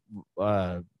basically,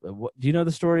 do you know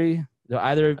the story?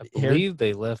 I believe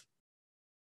they left,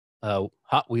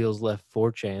 Hot Wheels left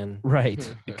 4chan.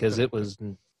 Right. Because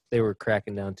they were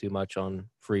cracking down too much on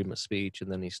freedom of speech,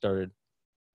 and then he started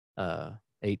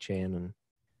 8chan, and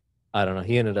I don't know.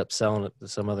 He ended up selling it to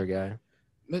some other guy.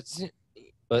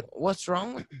 But what's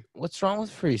wrong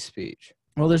with free speech?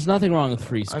 Well, there's nothing wrong with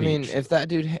free speech. I mean, if that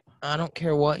dude, I don't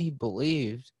care what he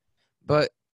believed, but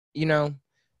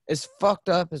as fucked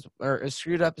up or as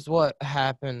screwed up as what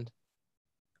happened,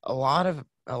 a lot of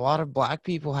black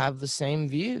people have the same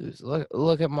views.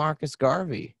 Look at Marcus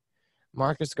Garvey.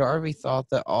 Marcus Garvey thought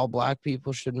that all black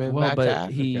people should move back to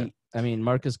Africa.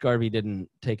 Marcus Garvey didn't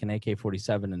take an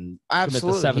AK-47 and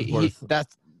absolutely commit the 7th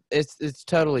worth. It's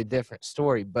totally different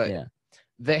story, but yeah.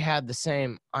 They had the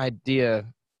same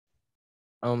idea.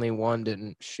 Only one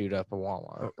didn't shoot up a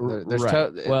Walmart.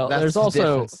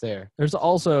 There's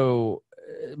also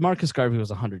Marcus Garvey was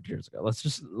 100 years ago.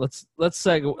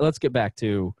 Let's get back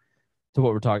to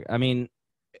what we're talking. I mean,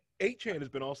 8chan has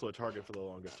been also a target for the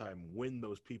longest time. When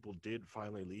those people did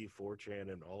finally leave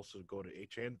 4chan and also go to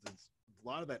 8chan, a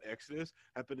lot of that exodus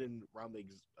happened in around the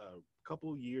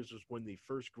couple years was when the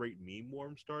first great meme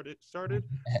worm started,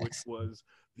 which was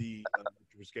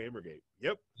Gamergate.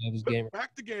 Yep, it was Gamergate.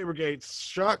 Back to Gamergate.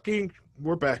 Shocking.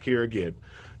 We're back here again.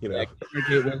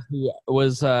 Gamergate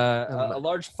was a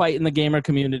large fight in the gamer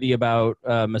community about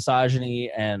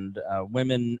misogyny and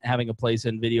women having a place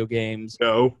in video games.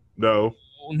 No.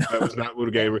 That was not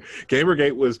what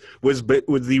Gamergate was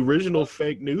the original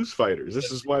fake news fighters.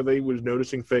 This is why they was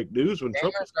noticing fake news when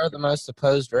Trump are the most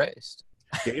opposed race.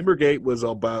 Gamergate was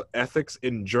about ethics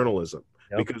in journalism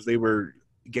because they were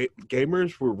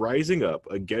gamers were rising up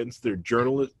against their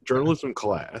journalism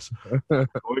class,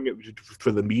 going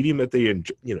for the medium that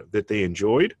they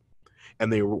enjoyed,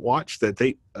 and they watched that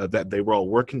they were all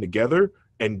working together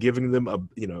and giving them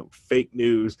fake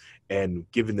news and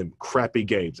giving them crappy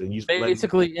games and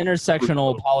basically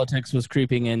intersectional politics was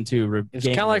creeping into. It's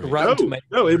kind of like Rotten Tomatoes.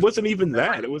 No, it wasn't even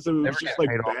that. It was just like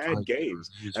bad games,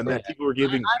 and that people were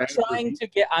giving.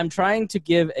 I'm trying to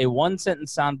give a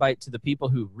one-sentence soundbite to the people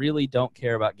who really don't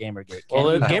care about Gamergate.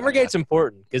 Well, Gamergate's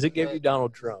important because it gave you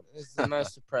Donald Trump. It's the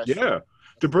most suppressed. Yeah.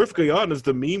 To be perfectly honest,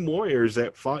 the meme warriors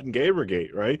that fought in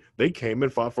Gamergate, right? They came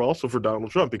and fought for Donald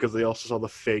Trump because they also saw the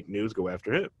fake news go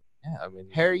after him. Yeah, I mean,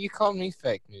 Harry, you called me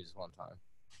fake news one time.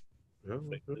 You're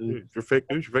fake news. You're fake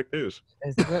news.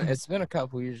 It's been a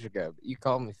couple years ago, but you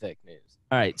called me fake news.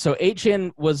 All right, so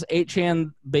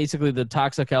 8chan basically the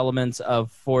toxic elements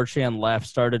of 4chan left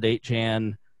started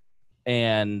 8chan,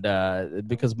 and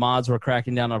because mods were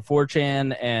cracking down on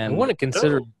 4chan, and I want to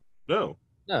consider No,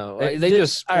 they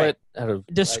just split right. out of.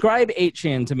 Describe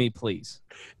 8chan to me, please.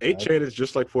 8chan is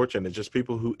just like 4chan. It's just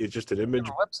people who. It's just an image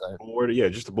website. board. Yeah,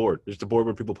 just a board. Just a board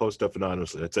where people post stuff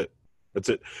anonymously. That's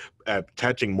it.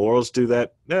 Attaching morals to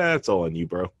that. That's all on you,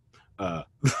 bro.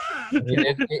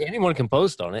 Anyone can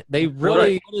post on it. They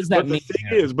really. What does that mean? The thing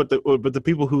is, but the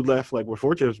people who left were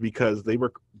 4chan was because they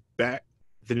were back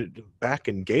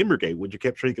in Gamergate. What you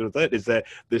kept thinking of that is that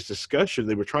this discussion,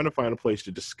 they were trying to find a place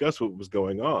to discuss what was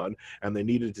going on, and they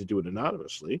needed to do it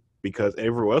anonymously because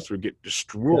everyone else would get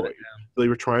destroyed. So they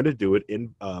were trying to do it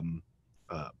on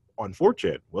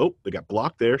 4chan. Well, they got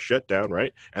blocked there, shut down,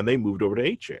 right? And they moved over to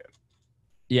 8chan.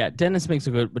 Yeah, Dennis makes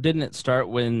a good, but didn't it start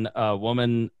when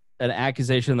an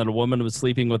accusation that a woman was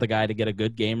sleeping with a guy to get a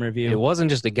good game review? It wasn't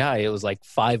just a guy. It was like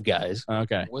 5 guys.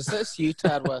 Okay. Was this you,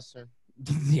 Tad Western?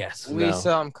 Yes.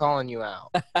 Lisa, I'm calling you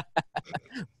out.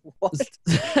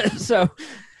 So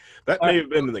that may have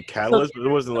been the catalyst, but it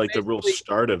wasn't like the real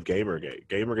start of Gamergate.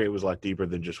 Gamergate was a lot deeper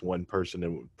than just one person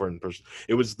and one person.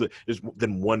 It was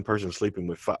than one person sleeping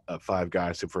with 5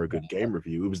 guys for a good game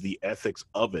review. It was the ethics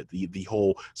of it, the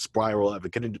whole spiral of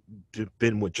it. Couldn't have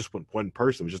been with just one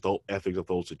person. It was just the whole ethics of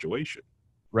the whole situation.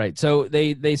 Right. So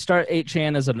they start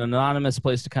 8chan as an anonymous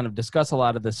place to kind of discuss a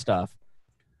lot of this stuff.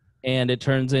 And it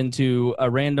turns into a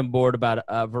random board about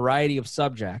a variety of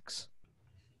subjects.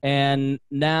 And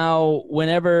now,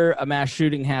 whenever a mass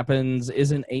shooting happens,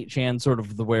 isn't 8chan sort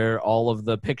of where all of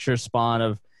the pictures spawn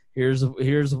of here's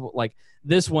like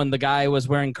this one, the guy was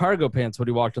wearing cargo pants when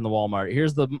he walked in the Walmart.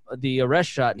 Here's the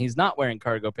arrest shot, and he's not wearing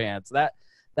cargo pants. That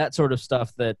sort of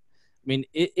stuff. That, I mean,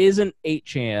 it isn't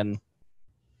 8chan.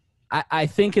 I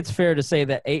think it's fair to say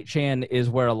that 8chan is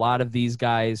where a lot of these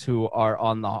guys who are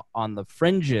on the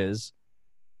fringes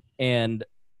and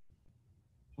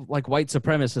like white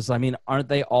supremacists, I mean, aren't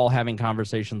they all having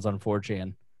conversations on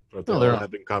 4chan? They're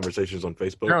having conversations on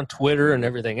Facebook. They're on Twitter and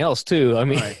everything else too. I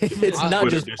mean, right. It's not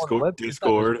Twitter, just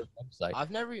Discord.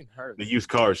 I've never even heard of it. They use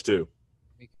cars too.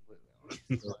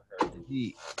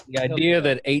 The idea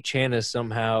that 8chan is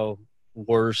somehow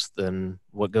worse than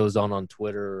what goes on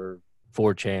Twitter or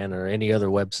 4chan or any other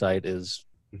website is,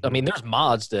 I mean, there's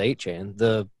mods to 8chan.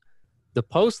 The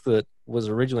post that was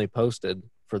originally posted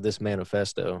for this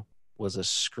manifesto was a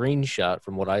screenshot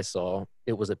from what I saw.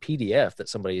 It was a PDF that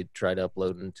somebody had tried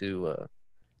uploading to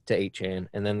 8chan,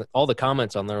 and then all the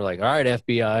comments on there were like, "All right,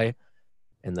 FBI,"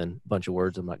 and then a bunch of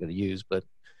words I'm not going to use, but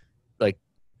like,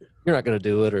 "You're not going to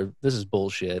do it," or "This is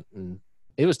bullshit," and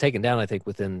it was taken down, I think,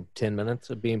 within 10 minutes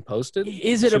of being posted.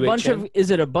 Is it a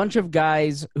bunch of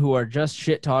guys who are just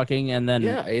shit talking and then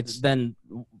it's 0.5%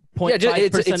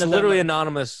 it's literally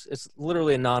anonymous. It's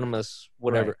literally anonymous.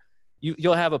 Whatever. Right.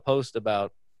 You'll have a post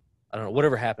about, I don't know,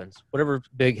 whatever happens, whatever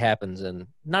big happens, and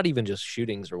not even just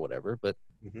shootings or whatever, but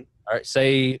all right,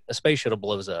 say a space shuttle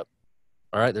blows up.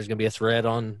 All right, there's gonna be a thread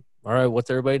on. All right,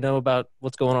 what's everybody know about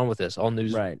what's going on with this? All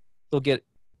news. Right. They'll get.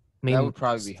 I mean, that would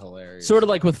probably be hilarious. Sort of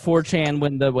like with 4chan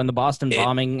when the Boston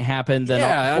bombing happened. Then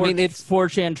I mean, it's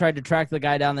 4chan tried to track the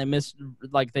guy down. They missed,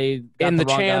 like they got in the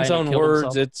wrong Chan's guy own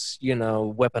words. It's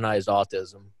weaponized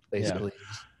autism, basically,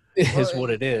 is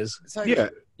what it is.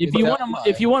 Like, If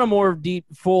you want a more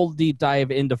full deep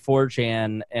dive into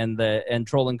 4chan and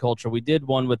trolling culture, we did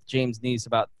one with James Neese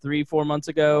about 3-4 months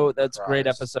ago. That's a great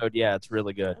episode. Yeah, it's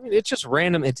really good. I mean, it's just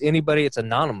random. It's anybody. It's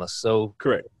anonymous. So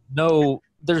correct. No,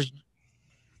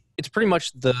 it's pretty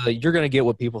much you're going to get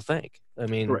what people think. I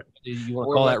mean, you want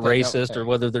to call that racist or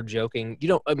whether they're joking. You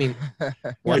don't. I mean,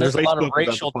 there's a lot of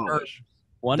racial terms.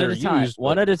 One at a time.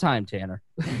 One at a time, Tanner.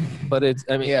 But it's.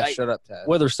 I mean, shut up, Tad.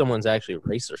 Whether someone's actually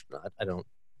racist or not, I don't.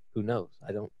 Who knows?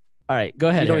 I don't. All right, go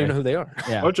ahead. You don't even know who they are.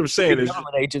 Yeah. What I'm saying is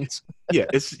government agents.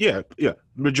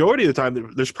 Majority of the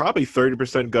time, there's probably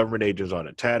 30% government agents on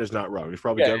it. Tad is not wrong. There's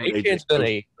probably government agents.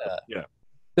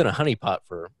 Been a honeypot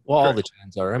for all the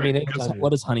chans are. I mean, what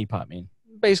does honeypot mean?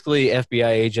 Basically, FBI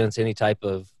agents, any type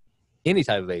of any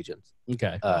type of agents.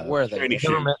 Okay. Where are they? Shiny shit.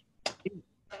 Government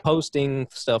posting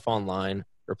stuff online,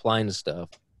 replying to stuff,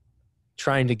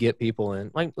 trying to get people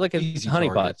in, like a Easy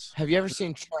honeypot. targets. Have you ever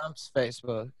seen Trump's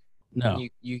Facebook? No. And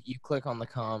you click on the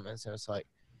comments and it's like,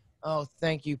 oh,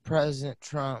 thank you, President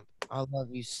Trump. I love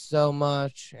you so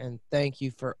much, and thank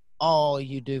you for all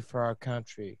you do for our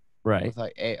country. Right. With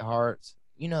like 8 hearts.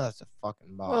 You know that's a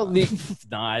fucking bot. Well,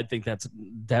 No, I think that's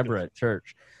Deborah at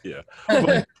church. Yeah.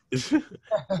 But-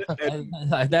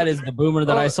 That is the boomer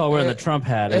that I saw wearing the it- Trump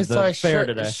hat at it's the like fair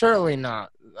today. surely not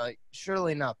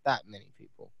that many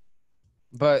people.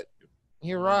 But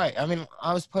you're right. I mean,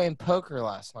 I was playing poker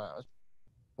last night.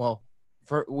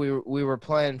 We were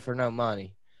playing for no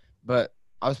money, but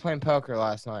I was playing poker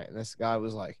last night, and this guy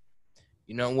was like,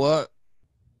 "You know what?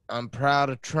 I'm proud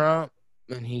of Trump,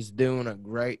 and he's doing a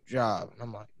great job." And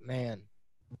I'm like, "Man,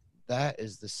 that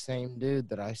is the same dude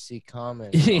that I see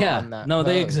comments Yeah. on that No,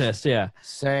 they post exist. Yeah.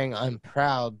 saying I'm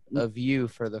proud of you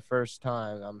for the first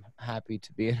time. I'm happy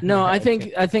to be." No, I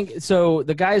think so.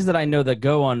 The guys that I know that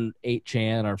go on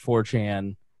 8chan or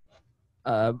 4chan,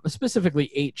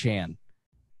 specifically 8chan,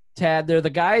 Tad, they're the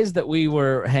guys that we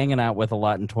were hanging out with a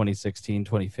lot in 2016,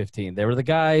 2015. They were the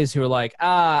guys who were like,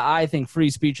 I think free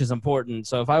speech is important.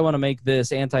 So if I want to make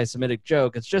this anti-Semitic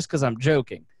joke, it's just because I'm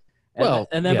joking.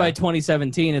 And then by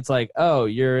 2017, it's like, oh,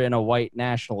 you're in a white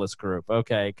nationalist group.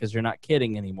 Okay, because you're not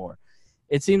kidding anymore.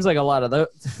 It seems like a lot of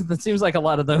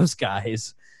those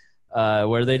guys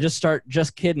where they just start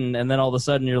just kidding, and then all of a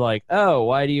sudden you're like, oh,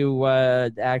 why do you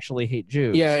actually hate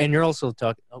Jews? Yeah, and you're also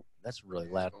talking. Oh, that's really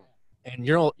loud. And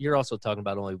you're also talking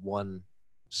about only one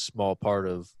small part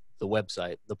of the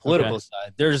website, the political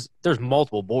side. There's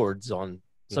multiple boards on.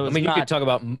 So you could talk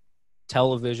about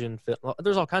television.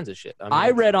 There's all kinds of shit. I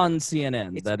read on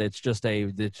CNN that it's just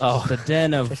the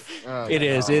den of. Oh, It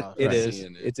is. God. It is.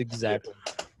 CNN. It's exactly.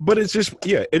 But it's just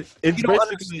it's You don't basically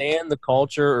understand the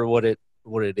culture or what it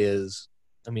is.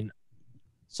 I mean,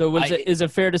 So is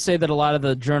it fair to say that a lot of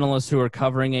the journalists who are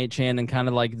covering 8chan and kind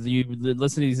of like you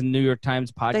listen to these New York Times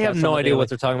podcasts? they have no idea what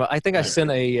they're talking about. I think I sent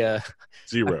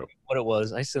zero. what it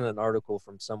was. I sent an article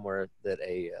from somewhere that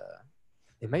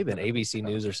it may have been ABC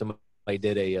News or somebody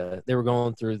did they were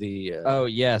going through the Oh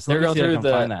yes, they're going through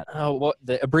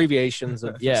the abbreviations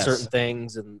of Yes. certain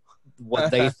things and what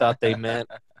they thought they meant.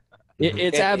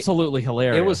 It's absolutely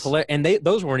hilarious. It was hilarious, and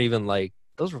those weren't even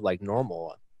those were like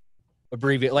normal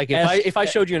abbreviate. Like if I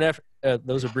showed you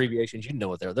those abbreviations, you'd know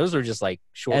what they're. Those are just like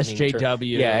shortening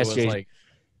SJW. Yeah, was SJ. like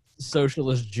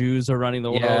socialist Jews are running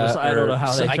the world. Yeah, I don't know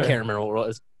how they. I can't remember what it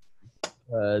was.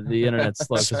 The internet's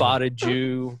slow. Spotted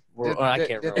Jew. I can't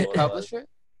remember. Did what they it was. publish it?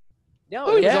 No,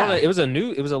 Oh, yeah. it was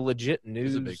a legit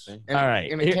news. It's a big thing. And- All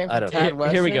right, and it came I from don't- Tad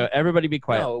Here we Weston? go. Everybody, be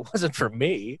quiet. No, it wasn't for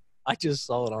me. I just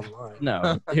saw it online.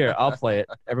 No, here I'll play it.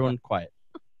 Everyone, quiet.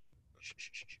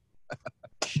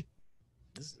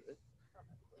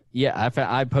 Yeah,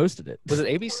 I posted it. Was it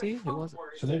ABC? Who was it?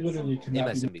 So they literally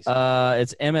cannot be, MSNBC.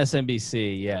 It's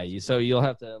MSNBC. Yeah, so you'll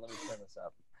have to let me turn this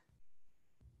up.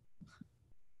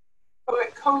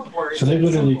 so they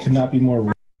literally cannot be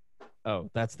more. Oh,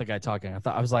 that's the guy talking.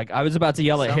 I was about to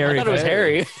yell at Harry. I thought it was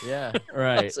Harry. Yeah. I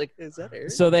Right. was like, is that Harry?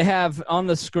 So they have on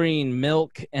the screen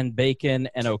milk and bacon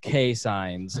and okay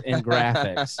signs in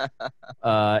graphics.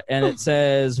 And it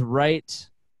says, right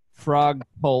frog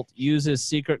cult uses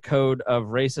secret code of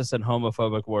racist and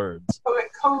homophobic words.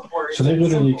 So they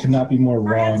literally cannot be more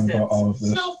wrong about all of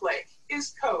this. Snowflake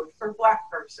is code for black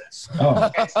person.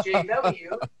 Oh,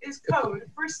 SJW is code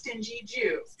for stingy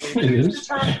Jew. it The is.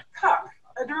 term cuck,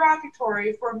 a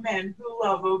derogatory for men who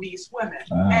love obese women.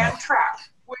 Ah. And trap,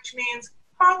 which means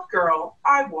hot girl,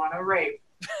 I want to rape.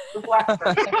 The black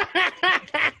person.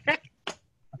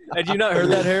 Had you not heard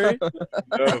that, Harry?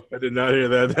 No, I did not hear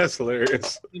that. That's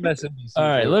hilarious. MSNBC. All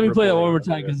right, let me play that one more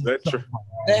time. Cause That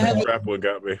trap one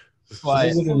got me. So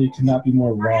they literally cannot be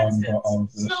more For wrong instance, about all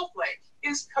of this. snowflake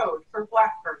is code for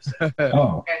black person.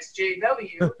 Oh,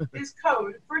 SJW is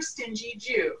code for stingy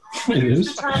Jew. it The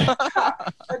is. term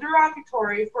cuck, a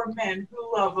derogatory for men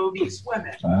who love obese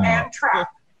women. Wow. And trap,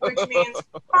 which means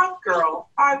hot girl,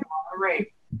 I want to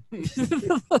rape.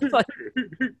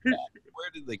 Where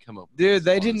did they come up with Dude, this?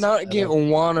 they did not get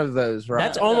one of those right.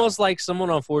 That's almost like someone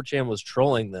on 4chan was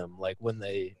trolling them, like when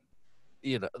they,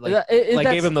 like that's-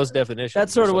 gave them those definitions.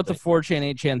 That's sort or of what the something.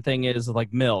 4chan 8chan thing is,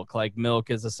 like milk. Like milk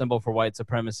is a symbol for white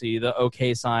supremacy. The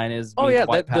okay sign is Oh means yeah,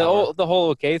 white the power. whole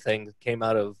okay thing came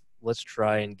out of let's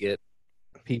try and get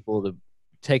people to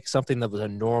take something that was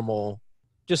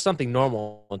just something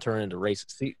normal and turn it into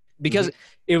racist. See, because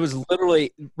it was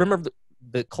literally remember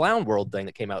the clown world thing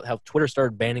that came out, how Twitter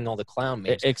started banning all the clown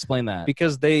memes Explain that.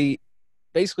 because they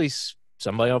basically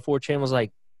somebody on 4chan was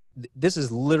like, this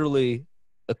is literally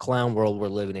a clown world we're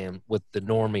living in with the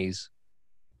normies.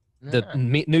 The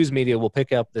news media will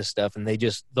pick up this stuff and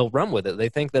they'll run with it. They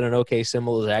think that an OK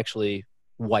symbol is actually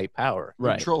white power.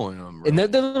 Right. Trolling them. Bro. And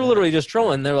they're literally just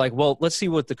trolling. They're like, well, let's see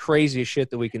what the craziest shit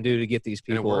that we can do to get these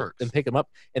people and pick them up.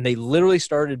 And they literally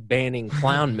started banning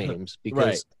clown memes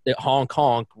because honk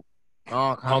honk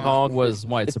was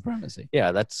white supremacy.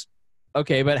 Yeah, that's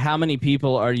okay. But how many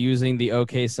people are using the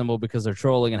OK symbol because they're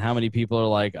trolling, and how many people are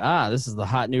like, this is the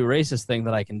hot new racist thing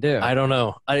that I can do? I don't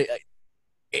know. I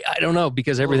don't know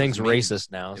because everything's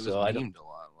racist now. So I don't. A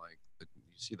lot. Like you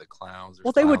see the clowns.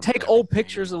 Well, they would take old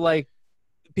pictures of like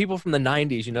people from the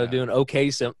 90s, doing OK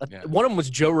symbol. Yeah. One of them was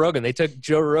Joe Rogan. They took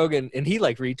Joe Rogan and he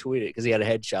like retweeted it because he had a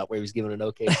headshot where he was giving an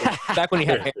OK symbol back when he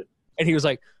had hair. And he was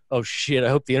like, oh shit, I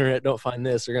hope the internet don't find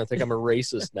this. They're going to think I'm a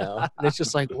racist now. And it's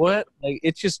just like, what? Like,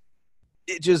 it just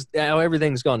now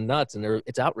everything's gone nuts and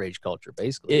it's outrage culture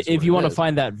basically. If you want to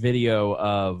find that video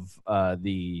of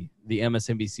the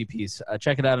MSNBC piece,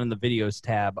 check it out in the videos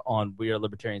tab on We Are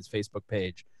Libertarians Facebook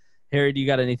page. Harry, do you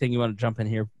got anything you want to jump in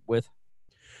here with?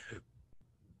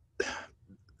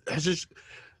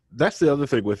 That's the other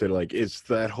thing with it. Like, it's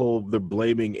that whole they're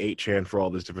blaming 8chan for all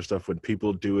this different stuff when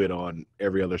people do it on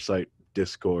every other site,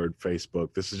 Discord,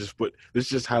 Facebook. This is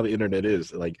just how the internet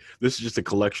is. Like, this is just a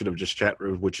collection of just chat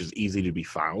rooms, which is easy to be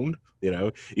found.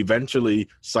 Eventually,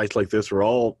 sites like this are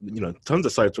all tons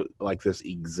of sites like this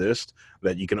exist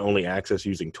that you can only access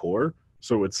using Tor.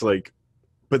 So it's like,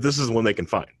 but this is one they can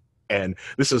find. And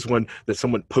this is one that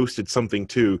someone posted something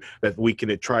to that we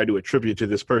can try to attribute to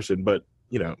this person. But,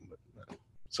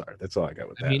 sorry, that's all I got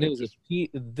with that. I mean, it was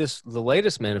the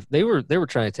latest, man. If they were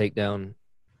trying to take down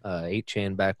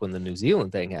 8chan back when the New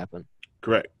Zealand thing happened.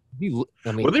 Correct. They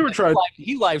were trying.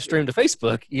 He live streamed to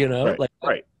Facebook,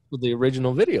 right. What the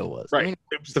original video was. Right.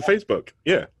 It was the Facebook.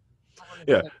 Yeah.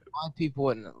 Yeah. Why people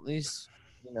wouldn't at least,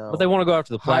 But they want to go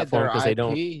after the platform because they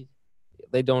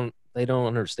don't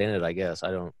understand it. I guess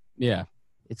I don't. Yeah.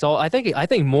 It's all. I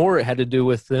think more it had to do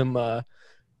with them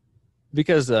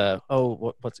because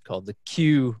what's it called? The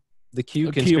Q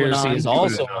conspiracy is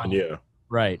also on. Yeah.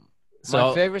 Right. So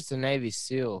my favorite's the Navy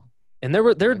SEAL. And there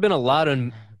had been a lot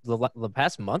of the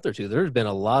past month or two. There's been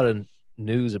a lot of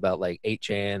news about like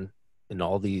 8chan and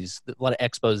all these a lot of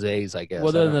exposés. I guess.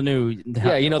 Well, they're the new.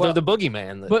 Yeah, they're the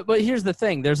boogeyman. But here's the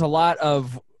thing: there's a lot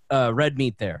of red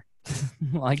meat there.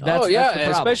 Like that's that's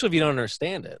the especially if you don't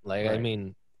understand it. Like right. I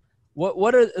mean,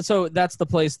 so that's the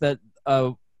place that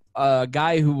a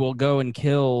guy who will go and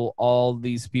kill all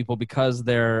these people because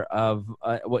they're of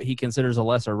what he considers a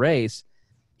lesser race.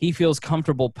 He feels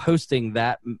comfortable posting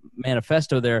that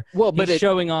manifesto there. Well, but he's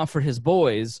showing off for his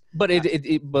boys. But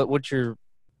but what you're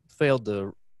failed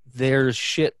to. There's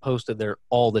shit posted there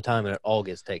all the time, and it all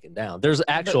gets taken down. There's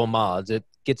actual mods; it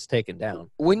gets taken down.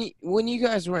 When you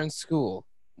guys were in school,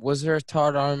 was there a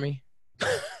Tard Army?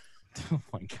 Oh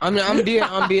my God. I'm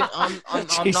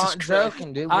not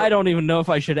joking, dude. I don't even know if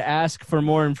I should ask for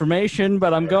more information,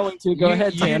 but I'm going to. Go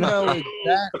ahead, Tanner. You know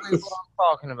exactly what I'm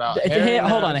talking about.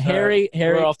 Hold on, Harry.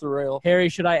 We're off the rail. Harry,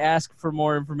 should I ask for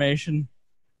more information?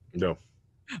 No.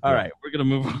 All right, we're gonna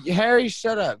move on. Harry,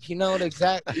 shut up. You know what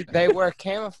exactly? They wear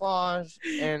camouflage,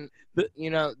 and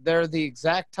they're the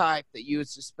exact type that you would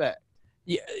suspect.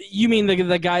 You mean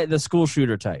the guy, the school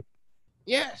shooter type?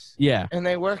 Yes. Yeah. And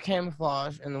they wear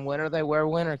camouflage. In the winter, they wear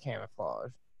winter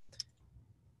camouflage.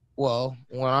 Well,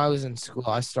 when I was in school,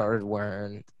 I started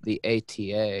wearing the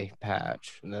ATA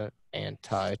patch, the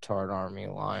Anti-Tard Army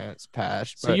Alliance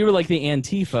patch. So you were like the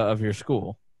Antifa of your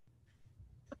school.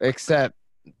 Except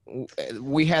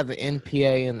we had the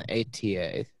NPA and the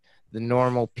ATA, the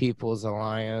Normal People's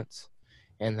Alliance,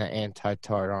 and the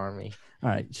Anti-Tard Army. All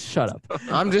right, shut up.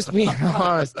 I'm just being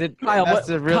honest. Kyle, that's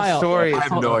the real story. I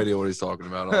have no idea what he's talking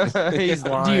about. He's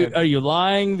lying. Are you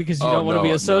lying because you don't want to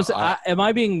be associated? No, am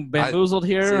I being bamboozled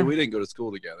here? See, we didn't go to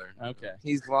school together. Okay.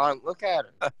 He's lying. Look at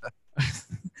him.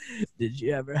 Did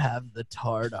you ever have the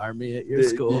Tard Army at your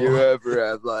school? Did you ever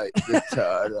have, like, the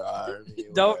Tard Army?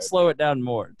 Don't slow it down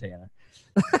more, Tanner.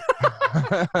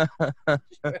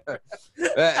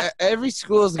 Every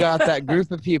school's got that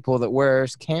group of people that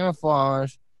wears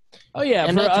camouflage. Oh yeah,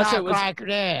 and for us it was like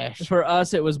this. For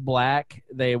us it was black.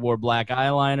 They wore black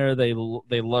eyeliner. They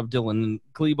loved Dylan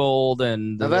Klebold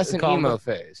and now that's an emo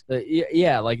phase.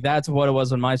 Yeah, like that's what it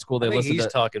was in my school. They listened he's to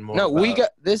talking more. No, about... we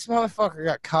got this motherfucker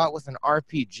got caught with an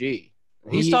RPG.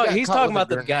 He's talking about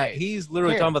the guy. He's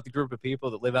literally talking about the group of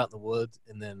people that live out in the woods,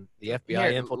 and then the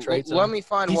FBI infiltrates them. Let me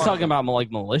find. He's talking about like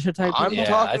militia type. I'm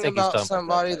talking about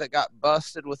somebody that got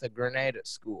busted with a grenade at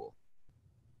school.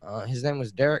 His name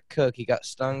was Derek Cook. He got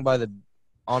stung by the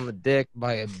on the dick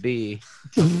by a bee.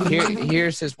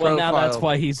 Here's his profile. Well, now that's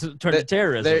why he's turned to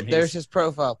terrorism. There's his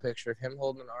profile picture of him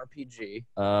holding an RPG.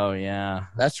 Oh, yeah.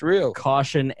 That's real.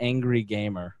 Caution, angry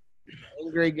gamer.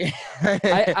 Angry gamer.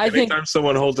 I think anytime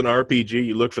someone holds an RPG,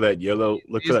 you look for that yellow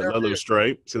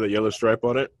stripe. See that yellow stripe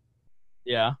on it?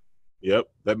 Yeah. Yep,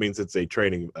 that means it's a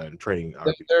training RPG.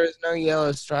 There is no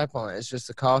yellow stripe on it. It's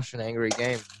just a caution, angry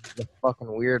gamer. The fucking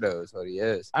weirdo is what he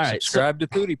is. All right, Subscribe to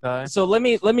Pootie Pie. So let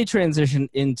me transition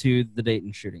into the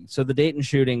Dayton shooting. So the Dayton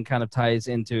shooting kind of ties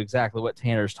into exactly what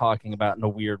Tanner's talking about in a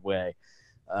weird way.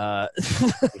 I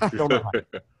don't know.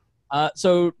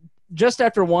 So just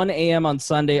after 1 a.m. on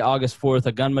Sunday, August 4th,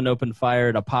 a gunman opened fire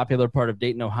at a popular part of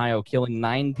Dayton, Ohio, killing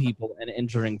 9 people and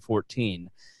injuring 14.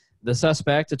 The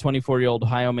suspect, a 24-year-old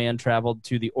Ohio man, traveled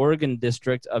to the Oregon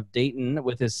district of Dayton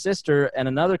with his sister and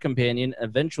another companion,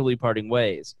 eventually parting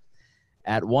ways.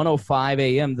 At 1:05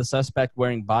 a.m., the suspect,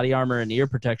 wearing body armor and ear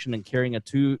protection and carrying a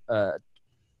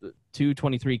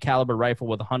 .223 caliber rifle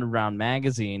with a 100-round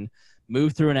magazine,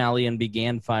 moved through an alley and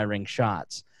began firing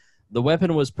shots. The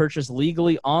weapon was purchased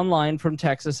legally online from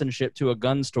Texas and shipped to a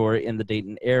gun store in the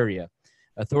Dayton area.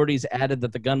 Authorities added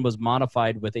that the gun was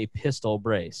modified with a pistol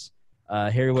brace.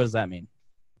 Harry, what does that mean?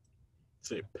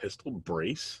 It's a pistol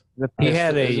brace? He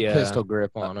had a pistol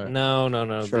grip on it. No.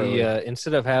 Surely.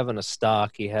 Instead of having a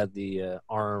stock, he had the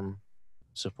arm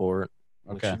support.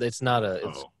 Okay. It's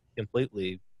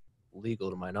completely legal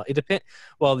to my knowledge. It depends.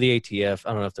 Well, the ATF,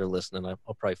 I don't know if they're listening. I'll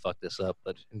probably fuck this up,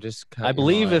 but I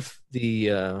believe if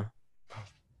the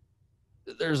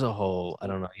there's a whole, I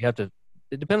don't know. You have to.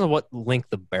 It depends on what length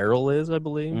the barrel is, I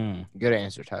believe. Good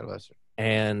answer, Todd Lester.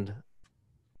 And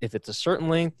if it's a certain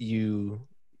length,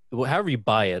 however you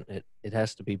buy it, it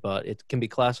has to be bought. It can be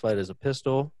classified as a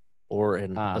pistol or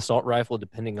an assault rifle,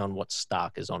 depending on what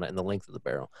stock is on it and the length of the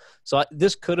barrel. So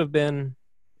this could have been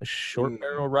a short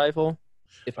barrel rifle.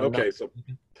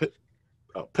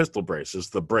 Pistol brace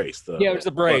is the brace. It's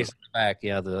the brace in the back.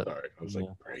 Yeah, sorry, I was like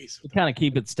brace. You kind of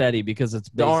keep it steady because it's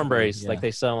the arm brace, like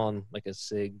they sell on like a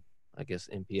SIG, I guess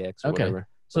MPX or whatever.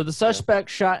 So the suspect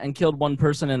shot and killed 1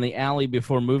 person in the alley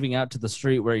before moving out to the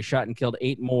street where he shot and killed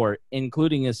 8 more,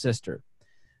 including his sister.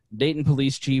 Dayton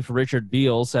Police Chief Richard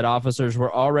Beal said officers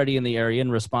were already in the area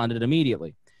and responded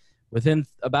immediately. Within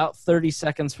about 30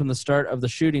 seconds from the start of the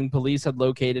shooting, police had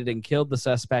located and killed the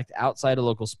suspect outside a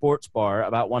local sports bar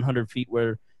about 100 feet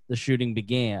where the shooting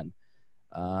began.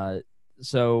 Did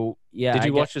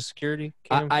you watch the security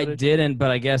cam I didn't,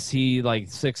 but I guess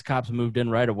 6 cops moved in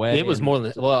right away. It was more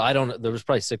than, well, I don't know. There was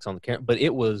probably 6 on the camera, but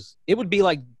it would be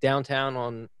like downtown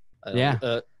on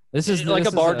this is like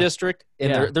a bar district,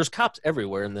 and there's cops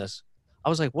everywhere in this. I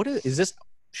was like, what is this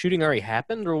shooting already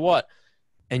happened or what?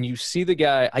 And you see the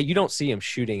guy, you don't see him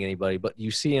shooting anybody, but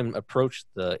you see him approach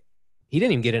he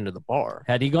didn't even get into the bar.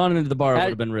 Had he gone into the bar, it would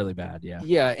have been really bad, yeah.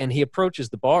 Yeah, and he approaches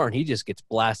the bar, and he just gets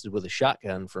blasted with a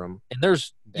shotgun and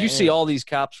you see all these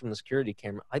cops from the security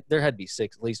camera. There had to be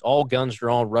 6 at least, all guns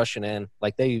drawn, rushing in.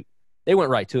 Like, they went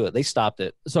right to it. They stopped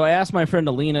it. So I asked my friend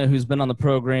Alina, who's been on the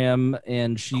program,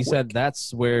 and she said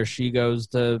that's where she goes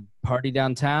to party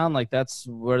downtown. Like, that's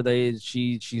where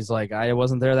she's like, I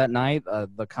wasn't there that night.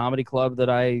 The comedy club that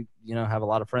I, have a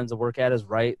lot of friends that work at is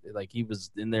right. Like, he was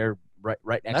in there right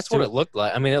next to it. That's what it looked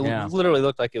like. I mean, it literally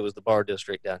looked like it was the bar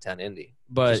district downtown Indy.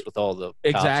 But just with all the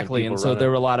exactly, and so running.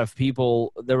 There were a lot of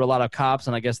people. There were a lot of cops,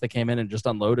 and I guess they came in and just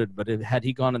unloaded. But had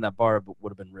he gone in that bar, it would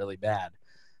have been really bad.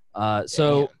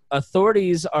 So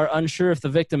authorities are unsure if the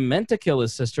victim meant to kill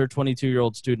his sister,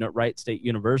 22-year-old student at Wright State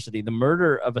University. The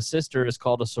murder of a sister is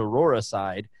called a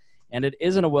sororicide, and it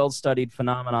isn't a well-studied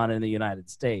phenomenon in the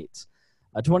United States.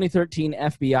 A 2013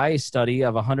 FBI study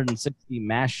of 160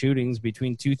 mass shootings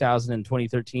between 2000 and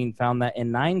 2013 found that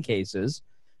in 9 cases,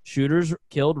 shooters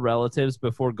killed relatives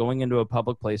before going into a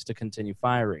public place to continue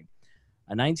firing.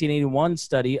 A 1981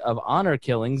 study of honor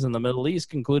killings in the Middle East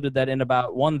concluded that in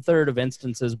about 1/3 of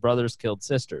instances, brothers killed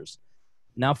sisters.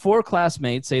 Now, 4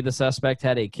 classmates say the suspect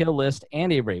had a kill list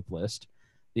and a rape list.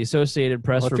 The Associated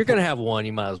Press. Well, if you're going to have one,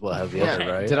 you might as well have the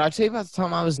other, right? Did I tell you about the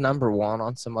time I was number 1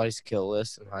 on somebody's kill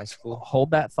list in high school?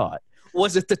 Hold that thought.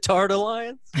 Was it the Tard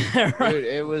Alliance? Dude,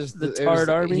 it was the Tard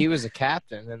Army. He was a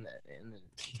captain in the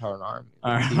Tard Army.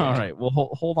 All right. Well,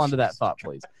 hold on to that thought,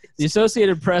 please. The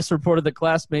Associated Press reported that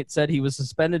classmates said he was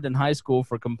suspended in high school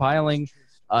for compiling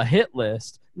a hit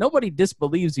list. Nobody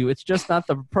disbelieves you. It's just not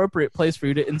the appropriate place for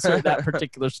you to insert that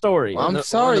particular story. Well, I'm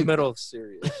sorry. In the middle of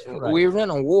serious. Right. We were in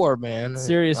a war, man.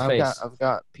 Serious face. I've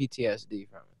got PTSD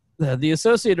from it. The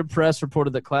Associated Press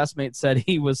reported that classmates said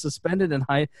he was suspended in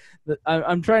high.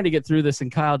 I'm trying to get through this,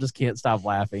 and Kyle just can't stop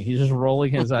laughing. He's just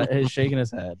rolling his eyes, shaking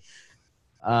his head.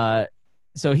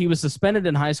 So he was suspended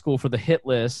in high school for the hit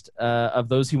list of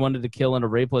those he wanted to kill and a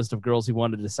rape list of girls he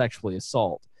wanted to sexually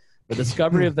assault. The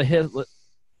discovery of the hit list.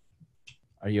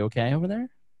 Are you okay over there?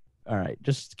 All right,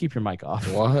 just keep your mic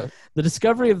off. What? The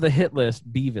discovery of the hit list,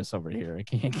 Beavis over here, I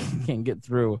can't get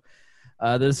through.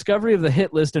 The discovery of the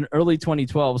hit list in early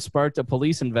 2012 sparked a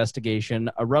police investigation.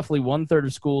 Roughly 1/3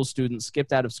 of school students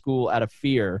skipped out of school out of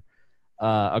fear,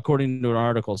 according to an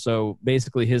article. So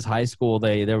basically, his high school,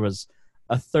 there was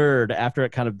a third after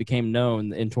it kind of became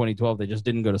known in 2012. They just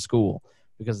didn't go to school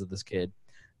because of this kid.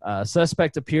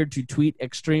 Suspect appeared to tweet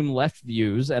extreme left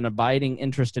views and abiding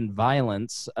interest in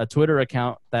violence. A Twitter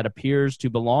account that appears to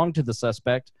belong to the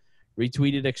suspect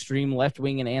retweeted extreme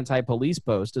left-wing and anti-police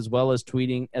posts, as well as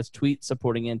tweets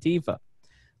supporting Antifa.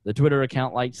 The Twitter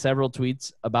account liked several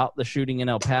tweets about the shooting in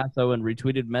El Paso and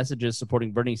retweeted messages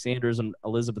supporting Bernie Sanders and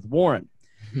Elizabeth Warren.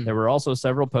 There were also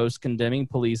several posts condemning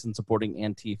police and supporting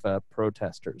Antifa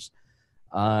protesters.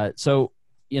 So,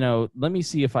 let me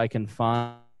see if I can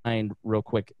find real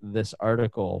quick this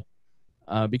article,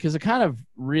 because it kind of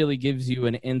really gives you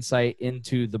an insight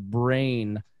into the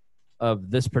brain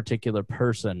of this particular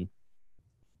person,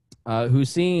 who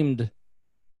seemed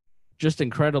just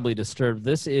incredibly disturbed.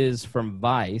 This is from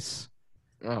Vice.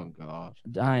 Oh, God.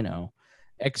 I know.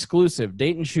 Exclusive.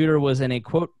 Dayton shooter was in a,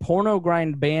 quote, porno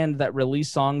grind band that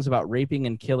released songs about raping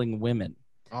and killing women.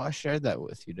 Oh, I shared that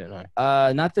with you, didn't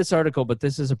I? Not this article, but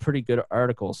this is a pretty good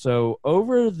article. So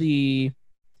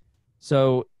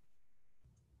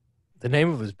the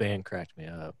name of his band cracked me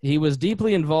up. He was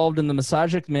deeply involved in the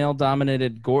misogynic,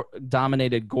 male-dominated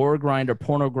gore grind or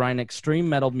porno grind extreme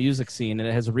metal music scene, and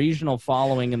it has a regional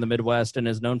following in the Midwest and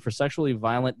is known for sexually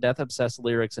violent, death-obsessed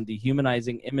lyrics and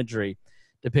dehumanizing imagery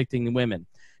depicting women.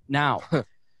 Now,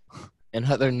 in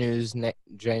other news,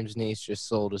 James Neese just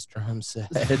sold his drum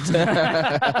set.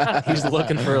 He's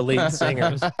looking for a lead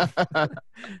singer.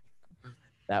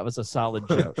 That was a solid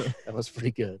joke. That was pretty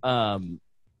good.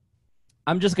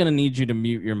 I'm just going to need you to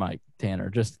mute your mic, Tanner.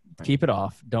 Just keep it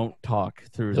off. Don't talk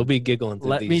through. He'll be giggling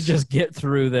through Let me just get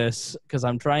through this because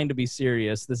I'm trying to be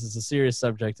serious. This is a serious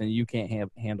subject, and you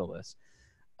can't handle this.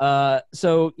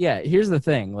 So, yeah, here's the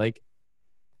thing. Like,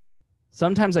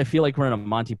 sometimes I feel like we're in a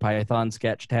Monty Python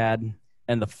sketch, Tad,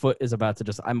 and the foot is about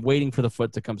to I'm waiting for the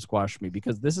foot to come squash me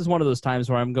because this is one of those times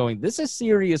where I'm going, this is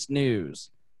serious news.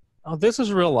 Oh, this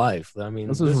is real life. I mean,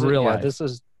 this is real life. This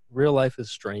is real life is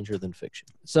stranger than fiction.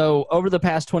 So over the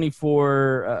past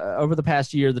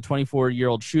year, the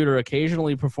 24-year-old shooter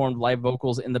occasionally performed live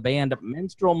vocals in the band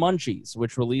Menstrual Munchies,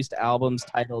 which released albums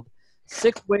titled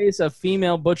 6 Ways of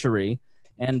Female Butchery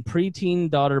and Preteen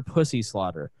Daughter Pussy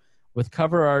Slaughter. With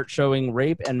cover art showing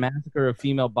rape and massacre of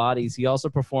female bodies, he also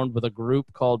performed with a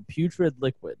group called Putrid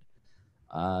Liquid.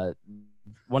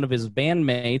 One of his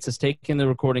bandmates has taken the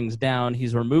recordings down.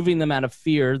 He's removing them out of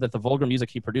fear that the vulgar music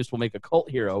he produced will make a cult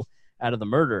hero out of the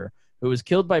murderer, who was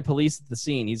killed by police at the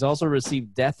scene. He's also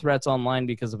received death threats online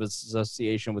because of his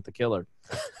association with the killer.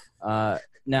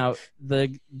 Now,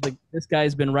 this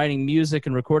guy's been writing music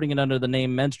and recording it under the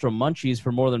name Menstrual Munchies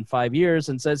for more than 5 years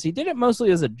and says he did it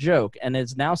mostly as a joke and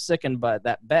is now sickened by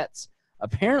that Betts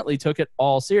apparently took it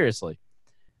all seriously.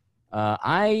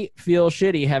 I feel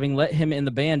shitty having let him in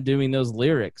the band doing those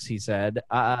lyrics, he said,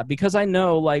 because I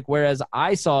know, like, whereas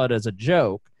I saw it as a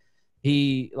joke,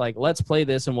 he, like, let's play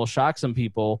this and we'll shock some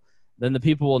people. Then the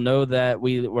people will know that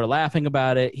we were laughing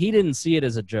about it. He didn't see it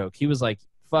as a joke. He was like,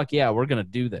 fuck yeah, we're going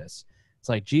to do this. It's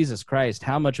like, Jesus Christ,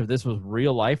 how much of this was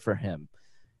real life for him?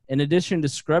 In addition to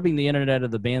scrubbing the internet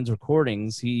of the band's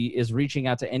recordings, he is reaching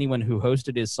out to anyone who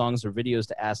hosted his songs or videos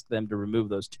to ask them to remove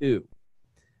those too.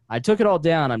 I took it all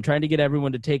down. I'm trying to get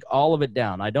everyone to take all of it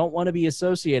down. I don't want to be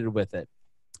associated with it.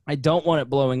 I don't want it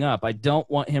blowing up. I don't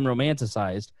want him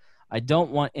romanticized. I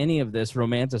don't want any of this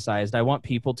romanticized. I want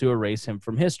people to erase him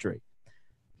from history.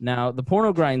 Now, the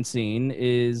porno grind scene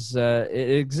is it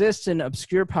exists in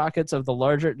obscure pockets of the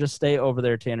larger. Just stay over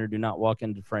there, Tanner. Do not walk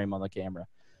into frame on the camera.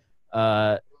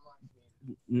 I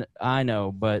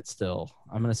know, but still,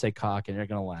 I'm going to say cock, and you're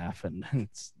going to laugh, and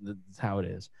that's how it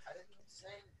is.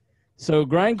 So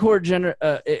grindcore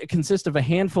it consists of a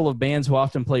handful of bands who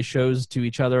often play shows to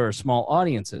each other or small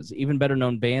audiences. Even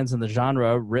better-known bands in the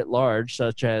genre writ large,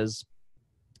 such as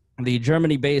the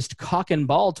Germany-based Cock and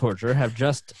Ball Torture, have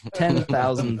just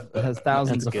thousands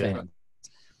of fans.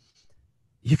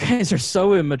 You guys are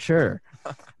so immature.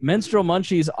 Menstrual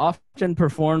Munchies often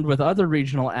performed with other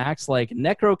regional acts like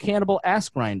Necro Cannibal Ass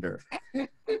Grinder.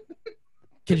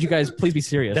 Could you guys please be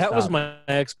serious? That was my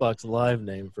Xbox Live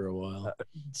name for a while.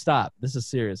 Stop. This is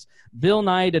serious. Bill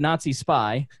Nye the Nazi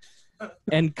Spy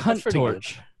and Cunt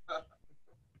Torch.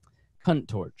 Cunt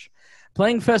Torch.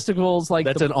 Playing festivals like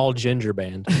That's an all ginger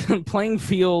band. playing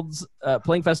festivals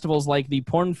like the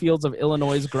Porn Fields of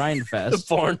Illinois Grindfest.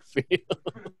 The Porn Field.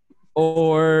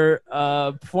 Or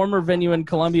former venue in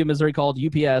Columbia, Missouri called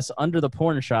UPS Under the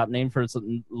Porn Shop, named for its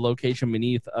location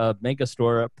beneath a mega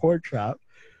store, a porn shop,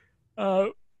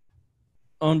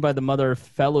 owned by the mother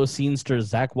fellow scenester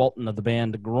Zach Walton of the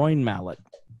band Groin Mallet.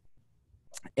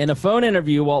 In a phone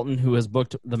interview, Walton, who has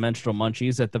booked the Menstrual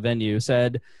Munchies at the venue,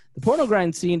 said the porno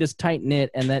grind scene is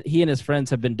tight-knit and that he and his friends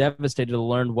have been devastated to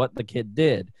learn what the kid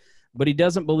did. But he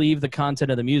doesn't believe the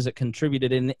content of the music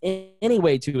contributed in any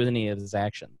way to any of his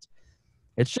actions.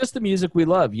 It's just the music we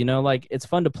love, you know, like it's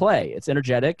fun to play. It's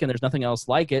energetic and there's nothing else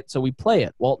like it, so we play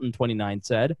it, Walton, 29,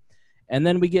 said. And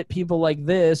then we get people like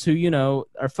this who, you know,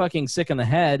 are fucking sick in the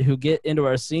head who get into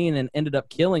our scene and ended up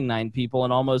killing 9 people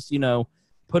and almost, you know,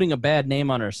 putting a bad name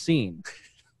on our scene.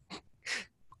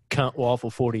 Cunt Waffle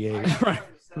 48.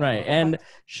 Right. And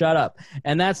shut up.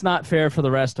 And that's not fair for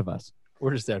the rest of us.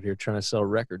 We're just out here trying to sell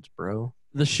records, bro.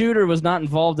 The shooter was not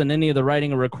involved in any of the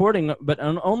writing or recording, but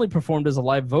only performed as a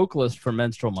live vocalist for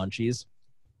Menstrual Munchies.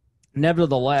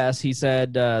 Nevertheless, he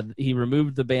said he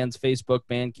removed the band's Facebook,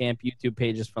 Bandcamp, YouTube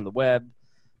pages from the web,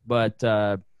 but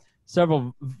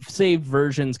several saved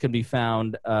versions can be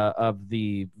found of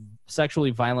the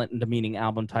sexually violent and demeaning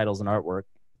album titles and artwork.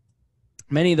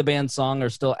 Many of the band's songs are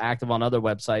still active on other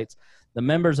websites. The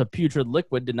members of Putrid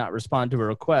Liquid did not respond to a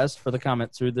request for the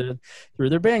comment through their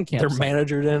Bandcamp. Their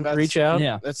manager didn't reach out?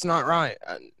 Yeah. That's not right.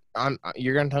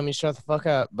 You're going to tell me shut the fuck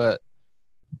up, but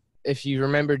if you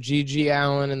remember G.G.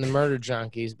 Allen and the Murder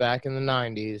Junkies back in the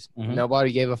 90s,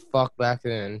 nobody gave a fuck back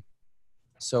then.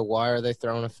 So why are they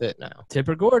throwing a fit now?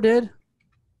 Tipper Gore did.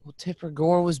 Well, Tipper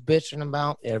Gore was bitching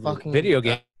about fucking video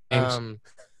games.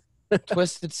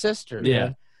 Twisted Sister. Yeah.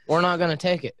 Man. We're not going to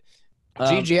take it.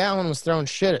 G.G. Allen was throwing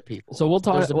shit at people. So we'll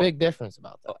talk. There's a big difference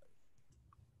about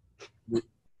that.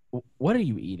 What are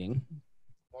you eating?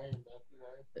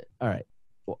 All right.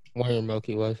 Where your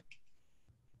Milky was.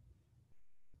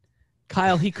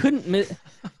 Kyle, he couldn't.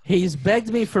 He's begged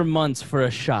me for months for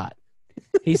a shot.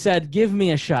 He said, "Give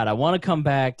me a shot. I want to come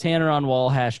back." Tanner on wall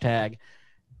hashtag,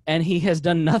 and he has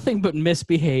done nothing but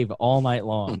misbehave all night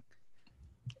long.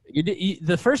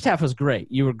 The first half was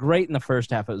great. You were great in the first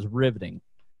half. It was riveting.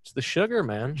 It's the sugar,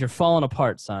 man. You're falling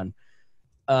apart, son.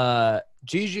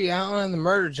 G.G. Allen and the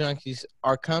Murder Junkies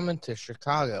are coming to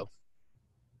Chicago.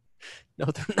 No,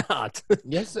 they're not.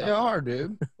 Yes, they are,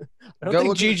 dude. I don't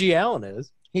think G.G. Allen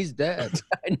is. He's dead.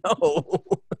 I know.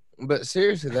 But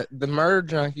seriously, the Murder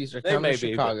Junkies are coming to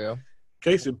Chicago.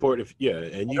 Case in point,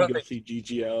 and you can go see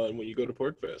G.G. Allen when you go to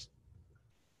Porkfest.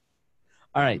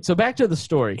 All right, so back to the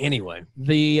story. Anyway,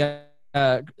 the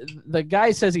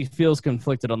guy says he feels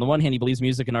conflicted. On the one hand, he believes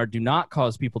music and art do not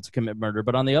cause people to commit murder,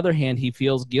 but on the other hand, he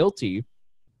feels guilty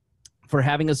for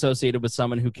having associated with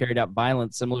someone who carried out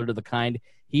violence similar to the kind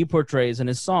he portrays in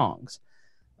his songs.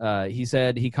 He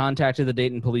said he contacted the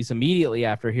Dayton police immediately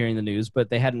after hearing the news, but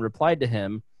they hadn't replied to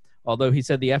him, although he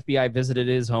said the FBI visited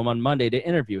his home on Monday to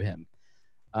interview him.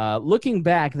 Looking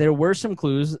back, there were some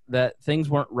clues that things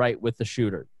weren't right with the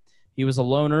shooter. He was a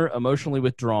loner, emotionally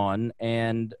withdrawn,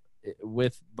 and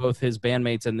with both his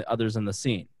bandmates and the others in the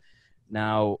scene.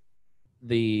 Now,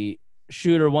 the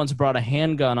shooter once brought a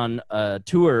handgun on a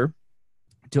tour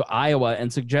to Iowa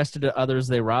and suggested to others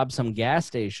they rob some gas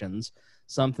stations,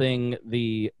 something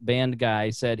the band guy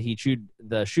said he chewed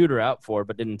the shooter out for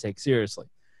but didn't take seriously.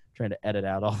 I'm trying to edit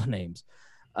out all the names.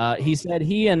 He said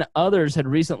he and others had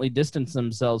recently distanced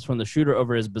themselves from the shooter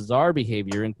over his bizarre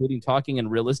behavior, including talking in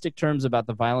realistic terms about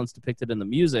the violence depicted in the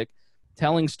music,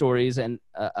 telling stories and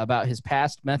about his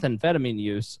past methamphetamine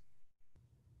use.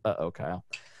 Kyle.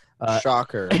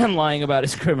 Shocker. And lying about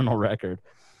his criminal record.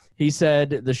 He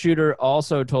said the shooter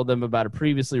also told them about a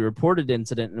previously reported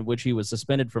incident in which he was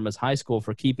suspended from his high school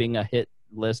for keeping a hit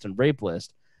list and rape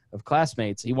list of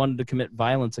classmates. He wanted to commit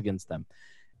violence against them.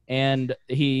 And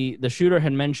the shooter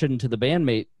had mentioned to the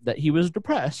bandmate that he was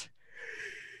depressed.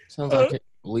 Sounds like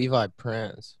Levi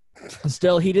Prince.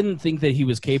 Still, he didn't think that he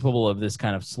was capable of this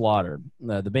kind of slaughter.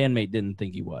 The bandmate didn't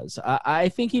think he was. I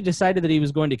think he decided that he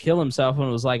was going to kill himself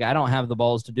and was like, I don't have the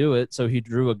balls to do it, so he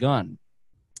drew a gun.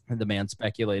 And the man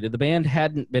speculated. The band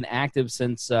hadn't been active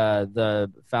since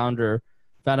the founder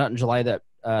found out in July that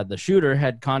the shooter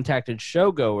had contacted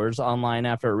showgoers online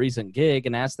after a recent gig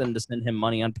and asked them to send him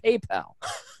money on PayPal,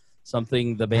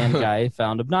 something the band guy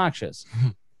found obnoxious.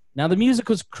 Now, the music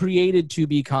was created to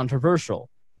be controversial.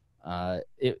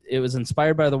 It was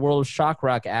inspired by the world of shock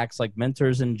rock acts like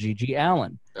Mentors and Gigi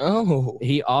Allen. Oh.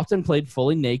 He often played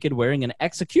fully naked wearing an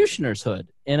executioner's hood.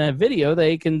 In a video,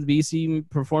 they can be seen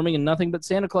performing in nothing but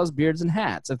Santa Claus beards and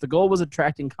hats. If the goal was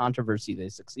attracting controversy, they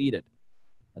succeeded.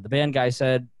 The band guy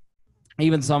said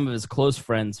even some of his close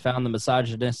friends found the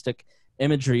misogynistic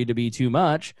imagery to be too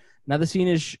much. Now, the scene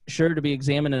is sure to be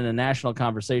examined in a national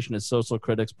conversation as social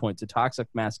critics point to toxic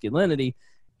masculinity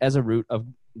as a root of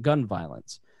gun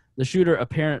violence. The shooter's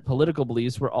apparent political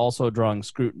beliefs were also drawing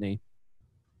scrutiny.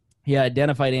 He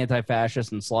identified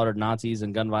anti-fascists and slaughtered Nazis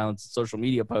in gun violence social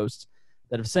media posts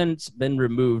that have since been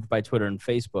removed by Twitter and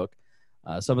Facebook.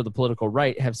 Some of the political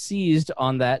right have seized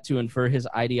on that to infer his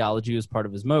ideology as part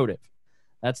of his motive.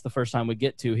 That's the first time we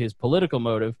get to his political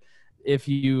motive. If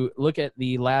you look at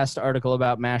the last article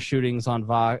about mass shootings on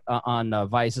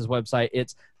Vice's website,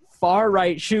 it's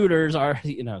far-right shooters are,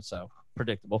 so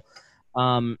predictable.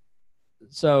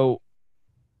 So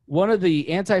one of the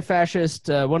anti-fascist,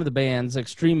 one of the bands,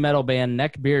 extreme metal band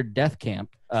Neckbeard Death Camp,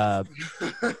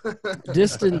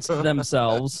 distanced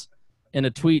themselves in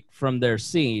a tweet from their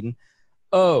scene.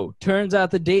 Oh, turns out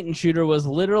the Dayton shooter was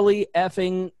literally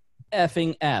effing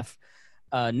F.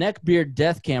 Neckbeard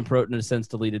Death Camp wrote in a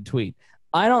since-deleted tweet.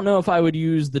 I don't know if I would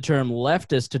use the term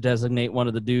leftist to designate one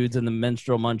of the dudes in the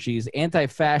menstrual munchies.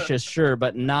 Anti-fascist, sure,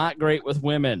 but not great with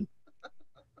women.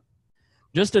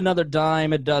 Just another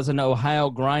dime a dozen Ohio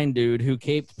grind dude who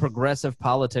caped progressive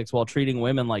politics while treating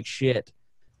women like shit.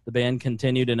 The band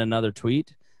continued in another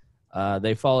tweet.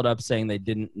 They followed up saying they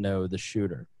didn't know the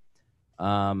shooter.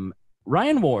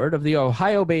 Ryan Ward of the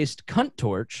Ohio-based Cunt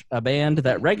Torch, a band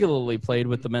that regularly played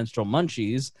with the menstrual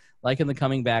munchies, likened the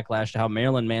coming backlash to how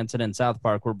Marilyn Manson and South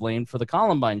Park were blamed for the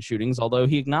Columbine shootings, although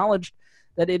he acknowledged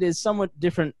that it is somewhat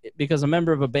different because a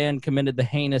member of a band committed the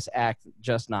heinous act,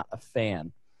 just not a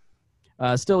fan.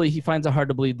 Still, he finds it hard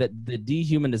to believe that the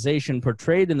dehumanization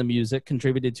portrayed in the music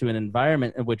contributed to an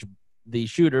environment in which the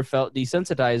shooter felt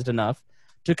desensitized enough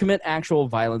to commit actual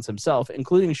violence himself,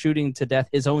 including shooting to death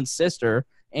his own sister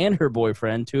and her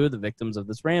boyfriend, two of the victims of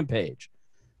this rampage.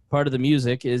 Part of the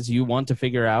music is you want to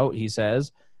figure out, he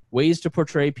says, ways to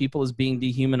portray people as being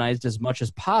dehumanized as much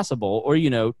as possible or,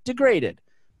 degraded.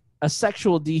 A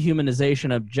sexual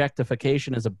dehumanization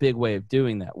objectification is a big way of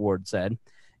doing that, Ward said.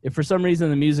 If for some reason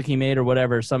the music he made or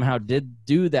whatever somehow did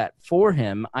do that for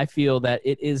him, I feel that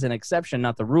it is an exception,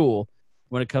 not the rule,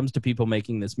 when it comes to people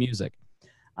making this music.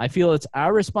 I feel it's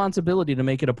our responsibility to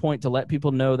make it a point to let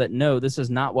people know that, no, this is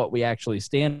not what we actually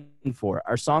stand for.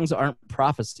 Our songs aren't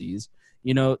prophecies.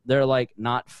 They're like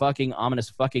not fucking ominous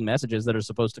fucking messages that are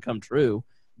supposed to come true.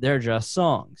 They're just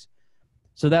songs.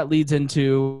 So that leads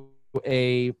into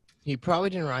a... He probably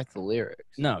didn't write the lyrics.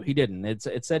 No, he didn't.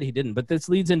 It said he didn't. But this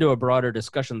leads into a broader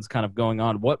discussion that's kind of going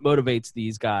on. What motivates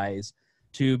these guys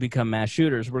to become mass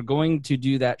shooters? We're going to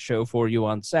do that show for you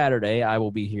on Saturday. I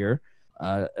will be here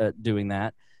doing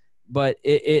that. But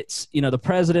it's, the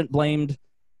president blamed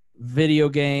video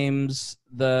games.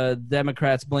 The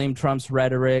Democrats blamed Trump's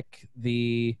rhetoric.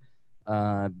 You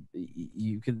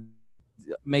could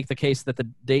make the case that the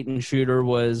Dayton shooter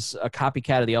was a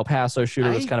copycat of the El Paso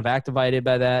shooter, was kind of activated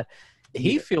by that.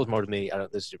 He feels more to me,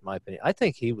 this is my opinion, I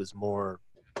think he was more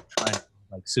trying to,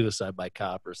 like suicide by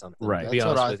cop or something. Right. That's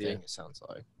what I think it sounds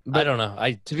like. I don't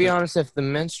know. To be honest, if the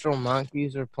Minstrel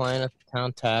Monkeys are playing at the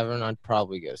town tavern, I'd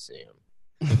probably go see them.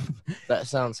 That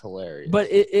sounds hilarious. But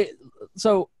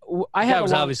I had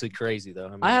was obviously crazy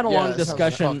though. I had a long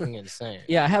discussion. Fucking insane.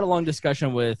 Yeah, I had a long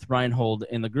discussion with Reinhold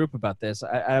in the group about this.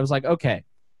 I was like, okay,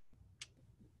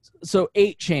 so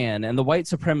 8chan and the white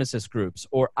supremacist groups,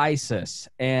 or ISIS,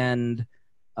 and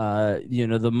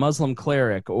the Muslim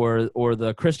cleric, or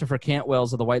the Christopher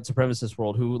Cantwells of the white supremacist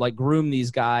world, who like groom these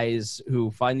guys,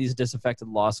 who find these disaffected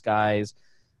lost guys,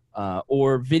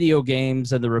 or video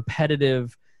games and the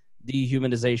repetitive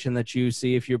dehumanization that you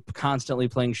see if you're constantly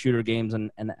playing shooter games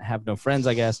and have no friends,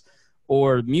 I guess,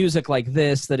 or music like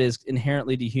this that is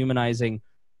inherently dehumanizing.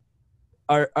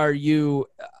 Are you?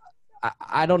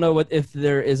 I don't know if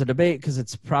there is a debate, because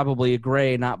it's probably a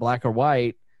gray, not black or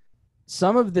white.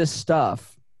 Some of this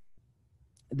stuff,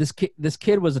 this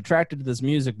kid was attracted to this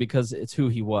music because it's who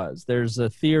he was. There's a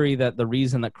theory that the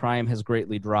reason that crime has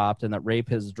greatly dropped and that rape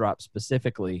has dropped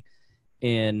specifically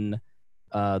in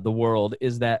the world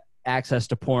is that access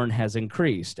to porn has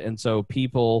increased, and so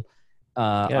people they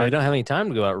don't have any time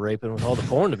to go out raping with all the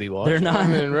porn to be watched. They're not. I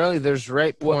mean, really, there's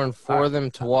rape porn for them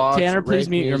to watch. Tanner, please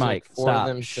mute your mic. For Stop.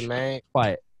 them to make.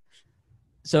 Quiet.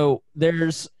 So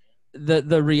there's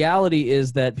the reality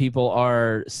is that people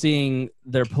are seeing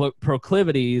their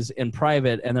proclivities in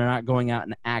private, and they're not going out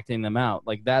and acting them out.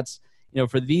 Like, that's,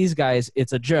 for these guys,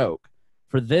 it's a joke.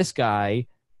 For this guy,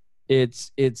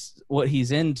 it's what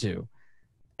he's into.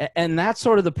 And that's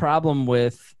sort of the problem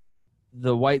with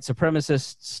the white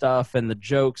supremacist stuff and the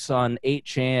jokes on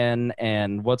 8chan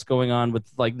and what's going on with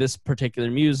like this particular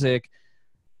music.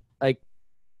 Like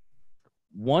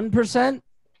 1%,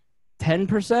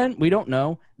 10%, we don't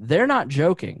know. They're not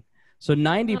joking. So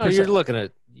 90%. No,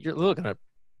 you're looking at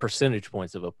percentage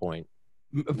points of a point.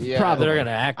 Yeah, Probably. They're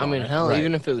gonna act. I mean, on it. hell, Right.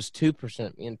 even if it was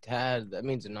 2%, me and Tad, that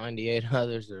means 98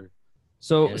 others are.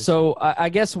 So I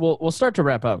guess we'll start to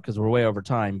wrap up because we're way over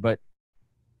time. But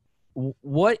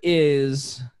what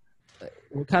is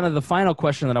kind of the final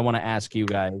question that I want to ask you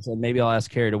guys, and maybe I'll ask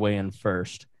Carrie to weigh in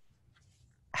first.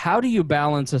 How do you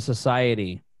balance a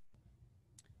society?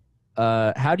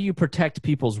 How do you protect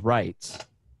people's rights,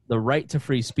 the right to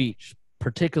free speech,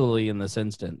 particularly in this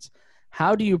instance?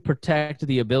 How do you protect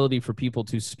the ability for people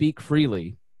to speak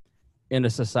freely in a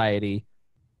society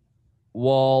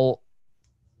while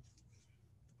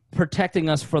protecting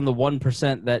us from the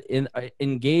 1% that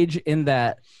engage in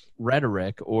that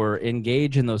rhetoric or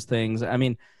engage in those things? I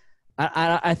mean,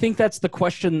 I think that's the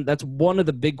question. That's one of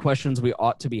the big questions we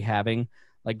ought to be having.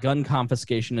 Like, gun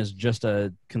confiscation is just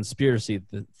a conspiracy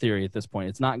theory at this point.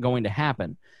 It's not going to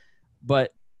happen.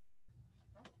 But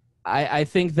I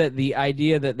think that the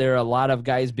idea that there are a lot of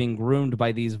guys being groomed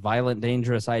by these violent,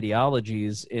 dangerous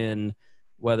ideologies in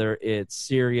whether it's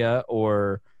Syria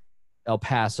or El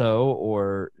Paso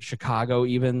or Chicago,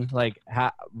 even, like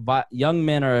young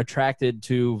men are attracted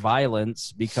to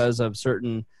violence because of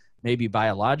certain maybe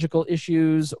biological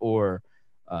issues or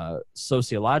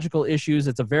sociological issues.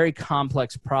 It's a very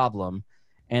complex problem,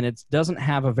 and it doesn't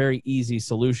have a very easy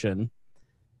solution.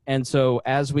 And so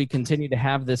as we continue to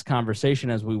have this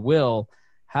conversation, as we will,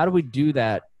 how do we do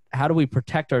that? How do we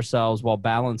protect ourselves while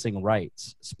balancing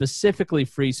rights, specifically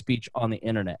free speech on the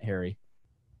internet, Harry?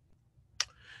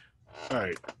 All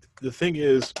right. The thing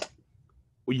is,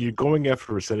 when you're going after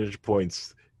percentage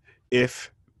points,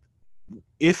 if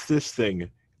this thing,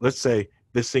 let's say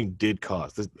this thing did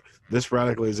cause, this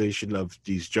radicalization of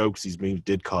these jokes, these memes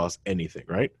did cause anything,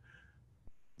 right?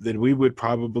 Then we would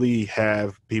probably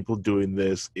have people doing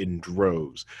this in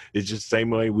droves. It's just the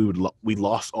same way we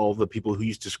lost all the people who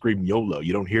used to scream YOLO.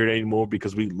 You don't hear it anymore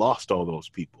because we lost all those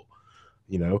people.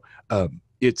 You know,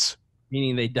 it's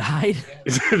meaning they died.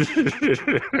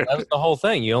 That was the whole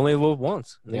thing. You only live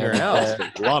once. You're out.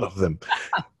 A lot of them.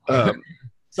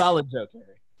 Solid joke,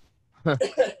 Harry.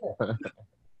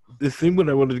 The thing that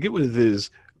I wanted to get with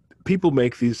is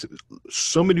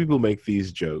so many people make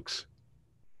these jokes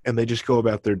and they just go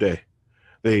about their day.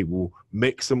 They will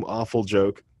make some awful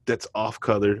joke that's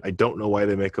off-colored. I don't know why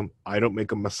they make them. I don't make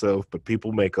them myself, but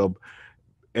people make them,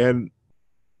 and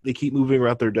they keep moving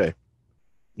around their day.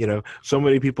 You know, so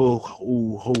many people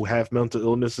who have mental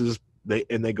illnesses,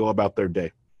 they go about their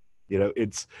day. You know,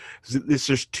 it's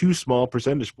just too small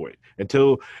percentage point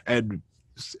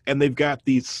and they've got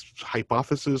these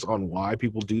hypotheses on why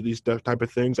people do these type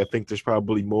of things. I think there's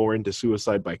probably more into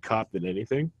suicide by cop than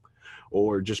anything,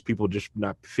 or just people just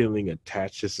not feeling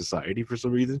attached to society for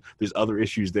some reason. There's other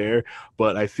issues there,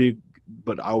 but I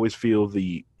always feel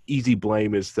the easy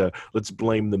blame is let's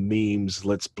blame the memes,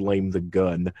 let's blame the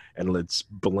gun, and let's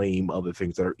blame other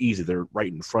things that are easy. They're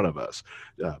right in front of us.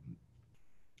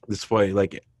 This way,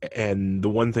 and the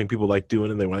one thing people like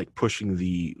doing, and they like pushing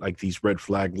these red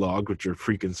flag logs, which are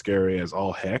freaking scary as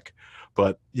all heck.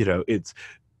 But you know, it's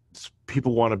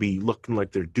people want to be looking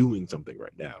like they're doing something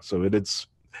right now. So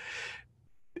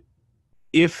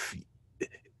in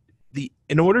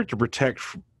order to protect,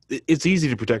 it's easy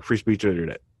to protect free speech on the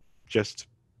internet. Just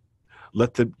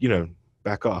let them,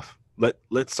 back off.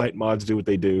 Let site mods do what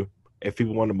they do. If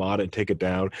people want to mod it, take it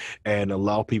down, and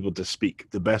allow people to speak.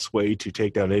 The best way to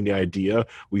take down any idea,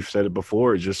 we've said it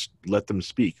before, is just let them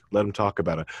speak. Let them talk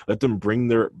about it. Let them bring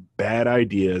their bad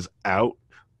ideas out,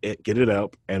 get it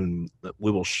out, and we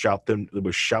will shout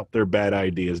their bad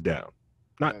ideas down.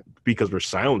 Not because we're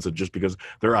silenced, just because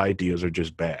their ideas are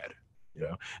just bad. You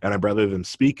know, and I'd rather them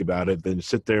speak about it than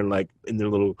sit there and in their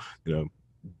little,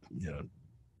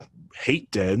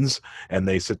 hate dens, and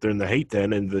they sit there in the hate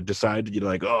den and they decide,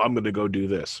 oh, I'm going to go do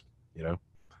this.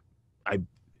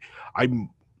 I'm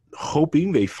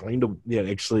hoping they find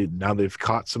actually now they've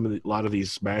caught a lot of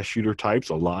these mass shooter types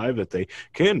alive, that they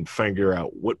can figure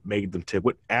out what made them tick,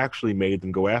 what actually made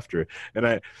them go after it.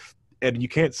 And you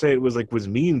can't say it was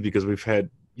memes, because we've had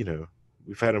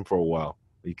them for a while.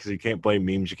 Because you can't blame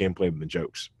memes, you can't blame the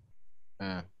jokes.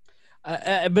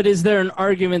 But is there an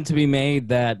argument to be made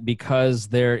that because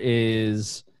there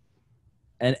is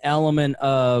an element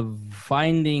of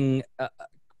finding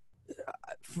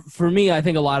for me, I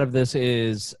think a lot of this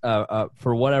is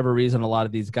for whatever reason, a lot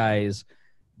of these guys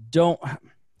don't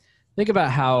think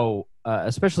about how,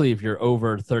 especially if you're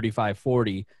over 35,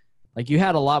 40, like you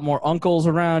had a lot more uncles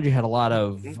around, you had a lot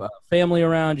of family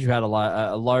around, you had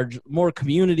more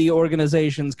community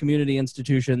organizations, community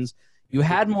institutions. You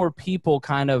had more people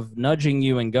kind of nudging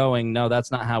you and going, no,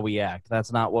 that's not how we act.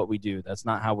 That's not what we do. That's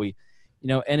not how we,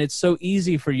 and it's so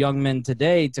easy for young men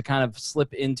today to kind of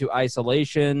slip into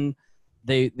isolation.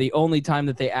 The only time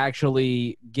that they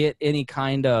actually get any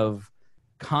kind of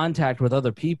contact with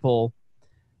other people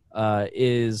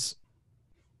is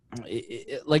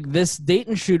like this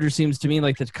Dayton shooter seems to me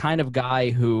like the kind of guy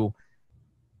who,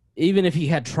 even if he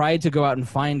had tried to go out and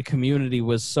find community,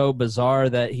 was so bizarre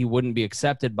that he wouldn't be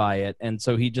accepted by it. And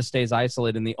so he just stays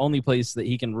isolated. And the only place that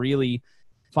he can really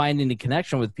find any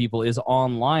connection with people is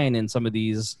online in some of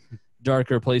these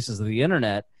darker places of the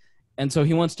internet. And so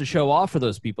he wants to show off for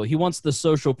those people. He wants the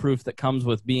social proof that comes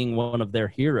with being one of their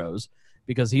heroes,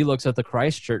 because he looks at the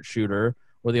Christchurch shooter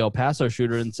or the El Paso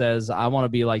shooter and says, I want to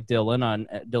be like Dylan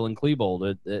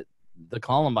Klebold, the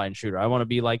Columbine shooter. I want to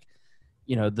be like,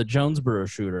 the Jonesboro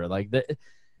shooter. Like that.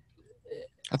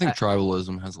 I think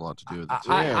tribalism has a lot to do with it.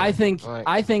 I think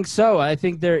so. I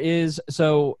think there is.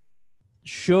 So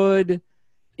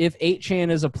if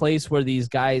 8chan is a place where these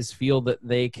guys feel that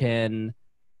they can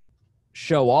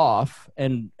show off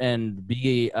and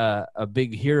be a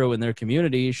big hero in their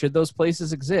community, should those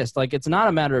places exist? Like, it's not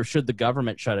a matter of should the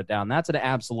government shut it down. That's an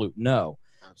absolute no.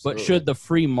 Absolutely. But should the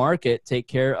free market take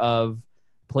care of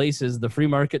places? The free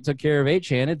market took care of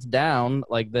 8chan. It's down.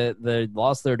 Like they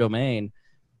lost their domain.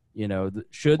 People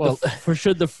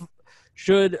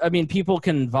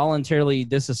can voluntarily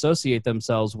disassociate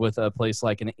themselves with a place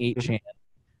like an 8chan.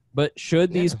 But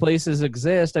should these places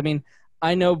exist? I mean,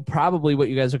 I know probably what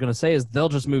you guys are going to say is they'll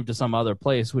just move to some other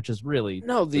place, which is really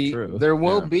the truth. There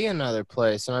will be another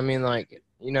place. And I mean, like,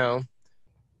 Yeah,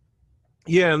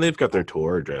 and they've got their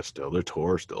Tor address still. Their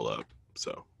Tor's still up.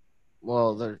 So.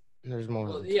 Well, there's more.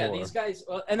 Well, yeah, Tor. These guys,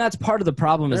 and that's part of the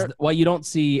problem is why you don't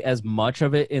see as much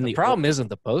of it in the problem isn't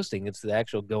the posting; it's the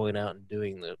actual going out and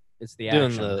doing the. It's the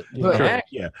action.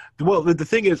 Yeah. Well, the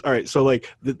thing is, all right. So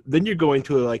like, then you're going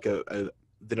to like the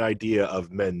idea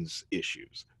of men's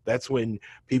issues. That's when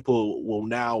people will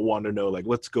now want to know, like,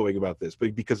 what's going about this.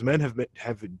 But because men have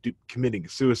committing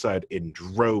suicide in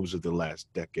droves of the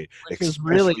last decade, which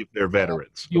especially if they're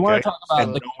veterans. You want to talk about,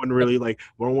 and no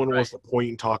one wants to point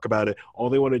and talk about it. All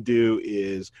they want to do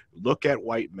is look at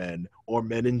white men or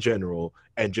men in general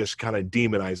and just kind of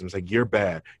demonize them. It's like, you're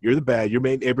bad. You're the bad. You're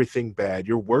made everything bad.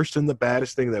 You're worse than the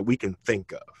baddest thing that we can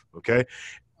think of. Okay.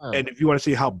 And if you want to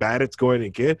see how bad it's going to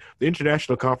get, the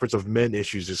International Conference of Men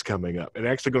Issues is coming up. It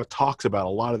actually talks about a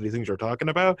lot of these things you're talking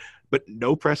about, but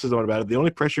no press is on about it. The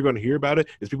only press you're going to hear about it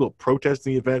is people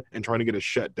protesting the event and trying to get it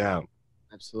shut down.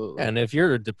 Absolutely. And if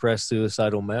you're a depressed,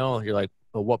 suicidal male, you're like,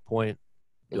 at what point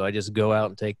do I just go out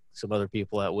and take some other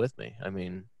people out with me? I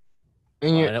mean,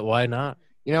 why not?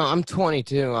 I'm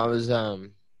 22. I was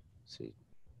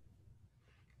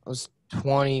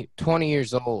 20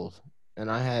 years old,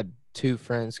 and I had 2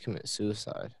 friends commit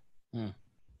suicide, and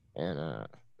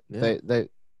they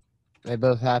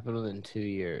both happened within 2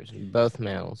 years, both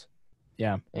males.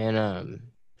 Yeah, and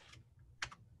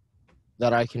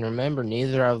that I can remember,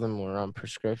 neither of them were on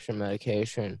prescription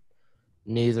medication.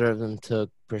 Neither of them took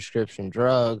prescription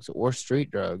drugs or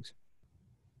street drugs.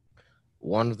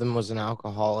 One of them was an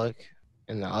alcoholic,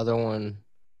 and the other one,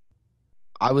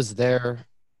 I was there,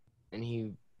 and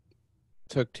he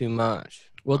took too much.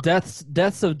 Well,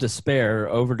 deaths of despair,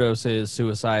 overdoses,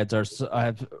 suicides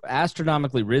have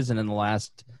astronomically risen in the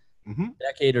last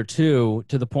decade or two,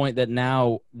 to the point that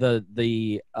now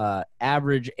the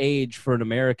average age for an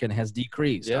American has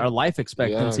decreased. Our life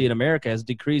expectancy in America has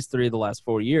decreased 3 of the last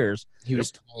 4 years. He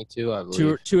was 22, I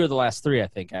believe. Two of the last 3, I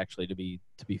think, actually, to be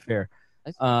fair.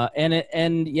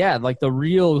 Like the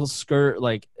real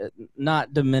like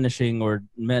not diminishing or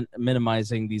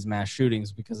minimizing these mass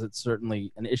shootings, because it's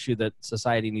certainly an issue that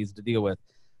society needs to deal with.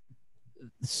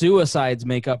 Suicides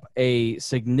make up a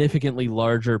significantly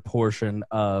larger portion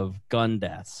of gun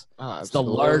deaths. It's the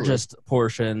largest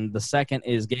portion. The second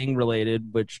is gang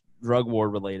related, which drug war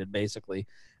related, basically.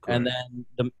 Correct. And then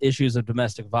the issues of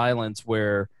domestic violence,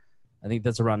 where I think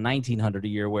that's around 1,900 a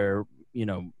year, where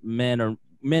men are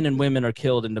men and women are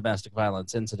killed in domestic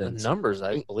violence The incidents. numbers,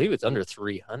 I believe it's under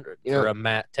 300 for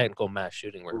a technical mass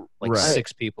shooting where like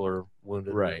 6 people are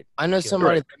wounded. Right. I know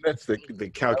somebody. Right. That's the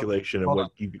calculation of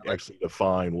what you actually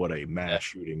define what a mass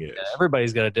shooting is. Yeah,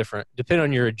 everybody's got a different, depending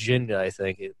on your agenda, I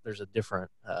think there's a different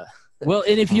Well,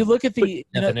 and if you look at the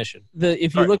definition.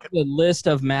 If you look at the list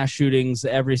of mass shootings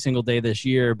every single day this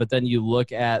year, but then you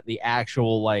look at the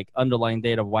actual like underlying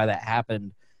data of why that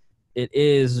happened, it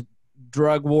is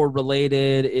drug war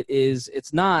related.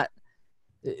 It's not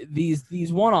these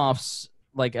one-offs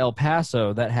like El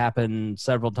Paso that happen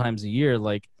several times a year.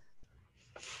 Like,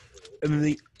 I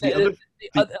mean,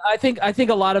 I think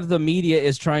a lot of the media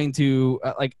is trying to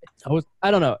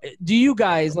I don't know. Do you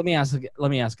guys? Let me ask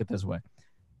it this way.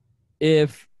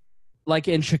 If, like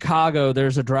in Chicago,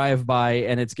 there's a drive-by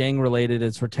and it's gang-related,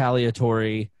 it's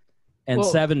retaliatory, and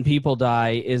 7 people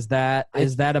die, is that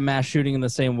a mass shooting in the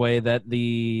same way that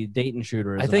the Dayton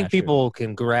shooter is? I think people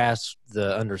can grasp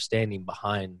the understanding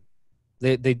behind.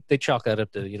 They chalk that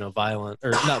up to violent or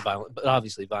not violent, but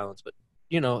obviously violence, but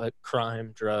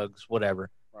crime, drugs, whatever.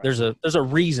 Right. There's a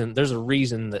reason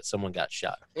that someone got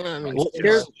shot. Yeah, I mean, what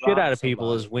scares the shit out of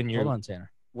people is when you're. Hold on, Tanner.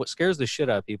 What scares the shit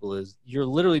out of people is you're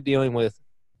literally dealing with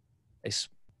a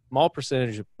small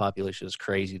percentage of the population is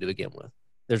crazy to begin with.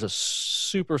 There's a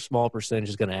super small percentage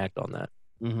is going to act on that.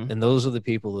 Mm-hmm. And those are the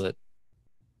people that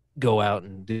go out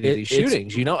and do these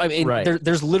shootings. I mean, right.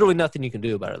 There's literally nothing you can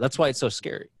do about it. That's why it's so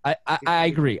scary. I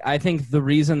agree. I think the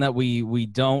reason that we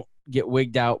don't get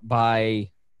wigged out by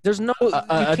there's no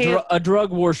a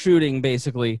drug war shooting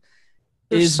basically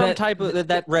there's is some type of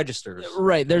that registers.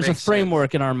 Right. There's a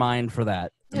framework in our mind for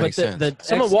that. But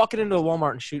someone walking into a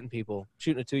Walmart and shooting a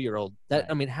 2-year-old,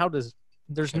 I mean,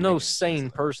 there's no sane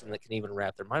person that can even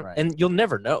wrap their mind around. And you'll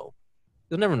never know.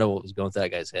 You'll never know what was going through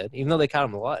that guy's head, even though they caught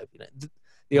him alive.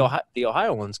 The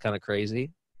Ohio one's kind of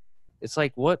crazy. It's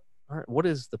like, what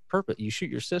is the purpose? You shoot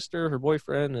your sister, her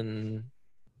boyfriend, and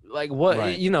like what?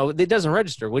 Right. It doesn't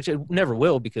register, which it never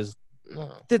will because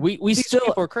we these still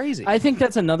people are crazy. I think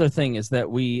that's another thing is that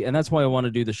and that's why I want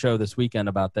to do the show this weekend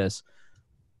about this.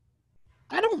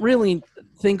 I don't really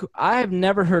think I've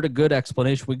never heard a good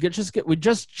explanation. We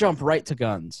just jump right to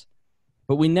guns,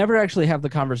 but we never actually have the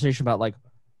conversation about like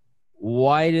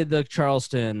why did the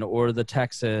Charleston or the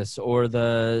Texas or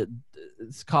the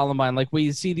Columbine, like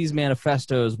we see these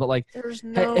manifestos, but like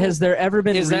has there ever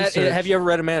been research? Have you ever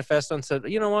read a manifesto and said,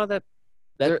 you know what,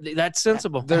 that's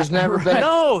sensible? There's never been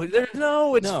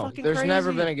it's fucking there's crazy.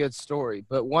 never been a good story.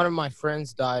 But one of my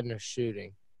friends died in a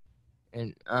shooting.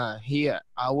 And I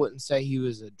wouldn't say he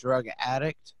was a drug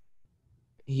addict.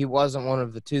 He wasn't one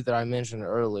of the 2 that I mentioned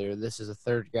earlier. This is a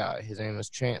third guy. His name was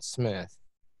Chance Smith.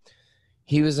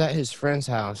 He was at his friend's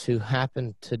house who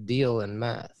happened to deal in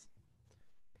meth.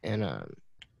 And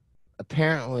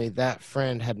apparently that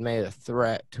friend had made a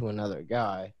threat to another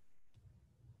guy.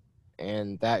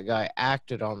 And that guy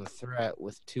acted on the threat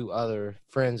with 2 other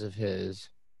friends of his.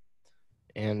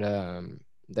 And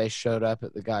they showed up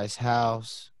at the guy's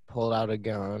house, pulled out a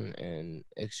gun, and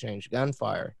exchanged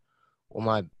gunfire.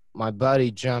 Well, my buddy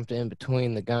jumped in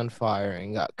between the gunfire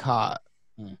and got caught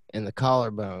in the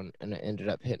collarbone, and it ended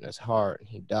up hitting his heart, and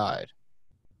he died.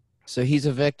 So he's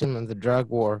a victim of the drug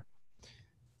war.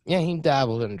 Yeah, he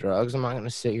dabbled in drugs. I'm not going to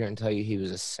sit here and tell you he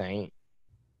was a saint.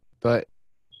 But,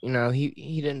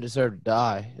 he didn't deserve to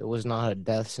die. It was not a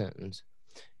death sentence.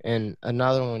 And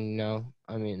another one,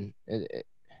 I mean,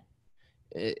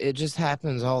 it just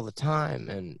happens all the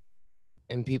time,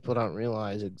 and people don't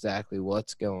realize exactly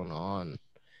what's going on.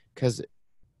 Because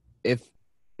if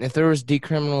there was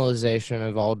decriminalization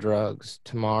of all drugs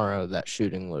tomorrow, that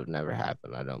shooting would have never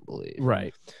happened. I don't believe.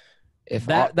 Right. If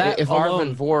that if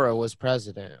alone, Arvin Vora was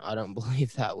president, I don't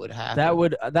believe that would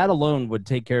happen. That alone would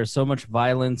take care of so much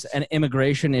violence and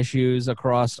immigration issues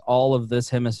across all of this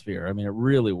hemisphere. I mean, it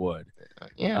really would.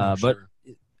 Yeah, but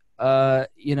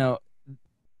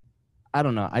I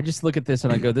don't know. I just look at this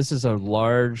and I go, this is a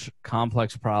large,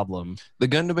 complex problem. The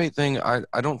gun debate thing,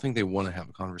 I don't think they want to have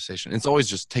a conversation. It's always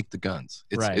just take the guns.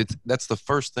 That's the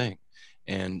first thing.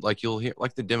 And like you'll hear,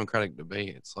 like the Democratic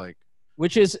debate, it's like,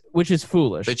 which is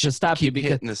foolish to stop you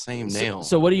because hitting the same nail.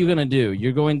 So what are you going to do?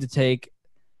 You're going to take.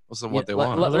 What they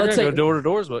want. Let's say go door to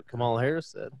door is what Kamala Harris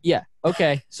said. Yeah.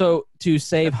 Okay. So to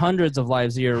save hundreds of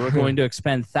lives a year, we're going to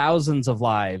expend thousands of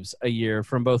lives a year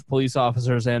from both police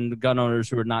officers and gun owners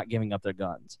who are not giving up their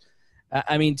guns.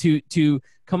 I mean, to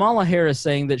Kamala Harris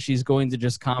saying that she's going to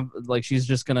just she's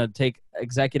just going to take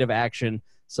executive action,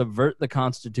 subvert the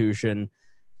Constitution.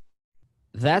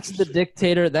 That's the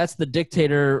dictator. That's the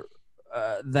dictator.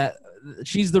 That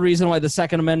she's the reason why the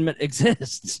Second Amendment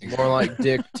exists. More like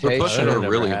dictation. They're pushing her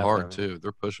really hard too.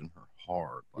 They're pushing her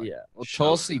hard. Like, Yeah. Well, shut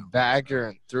Tulsi down. bagged her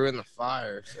and threw in the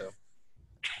fire, so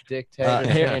dictator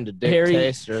Harry- turned to Harry-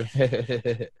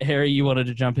 dictator. Harry, you wanted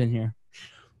to jump in here.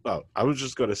 Oh, I was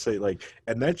just gonna say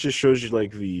and that just shows you I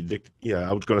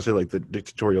was gonna say the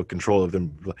dictatorial control of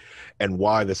them, and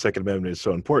why the Second Amendment is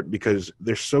so important, because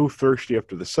they're so thirsty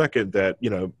after the second that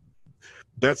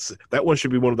that one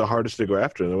should be one of the hardest to go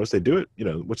after. And once they do it,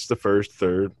 what's the first,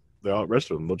 third, the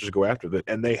rest of them, they'll just go after that,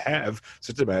 and they have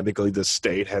systematically. The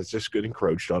state has just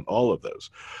encroached on all of those.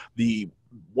 The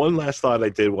one last thought I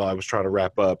did while I was trying to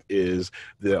wrap up is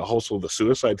also the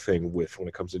suicide thing when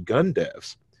it comes to gun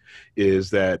deaths. Is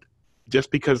that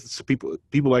just because people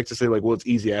like to say well, it's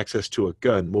easy access to a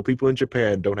gun. Well, people in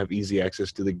Japan don't have easy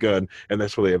access to the gun, and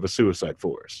that's why they have a suicide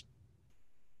forest.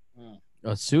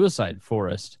 A suicide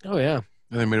forest. Oh yeah.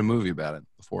 And they made a movie about it,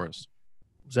 The Forest.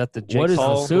 Was that the Jake What is the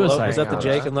Paul? suicide Was that the forest?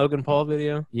 Jake and Logan Paul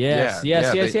video? Yes.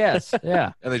 Yeah, Yes.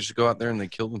 Yeah. And they just go out there and they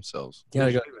kill themselves. Yeah.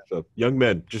 They just hang themselves. Young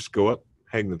men just go up,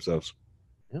 hang themselves.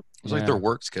 It's like their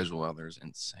work schedule out there is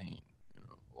insane.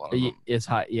 A lot of them. It's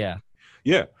high. Yeah.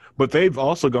 Yeah, but they've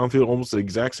also gone through almost the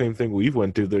exact same thing we've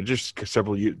went through. They're just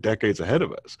several decades ahead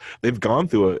of us. They've gone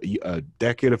through a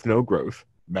decade of no growth,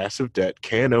 massive debt,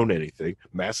 can't own anything,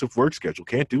 massive work schedule,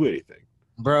 can't do anything.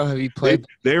 Bro, have you played?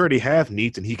 They already have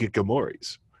needs and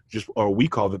hikikomoris, or we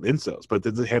call them incels, but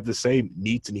they have the same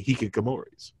needs and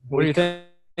hikikomoris. What do you think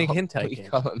hentai We can?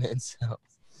 call them incels.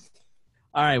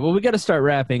 All right. Well, we got to start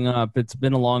wrapping up. It's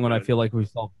been a long one. I feel like we've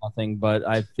solved nothing, but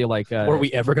I feel like Were we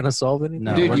ever gonna solve anything?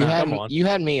 No, Dude, we're not. you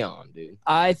had me on, dude.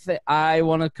 I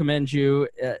want to commend you.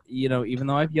 Even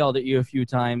though I've yelled at you a few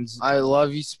times. I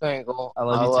love you, Spangle. I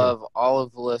love you too. love all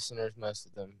of the listeners, most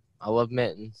of them. I love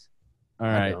Mittens, All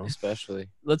right. especially.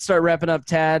 Let's start wrapping up.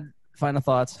 Tad, final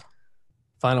thoughts.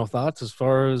 Final thoughts as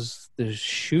far as the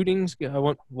shootings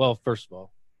go. Well, first of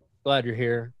all, glad you're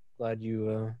here. Glad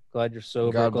you're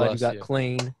sober. God Glad you bless got you.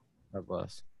 clean. God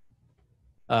bless.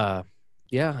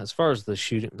 Yeah, as far as the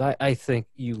shooting, I think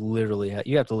you literally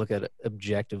you have to look at it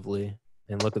objectively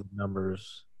and look at the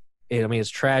numbers. It's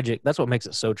tragic. That's what makes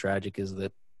it so tragic, is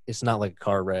that it's not like a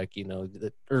car wreck,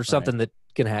 or something that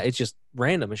can happen. It's just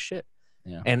random as shit.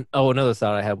 Yeah. And another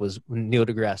thought I had was when Neil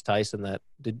deGrasse Tyson.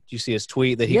 Did you see his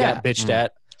tweet that he got bitched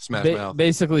at? Smash Mouth.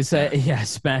 Basically said,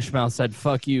 Smash Mouth said,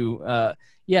 "Fuck you."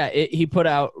 He put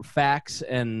out facts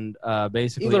and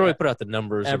basically He literally put out the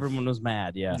numbers. Everyone was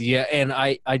mad. Yeah. Yeah, and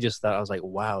I just thought, I was like,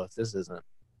 wow, if this isn't.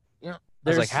 Yeah. I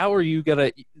was like, how are you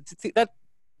gonna that?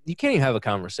 You can't even have a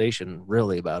conversation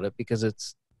really about it, because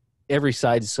it's every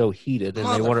side's so heated and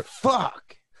they want to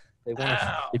fuck. They want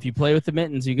to. If you play with the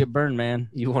mittens, you get burned, man.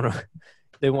 They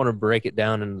want to break it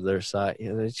down into their side.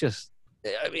 It's just,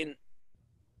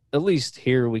 at least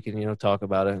here we can talk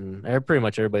about it, and pretty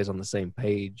much everybody's on the same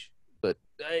page. But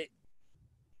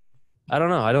I don't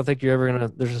know. I don't think you're ever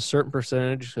gonna. There's a certain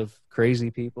percentage of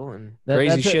crazy people, and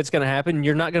crazy shit's gonna happen.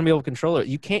 You're not gonna be able to control it.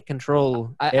 You can't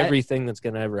control everything that's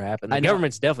gonna ever happen. The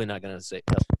government's definitely not gonna save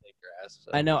your ass.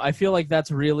 So. I know. I feel like that's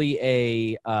really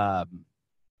a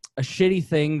shitty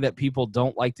thing that people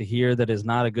don't like to hear. That is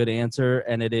not a good answer,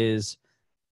 and it is.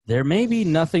 There may be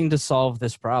nothing to solve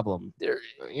this problem.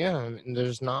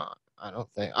 There's not. I don't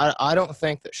think. I don't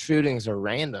think that shootings are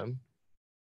random,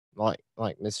 like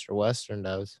Mr. Western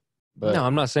does. But No,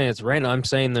 I'm not saying it's random. I'm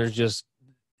saying there's just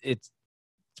it's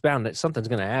bound that something's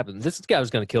going to happen. This guy was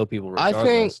going to kill people regardless. I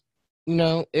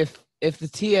think if the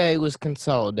TA was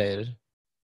consolidated,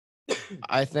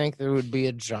 I think there would be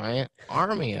a giant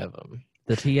army of them.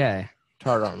 The TA.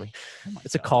 Tart Army.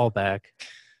 It's a callback.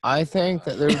 I think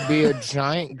that there would be a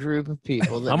giant group of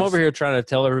people that I'm over here trying to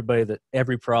tell everybody that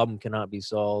every problem cannot be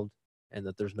solved and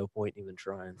that there's no point in even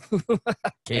trying.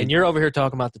 And you're over here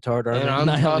talking about the Tart Army. And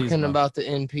I'm talking about the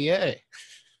NPA.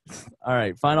 All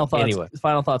right, final thoughts. Anyway.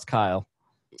 Final thoughts, Kyle.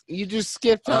 You just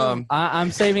skipped on.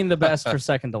 I'm saving the best for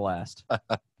second to last.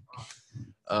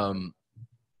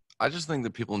 I just think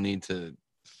that people need to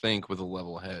think with a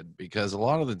level head, because a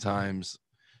lot of the times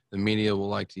the media will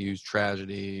like to use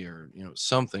tragedy or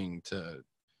something to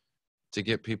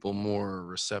get people more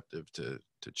receptive to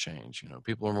change.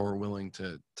 People are more willing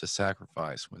to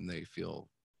sacrifice when they feel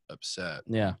upset.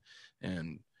 Yeah.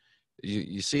 And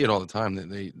you see it all the time, that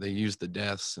they use the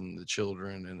deaths and the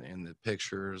children and the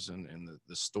pictures and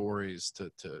the stories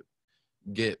to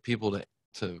get people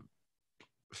to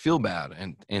feel bad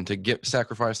and to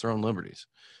sacrifice their own liberties.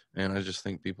 And I just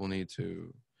think people need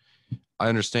to. I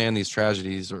understand these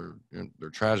tragedies they're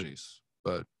tragedies,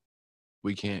 but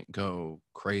we can't go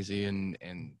crazy and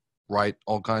write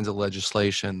all kinds of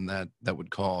legislation that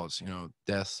would cause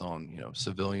deaths on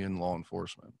civilian law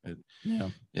enforcement.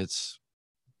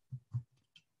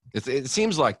 It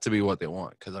seems like to be what they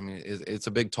want, because I mean it's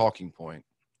a big talking point.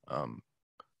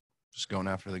 Just going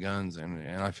after the guns, and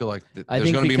I feel like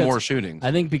there's going to be more shootings.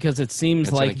 I think because it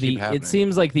seems like the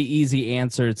easy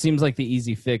answer. It seems like the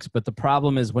easy fix, but the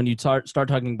problem is when you start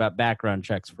talking about background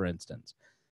checks, for instance.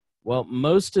 Well,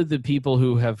 most of the people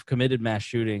who have committed mass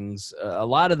shootings, a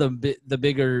lot of the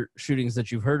bigger shootings that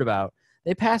you've heard about,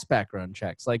 they pass background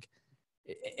checks. Like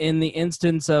in the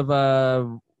instance of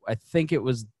I think it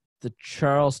was the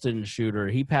Charleston shooter,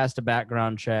 he passed a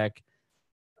background check.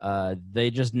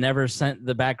 They just never sent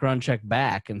the background check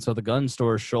back, and so the gun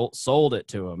store sold it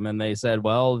to him, and they said,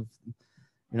 well,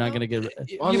 you're not going to get it.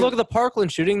 You look at the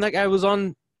Parkland shooting, that guy was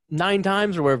on 9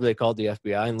 times or wherever they called the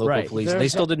FBI and local police. They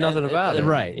still did nothing about it.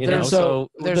 Right. You know,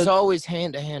 so there's always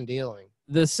hand-to-hand dealing.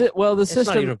 The system, it's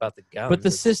not even about the guns. But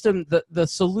the system, the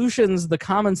solutions, the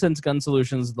common sense gun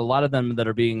solutions, a lot of them that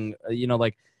are being,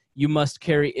 like you must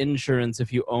carry insurance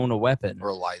if you own a weapon or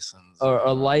a license, or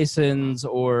a license,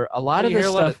 or a lot of this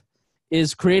stuff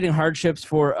is creating hardships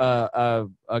for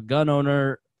a gun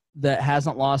owner that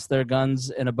hasn't lost their guns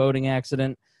in a boating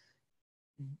accident.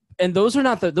 And those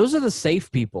are those are the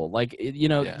safe people. Like,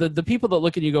 the people that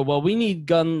look at you go, well, we need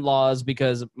gun laws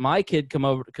because my kid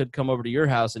could come over to your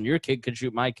house and your kid could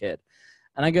shoot my kid.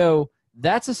 And I go,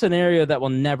 that's a scenario that will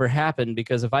never happen,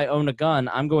 because if I own a gun,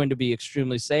 I'm going to be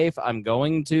extremely safe. I'm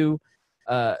going to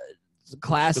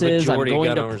classes.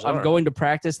 I'm going to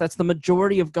practice. That's the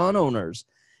majority of gun owners.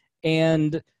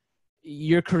 And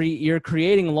you're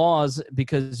creating laws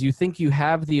because you think you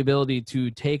have the ability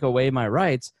to take away my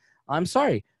rights. I'm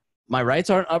sorry. My rights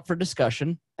aren't up for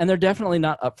discussion, and they're definitely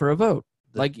not up for a vote.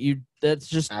 That's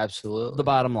just absolutely the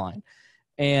bottom line.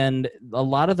 And a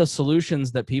lot of the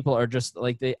solutions that people are just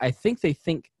like, I think they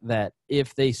think that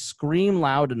if they scream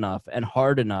loud enough and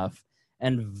hard enough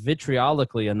and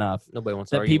vitriolically enough, nobody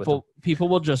wants that people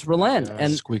will just relent.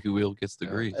 And squeaky wheel gets the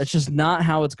grease. It's just not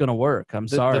how it's going to work. I'm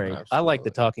sorry. I like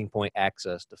the talking point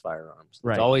access to firearms.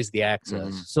 Right. It's always the access.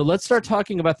 Mm-hmm. So let's start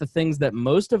talking about the things that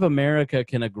most of America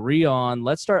can agree on.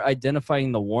 Let's start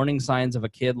identifying the warning signs of a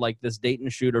kid like this Dayton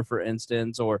shooter, for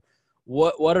instance, or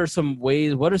what are some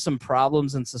ways, what are some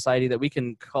problems in society that we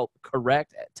can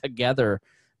correct together,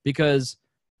 because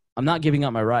I'm not giving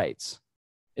up my rights.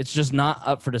 It's just not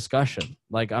up for discussion.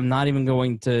 Like, I'm not even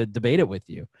going to debate it with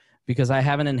you, because I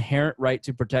have an inherent right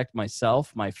to protect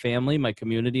myself, my family, my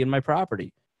community, and my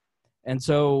property. And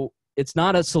so it's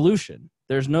not a solution.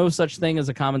 There's no such thing as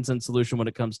a common sense solution when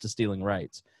it comes to stealing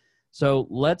rights. So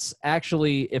let's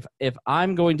actually, if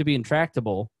I'm going to be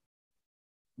intractable,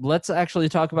 let's actually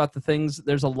talk about the things.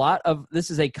 There's a lot of,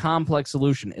 this is a complex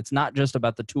solution. It's not just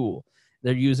about the tool.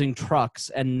 They're using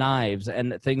trucks and knives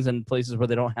and things in places where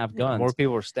they don't have guns. More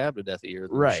people are stabbed to death a year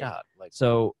than shot.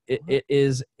 So it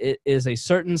is a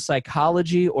certain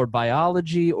psychology or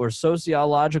biology or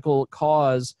sociological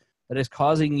cause that is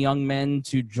causing young men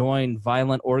to join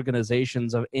violent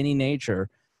organizations of any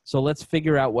nature. So let's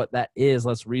figure out what that is.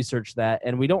 Let's research that.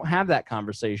 And we don't have that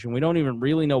conversation. We don't even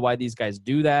really know why these guys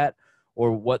do that,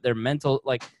 or what their mental,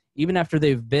 like, even after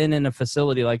they've been in a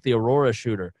facility like the Aurora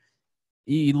shooter.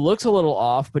 He looks a little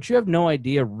off, but you have no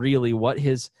idea really what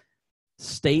his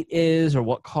state is or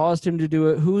what caused him to do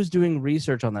it. Who's doing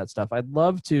research on that stuff? I'd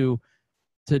love to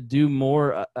do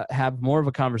more, have more of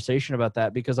a conversation about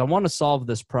that, because I want to solve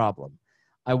this problem.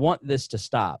 I want this to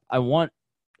stop. I want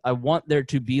there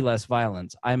to be less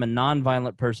violence. I'm a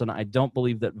nonviolent person. I don't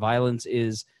believe that violence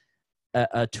is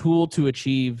a tool to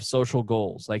achieve social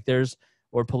goals,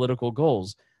 or political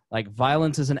goals. Like,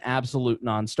 violence is an absolute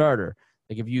non-starter.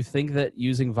 Like, if you think that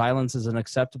using violence is an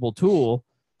acceptable tool,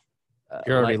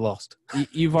 you're already lost.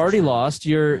 You've already lost.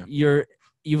 You've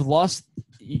lost.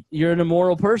 You're an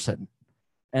immoral person.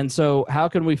 And so, how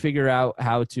can we figure out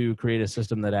how to create a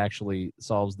system that actually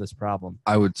solves this problem?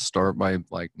 I would start by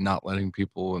not letting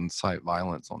people incite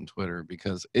violence on Twitter,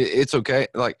 because it's okay.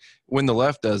 Like, when the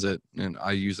left does it, and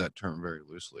I use that term very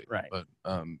loosely, right? But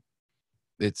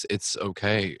it's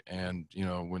okay. And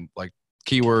when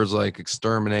keywords like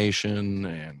extermination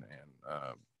and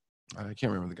I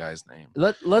can't remember the guy's name.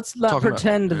 Let's not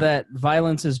pretend that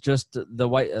violence is just the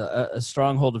white a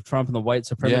stronghold of Trump and the white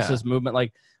supremacist movement.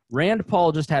 Like, Rand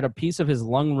Paul just had a piece of his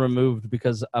lung removed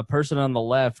because a person on the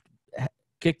left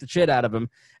kicked the shit out of him,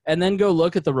 and then go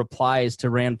look at the replies to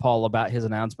Rand Paul about his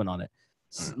announcement on it.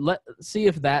 Let's see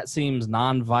if that seems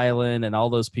nonviolent and all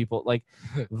those people. Like,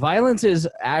 violence is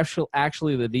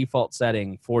actually the default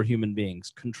setting for human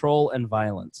beings: control and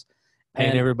violence.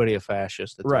 And everybody a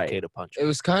fascist. It's okay to punch him. It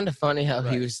was kind of funny how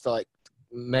he was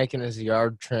making his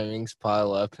yard trimmings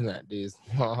pile up in that dude's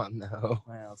lawn, though.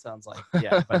 Well, it sounds like,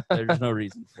 but there's no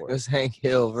reason for it. It was Hank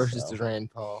Hill versus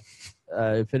Rand Paul.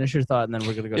 finish your thought, and then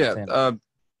we're gonna go. Yeah. to Tanner.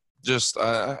 Just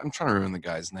I'm trying to remember the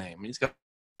guy's name. He's got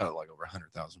like over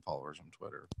 100,000 followers on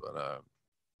Twitter, but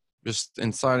just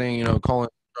inciting, calling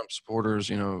Trump supporters,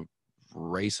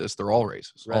 racist. They're all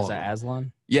racist. All of Reza them.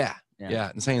 Aslan. Yeah,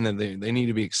 and saying that they need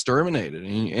to be exterminated,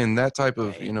 and that type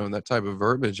of that type of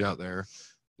verbiage out there.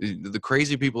 The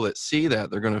crazy people that see that,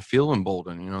 they're going to feel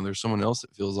emboldened. There's someone else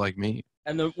that feels like me.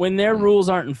 And when their rules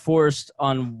aren't enforced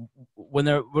on when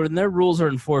their rules are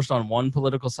enforced on one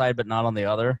political side but not on the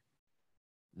other,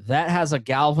 that has a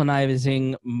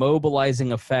galvanizing,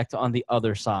 mobilizing effect on the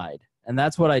other side. And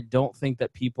that's what I don't think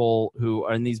that people who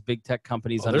are in these big tech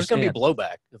companies There's understand. going to be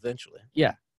blowback eventually.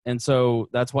 Yeah. And so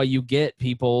that's why you get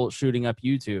people shooting up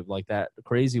YouTube, like that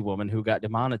crazy woman who got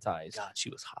demonetized. God, she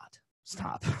was hot.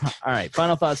 Stop. All right.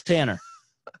 Final thoughts, Tanner.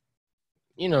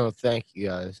 Thank you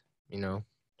guys.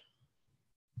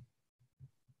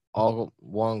 All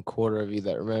 1/4 of you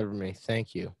that remember me,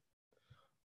 thank you.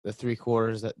 The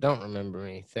 3/4 that don't remember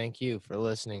me, thank you for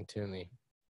listening to me.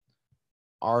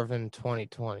 Arvin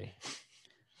 2020.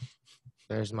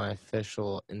 There's my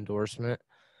official endorsement.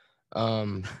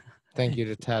 Thank you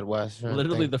to Tad Western.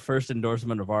 Literally the first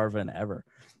endorsement of Arvin ever.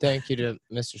 Thank you to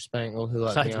Mr. Spangle who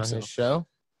let me on his show.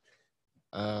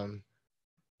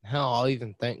 Hell, I'll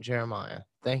even thank Jeremiah.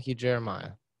 Thank you,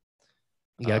 Jeremiah.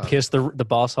 You gotta kiss the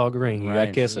boss hog ring. You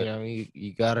gotta kiss it.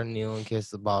 You gotta kneel and kiss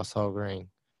the boss hog ring.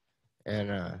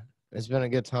 And it's been a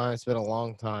good time. It's been a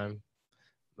long time,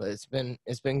 but it's been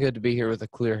good to be here with a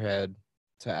clear head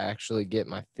to actually get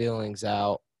my feelings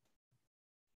out.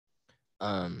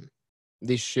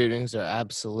 These shootings are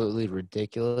absolutely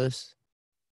ridiculous.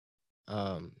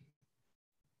 And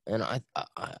I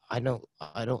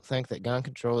don't think that gun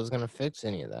control is going to fix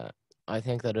any of that. I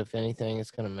think that if anything,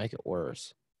 it's going to make it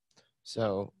worse.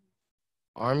 So,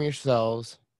 arm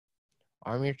yourselves,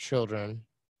 arm your children,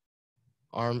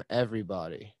 arm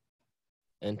everybody,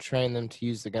 and train them to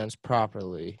use the guns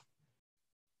properly.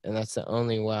 And that's the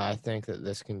only way I think that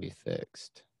this can be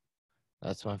fixed.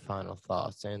 That's my final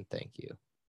thoughts, and thank you.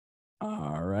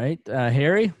 All right.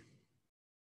 Harry?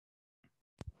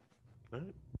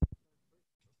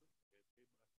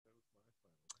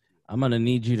 I'm going to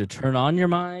need you to turn on your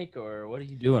mic, or what are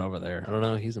you doing over there? I don't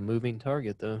know. He's a moving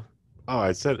target, though. Oh,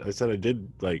 I said I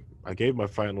did, I gave my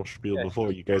final spiel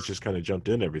before. You guys just kind of jumped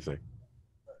in everything.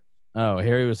 Oh,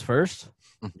 Harry was first?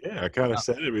 Yeah, I kind of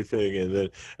said everything, and then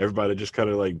everybody just kind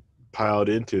of piled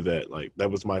into that.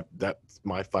 That's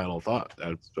my final thought.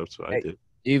 That's what I did.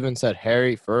 You even said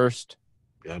Harry first.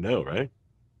 Yeah, I know, right?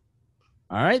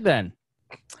 All right, then.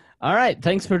 All right.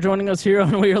 Thanks for joining us here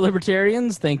on We Are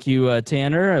Libertarians. Thank you,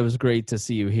 Tanner. It was great to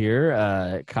see you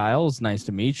here. Kyle, it's nice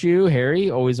to meet you.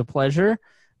 Harry, always a pleasure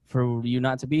for you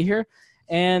not to be here.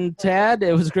 And Tad,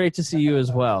 it was great to see you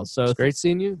as well. So it's great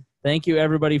seeing you. Thank you,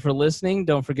 everybody, for listening.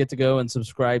 Don't forget to go and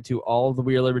subscribe to all of the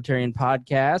We Are Libertarian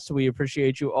podcasts. We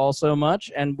appreciate you all so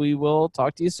much, and we will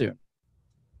talk to you soon.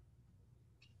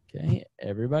 Okay,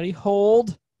 everybody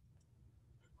hold.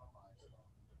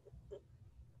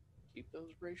 Keep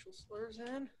those racial slurs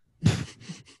in.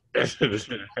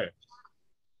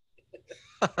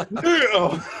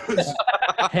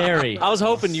 Harry. I was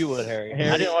hoping you would, Harry.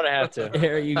 I didn't want to have to.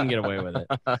 Harry, you can get away with it.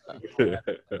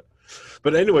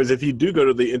 But anyways, if you do go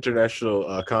to the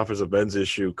International Conference of Men's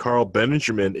Issue, Carl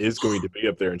Benjamin is going to be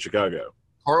up there in Chicago.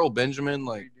 Carl Benjamin,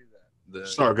 the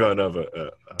star gun of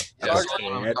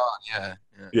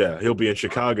yeah, he'll be in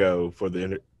Chicago for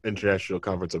the International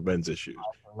Conference of Men's Issues.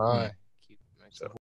 Right.